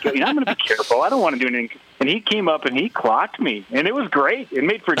was like, I'm going to be careful. I don't want to do anything. And he came up and he clocked me, and it was great. It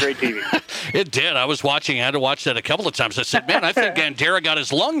made for great TV. It did. I was watching. I had to watch that a couple of times. I said, man, I think Andera got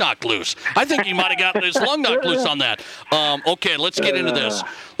his lung knocked loose. I think he might have gotten his lung knocked loose on that. Okay, let's get into this.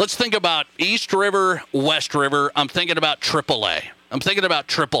 Let's think about East River, West River. I'm thinking about AAA.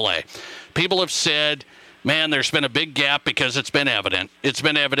 People have said, man, there's been a big gap because it's been evident. It's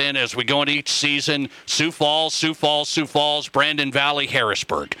been evident as we go into each season. Sioux Falls, Brandon Valley,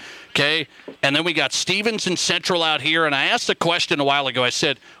 Harrisburg. Okay? And then we got Stevens and Central out here. And I asked a question a while ago. I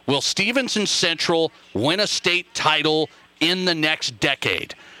said, will Stevens and Central win a state title in the next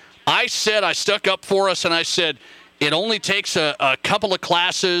decade? I stuck up for us, and I said, it only takes a couple of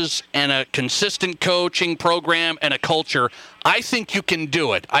classes and a consistent coaching program and a culture. I think you can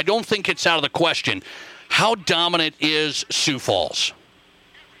do it. I don't think it's out of the question. How dominant is Sioux Falls?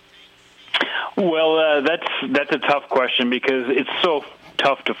 Well, that's a tough question because it's so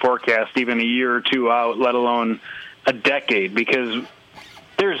tough to forecast even a year or two out, let alone a decade, because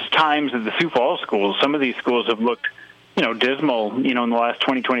there's times that the Sioux Falls schools, some of these schools have looked, dismal, in the last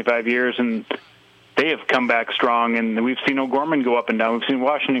 20, 25 years, and they have come back strong, and we've seen O'Gorman go up and down. We've seen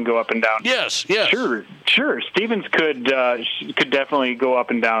Washington go up and down. Yes. Sure. Stevens could definitely go up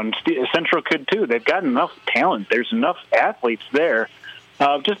and down. Central could too. They've got enough talent. There's enough athletes there.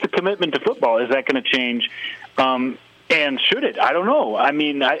 Just the commitment to football, is that going to change? And should it? I don't know. I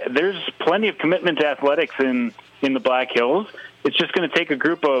mean, there's plenty of commitment to athletics in the Black Hills. It's just going to take a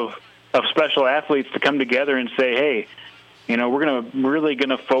group of special athletes to come together and say, hey, we're really going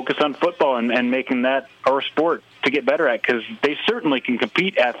to focus on football and making that our sport to get better at, because they certainly can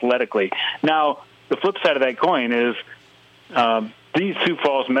compete athletically. Now, the flip side of that coin is these Sioux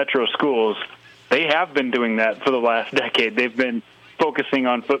Falls metro schools, they have been doing that for the last decade. They've been focusing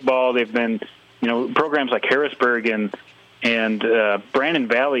on football. They've been, programs like Harrisburg and Brandon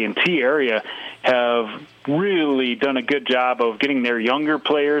Valley and T area have really done a good job of getting their younger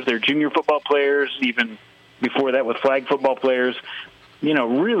players, their junior football players, even before that with flag football players,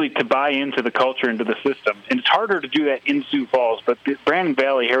 really to buy into the culture, into the system. And it's harder to do that in Sioux Falls, but Brandon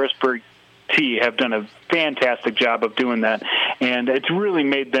Valley, Harrisburg, T have done a fantastic job of doing that. And it's really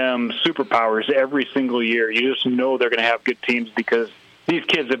made them superpowers every single year. You just know they're going to have good teams because these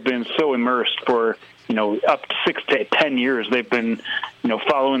kids have been so immersed for, up to 6 to 10 years. They've been,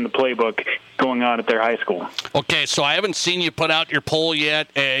 following the playbook going on at their high school. Okay, so I haven't seen you put out your poll yet.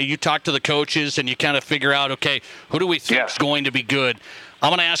 You talk to the coaches and you kind of figure out, okay, who do we think is going to be good?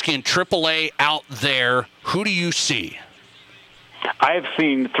 I'm going to ask you in AAA out there, who do you see? I've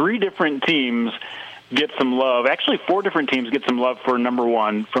seen 3 different teams get some love. Actually, 4 different teams get some love for number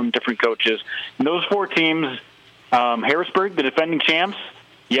one from different coaches. And those 4 teams, Harrisburg, the defending champs,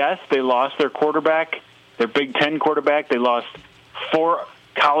 yes, they lost their quarterback, their Big Ten quarterback. They lost 4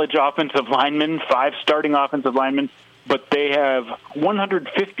 college offensive linemen, 5 starting offensive linemen. but they have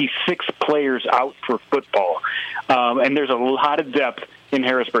 156 players out for football. And there's a lot of depth in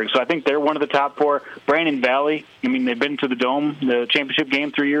Harrisburg. So I think they're one of the top 4. Brandon Valley, I mean, they've been to the Dome, the championship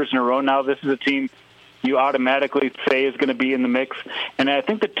game 3 years in a row now. This is a team you automatically say is going to be in the mix. And I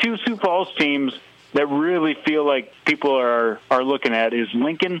think the 2 Sioux Falls teams that really feel like people are looking at is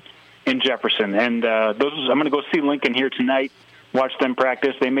Lincoln and Jefferson. And I'm going to go see Lincoln here tonight, watch them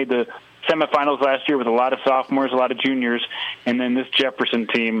practice. They made the semifinals last year with a lot of sophomores, a lot of juniors. And then this Jefferson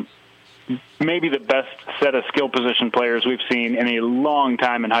team, maybe the best set of skill position players we've seen in a long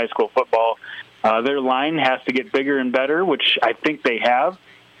time in high school football. Their line has to get bigger and better, which I think they have.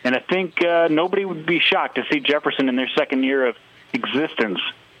 And I think nobody would be shocked to see Jefferson in their second year of existence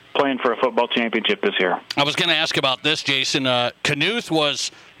playing for a football championship this year. I was going to ask about this, Jason. Knuth was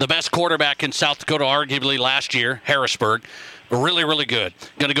the best quarterback in South Dakota, arguably last year, Harrisburg. Really, really good.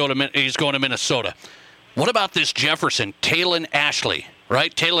 He's going to Minnesota. What about this Jefferson, Talon Ashley,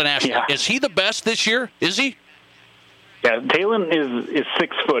 right? Talon Ashley. Yeah. Is he the best this year? Is he? Yeah, Talon is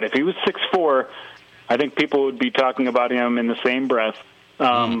 6 foot. If he was 6'4", I think people would be talking about him in the same breath.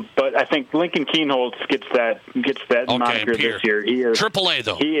 But I think Lincoln Keenholz gets that moniker this year. He is AAA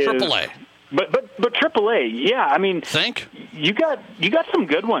though. He is, AAA. But AAA, yeah. I mean, you got some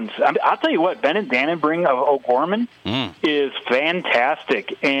good ones. I'll tell you what, Bennett Dannenbring of O'Gorman is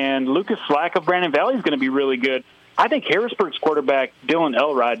fantastic, and Lucas Slack of Brandon Valley is going to be really good. I think Harrisburg's quarterback Dylan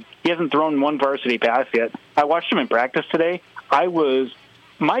Elrod, he hasn't thrown one varsity pass yet. I watched him in practice today.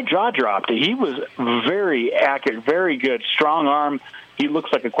 My jaw dropped. He was very accurate, very good, strong arm. He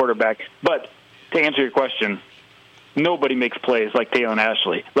looks like a quarterback. But to answer your question, nobody makes plays like Talon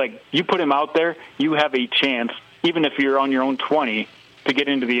Ashley. Like, you put him out there, you have a chance, even if you're on your own 20, to get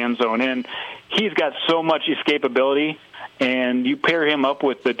into the end zone. And he's got so much escapability, and you pair him up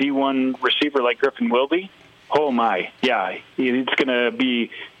with the D1 receiver like Griffin Wilby, oh my, yeah, it's going to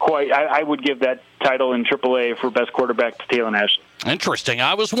be quite. I would give that title in AAA for best quarterback to Talon Ashley. Interesting.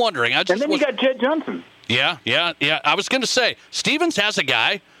 I was wondering. And then you got Jed Johnson. Yeah. I was going to say, Stevens has a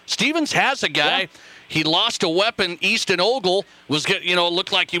guy. Yeah. He lost a weapon. Easton Ogle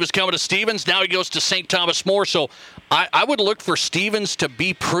looked like he was coming to Stevens. Now he goes to St. Thomas More. So I would look for Stevens to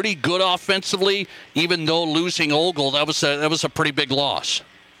be pretty good offensively, even though losing Ogle, that was a pretty big loss.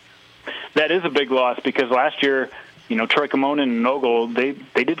 That is a big loss because last year, Troy Kimonen and Ogle, they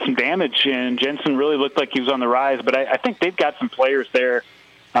did some damage, and Jensen really looked like he was on the rise. But I think they've got some players there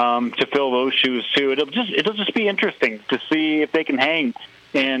to fill those shoes too. It'll just be interesting to see if they can hang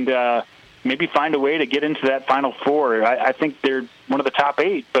and maybe find a way to get into that Final Four. I think they're one of the top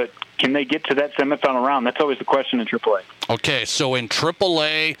 8, but can they get to that semifinal round? That's always the question in AAA. Okay, so in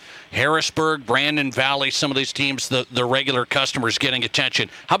AAA, Harrisburg, Brandon Valley, some of these teams, the regular customers getting attention.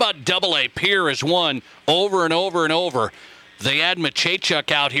 How about AA? Pierre has won over and over and over. They add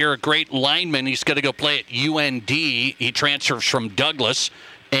Machachuk out here, a great lineman. He's going to go play at UND. He transfers from Douglas,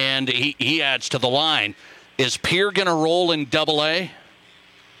 and he adds to the line. Is Pierre going to roll in AA?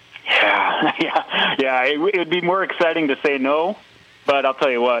 Yeah. It would be more exciting to say no, but I'll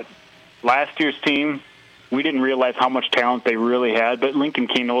tell you what. Last year's team, we didn't realize how much talent they really had, but Lincoln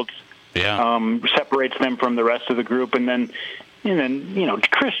Keenholz separates them from the rest of the group. And then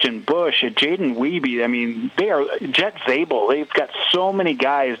Christian Bush, Jaden Wiebe, I mean, they are Jet Zabel. They've got so many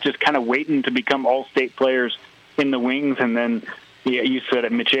guys just kind of waiting to become all-state players in the wings. And then you said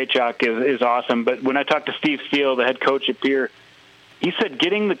it, Machachuk is awesome. But when I talked to Steve Steele, the head coach at Pierre, he said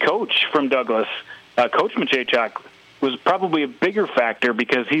getting the coach from Douglas, Coach Machachuk, was probably a bigger factor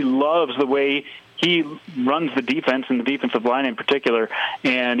because he loves the way he runs the defense and the defensive line in particular,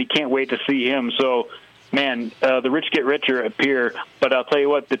 and he can't wait to see him. So, man, the rich get richer at Pierre. But I'll tell you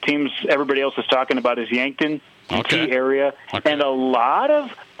what, the teams everybody else is talking about is Yankton, key area, and a lot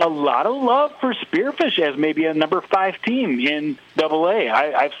of love for Spearfish as maybe a number 5 team in AA.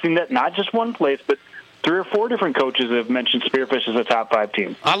 I've seen that not just one place, but 3 or 4 different coaches have mentioned Spearfish as a top 5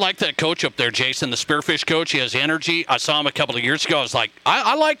 team. I like that coach up there, Jason, the Spearfish coach. He has energy. I saw him a couple of years ago. I was like,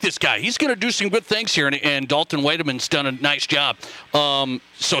 I like this guy. He's going to do some good things here, and Dalton Wademan's done a nice job.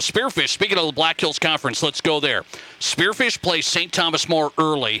 So Spearfish, speaking of the Black Hills Conference, let's go there. Spearfish plays St. Thomas More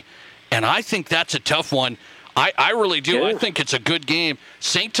early, and I think that's a tough one. I really do. I think it's a good game.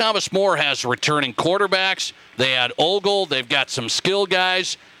 St. Thomas More has returning quarterbacks. They had Ogle. They've got some skill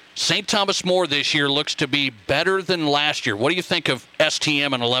guys. St. Thomas More this year looks to be better than last year. What do you think of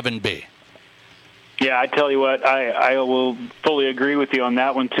STM and 11B? Yeah, I tell you what, I will fully agree with you on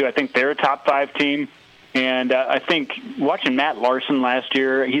that one, too. I think they're a top 5 team, and I think watching Matt Larson last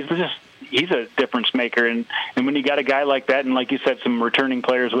year, he's a difference maker, and when you got a guy like that, and like you said, some returning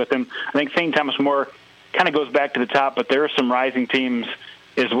players with him, I think St. Thomas More kind of goes back to the top, but there are some rising teams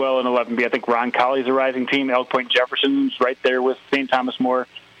as well in 11B. I think Ron Colley's a rising team. Elk Point Jefferson's right there with St. Thomas More.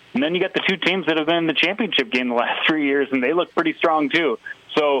 And then you got the two teams that have been in the championship game the last 3 years, and they look pretty strong too.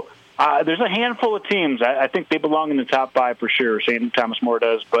 So there's a handful of teams. I think they belong in the top 5 for sure. St. Thomas More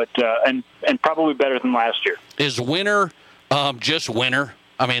does, but and probably better than last year. Is winter just winter?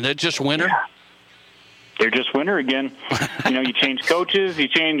 I mean, they're just winter? Yeah. They're just winter again. You change coaches, you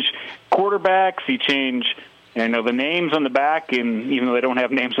change quarterbacks, you change the names on the back, and even though they don't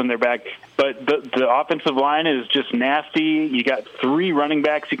have names on their back, but the offensive line is just nasty. You got 3 running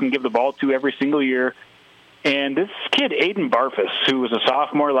backs you can give the ball to every single year. And this kid, Aiden Barfus, who was a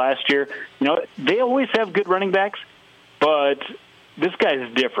sophomore last year, they always have good running backs, but this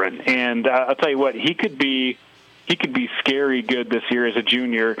guy's different. And I'll tell you what, he could be scary good this year as a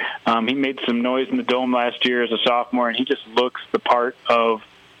junior. He made some noise in the Dome last year as a sophomore, and he just looks the part of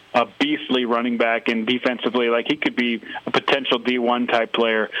a beastly running back, and defensively, like he could be a potential D1 type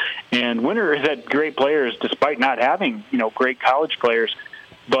player. And Winter has had great players despite not having, great college players.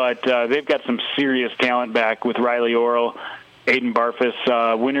 But they've got some serious talent back with Riley Orrell, Aiden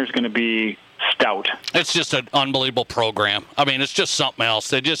Barfus. Winter's going to be stout. It's just an unbelievable program. I mean, it's just something else.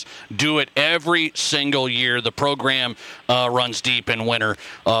 They just do it every single year. The program runs deep in winter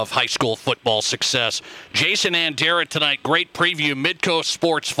of high school football success. Jason Andera tonight, great preview. Midco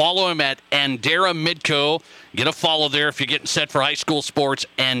Sports. Follow him at Andera Midco. Get a follow there if you're getting set for high school sports.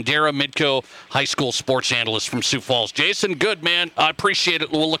 Andera Midco, high school sports analyst from Sioux Falls. Jason, good, man. I appreciate it.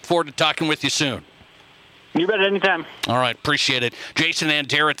 We'll look forward to talking with you soon. You bet, anytime. All right, appreciate it. Jason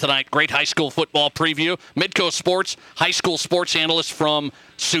Andera tonight, great high school football preview. Midco Sports, high school sports analyst from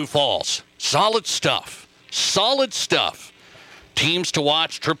Sioux Falls. Solid stuff. Solid stuff. Teams to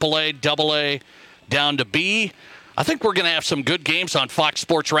watch, AAA, AA, down to B. I think we're going to have some good games on Fox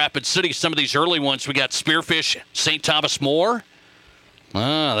Sports Rapid City. Some of these early ones, we got Spearfish, St. Thomas More.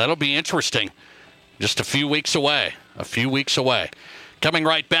 That'll be interesting. Just a few weeks away. Coming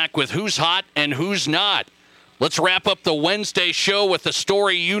right back with who's hot and who's not. Let's wrap up the Wednesday show with a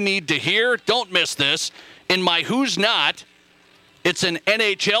story you need to hear. Don't miss this. In my Who's Not, it's an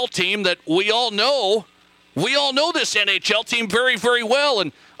NHL team that we all know. We all know this NHL team very, very well,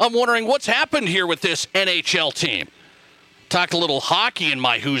 and I'm wondering what's happened here with this NHL team. Talk a little hockey in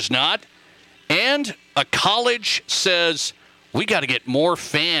my Who's Not. And a college says, we got to get more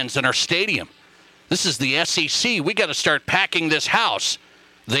fans in our stadium. This is the SEC. We got to start packing this house.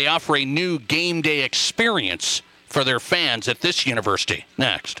 They offer a new game day experience for their fans at this university.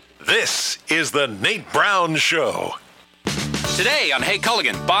 Next. This is the Nate Brown Show. Today on Hey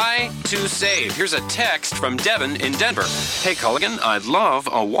Culligan, buy to save. Here's a text from Devin in Denver. Hey Culligan, I'd love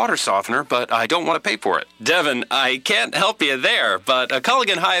a water softener, but I don't want to pay for it. Devin, I can't help you there, but a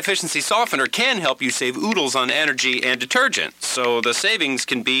Culligan high-efficiency softener can help you save oodles on energy and detergent, so the savings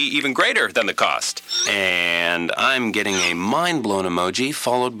can be even greater than the cost. And I'm getting a mind-blown emoji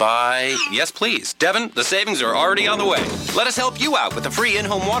followed by, yes please. Devin, the savings are already on the way. Let us help you out with a free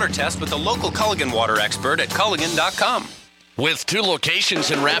in-home water test with the local Culligan water expert at Culligan.com. With 2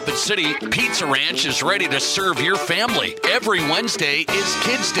 locations in Rapid City, Pizza Ranch is ready to serve your family. Every Wednesday is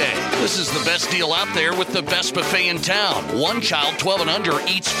Kids Day. This is the best deal out there with the best buffet in town. One child 12 and under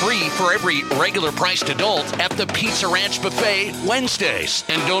eats free for every regular priced adult at the Pizza Ranch Buffet Wednesdays.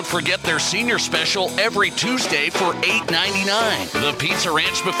 And don't forget their senior special every Tuesday for $8.99. The Pizza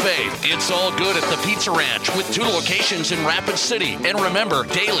Ranch Buffet. It's all good at the Pizza Ranch with 2 locations in Rapid City. And remember,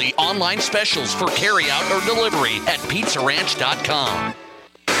 daily online specials for carryout or delivery at PizzaRanch.com. Live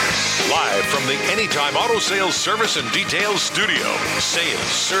from the Anytime Auto Sales Service and Details Studio. Sales,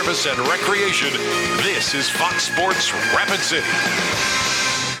 service, and recreation. This is Fox Sports Rapid City.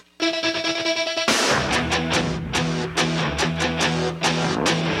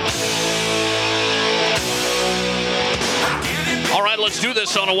 All right, let's do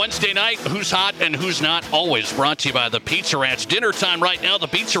this on a Wednesday night. Who's hot and who's not? Always brought to you by the Pizza Ranch. Dinner time right now, the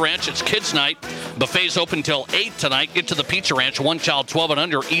Pizza Ranch. It's kids' night. Buffet's open till 8 tonight. Get to the Pizza Ranch. One child 12 and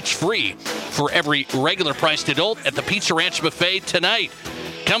under, each free for every regular priced adult at the Pizza Ranch Buffet tonight.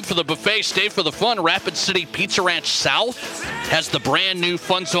 Come for the buffet, stay for the fun. Rapid City Pizza Ranch South has the brand new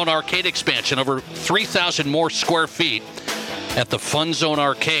Fun Zone Arcade expansion. Over 3,000 more square feet at the Fun Zone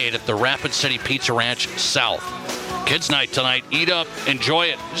Arcade at the Rapid City Pizza Ranch South. Kids night tonight. Eat up. Enjoy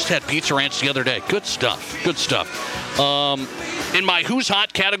it. Just had Pizza Ranch the other day. Good stuff. Good stuff. In my Who's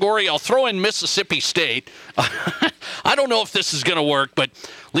Hot category, I'll throw in Mississippi State. I don't know if this is going to work, but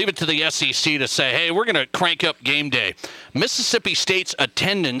leave it to the SEC to say, hey, we're going to crank up game day. Mississippi State's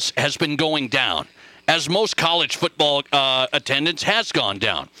attendance has been going down, as most college football attendance has gone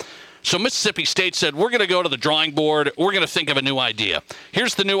down. So Mississippi State said, we're going to go to the drawing board. We're going to think of a new idea.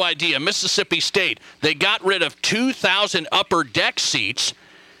 Here's the new idea. Mississippi State, they got rid of 2,000 upper deck seats,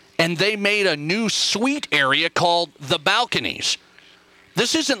 and they made a new suite area called the balconies.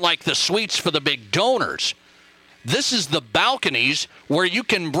 This isn't like the suites for the big donors. This is the balconies where you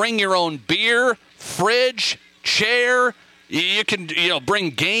can bring your own beer, fridge, chair. You can,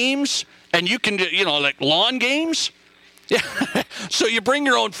 bring games, and you can, like lawn games. Yeah. So you bring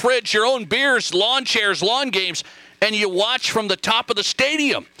your own fridge, your own beers, lawn chairs, lawn games, and you watch from the top of the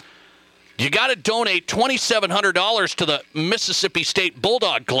stadium. You got to donate $2,700 to the Mississippi State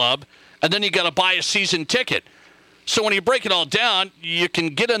Bulldog Club, and then you got to buy a season ticket. So when you break it all down, you can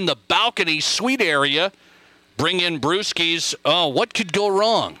get in the balcony suite area, bring in brewskis. Oh, what could go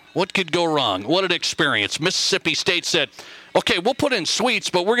wrong? What could go wrong? What an experience. Mississippi State said, okay, we'll put in suites,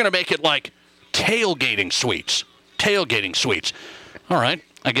 but we're going to make it like tailgating suites. Tailgating suites. All right.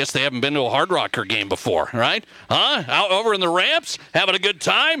 I guess they haven't been to a Hard Rocker game before, right? Huh? Out over in the ramps? Having a good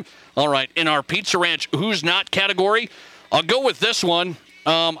time? All right. In our Pizza Ranch Who's Not category, I'll go with this one.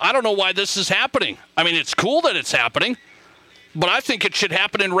 I don't know why this is happening. I mean, it's cool that it's happening, but I think it should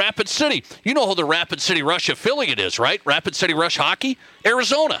happen in Rapid City. You know who the Rapid City Rush affiliate is, right? Rapid City Rush Hockey?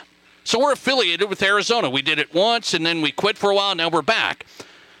 Arizona. So we're affiliated with Arizona. We did it once, and then we quit for a while, now we're back.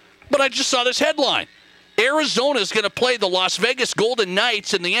 But I just saw this headline. Arizona is going to play the Las Vegas Golden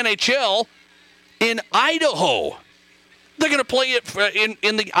Knights in the NHL in Idaho. They're going to play it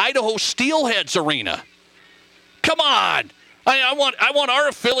in the Idaho Steelheads Arena. Come on. I want our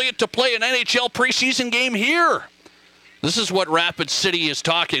affiliate to play an NHL preseason game here. This is what Rapid City is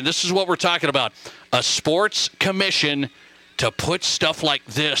talking. This is what we're talking about. A sports commission to put stuff like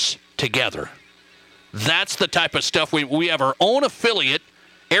this together. That's the type of stuff. We have our own affiliate,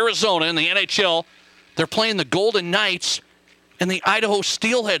 Arizona, in the NHL. They're playing the Golden Knights in the Idaho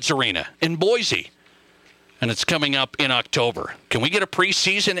Steelheads Arena in Boise. And it's coming up in October. Can we get a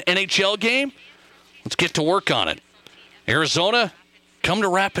preseason NHL game? Let's get to work on it. Arizona, come to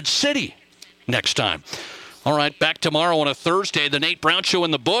Rapid City next time. All right, back tomorrow on a Thursday. The Nate Brown Show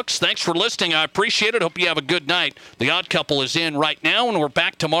in the books. Thanks for listening. I appreciate it. Hope you have a good night. The Odd Couple is in right now, and we're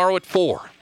back tomorrow at 4.